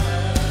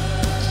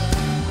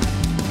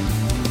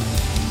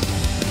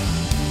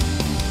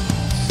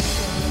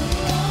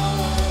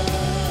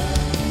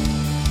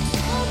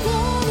I'm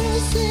gonna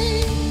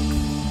sing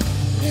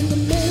in the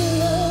middle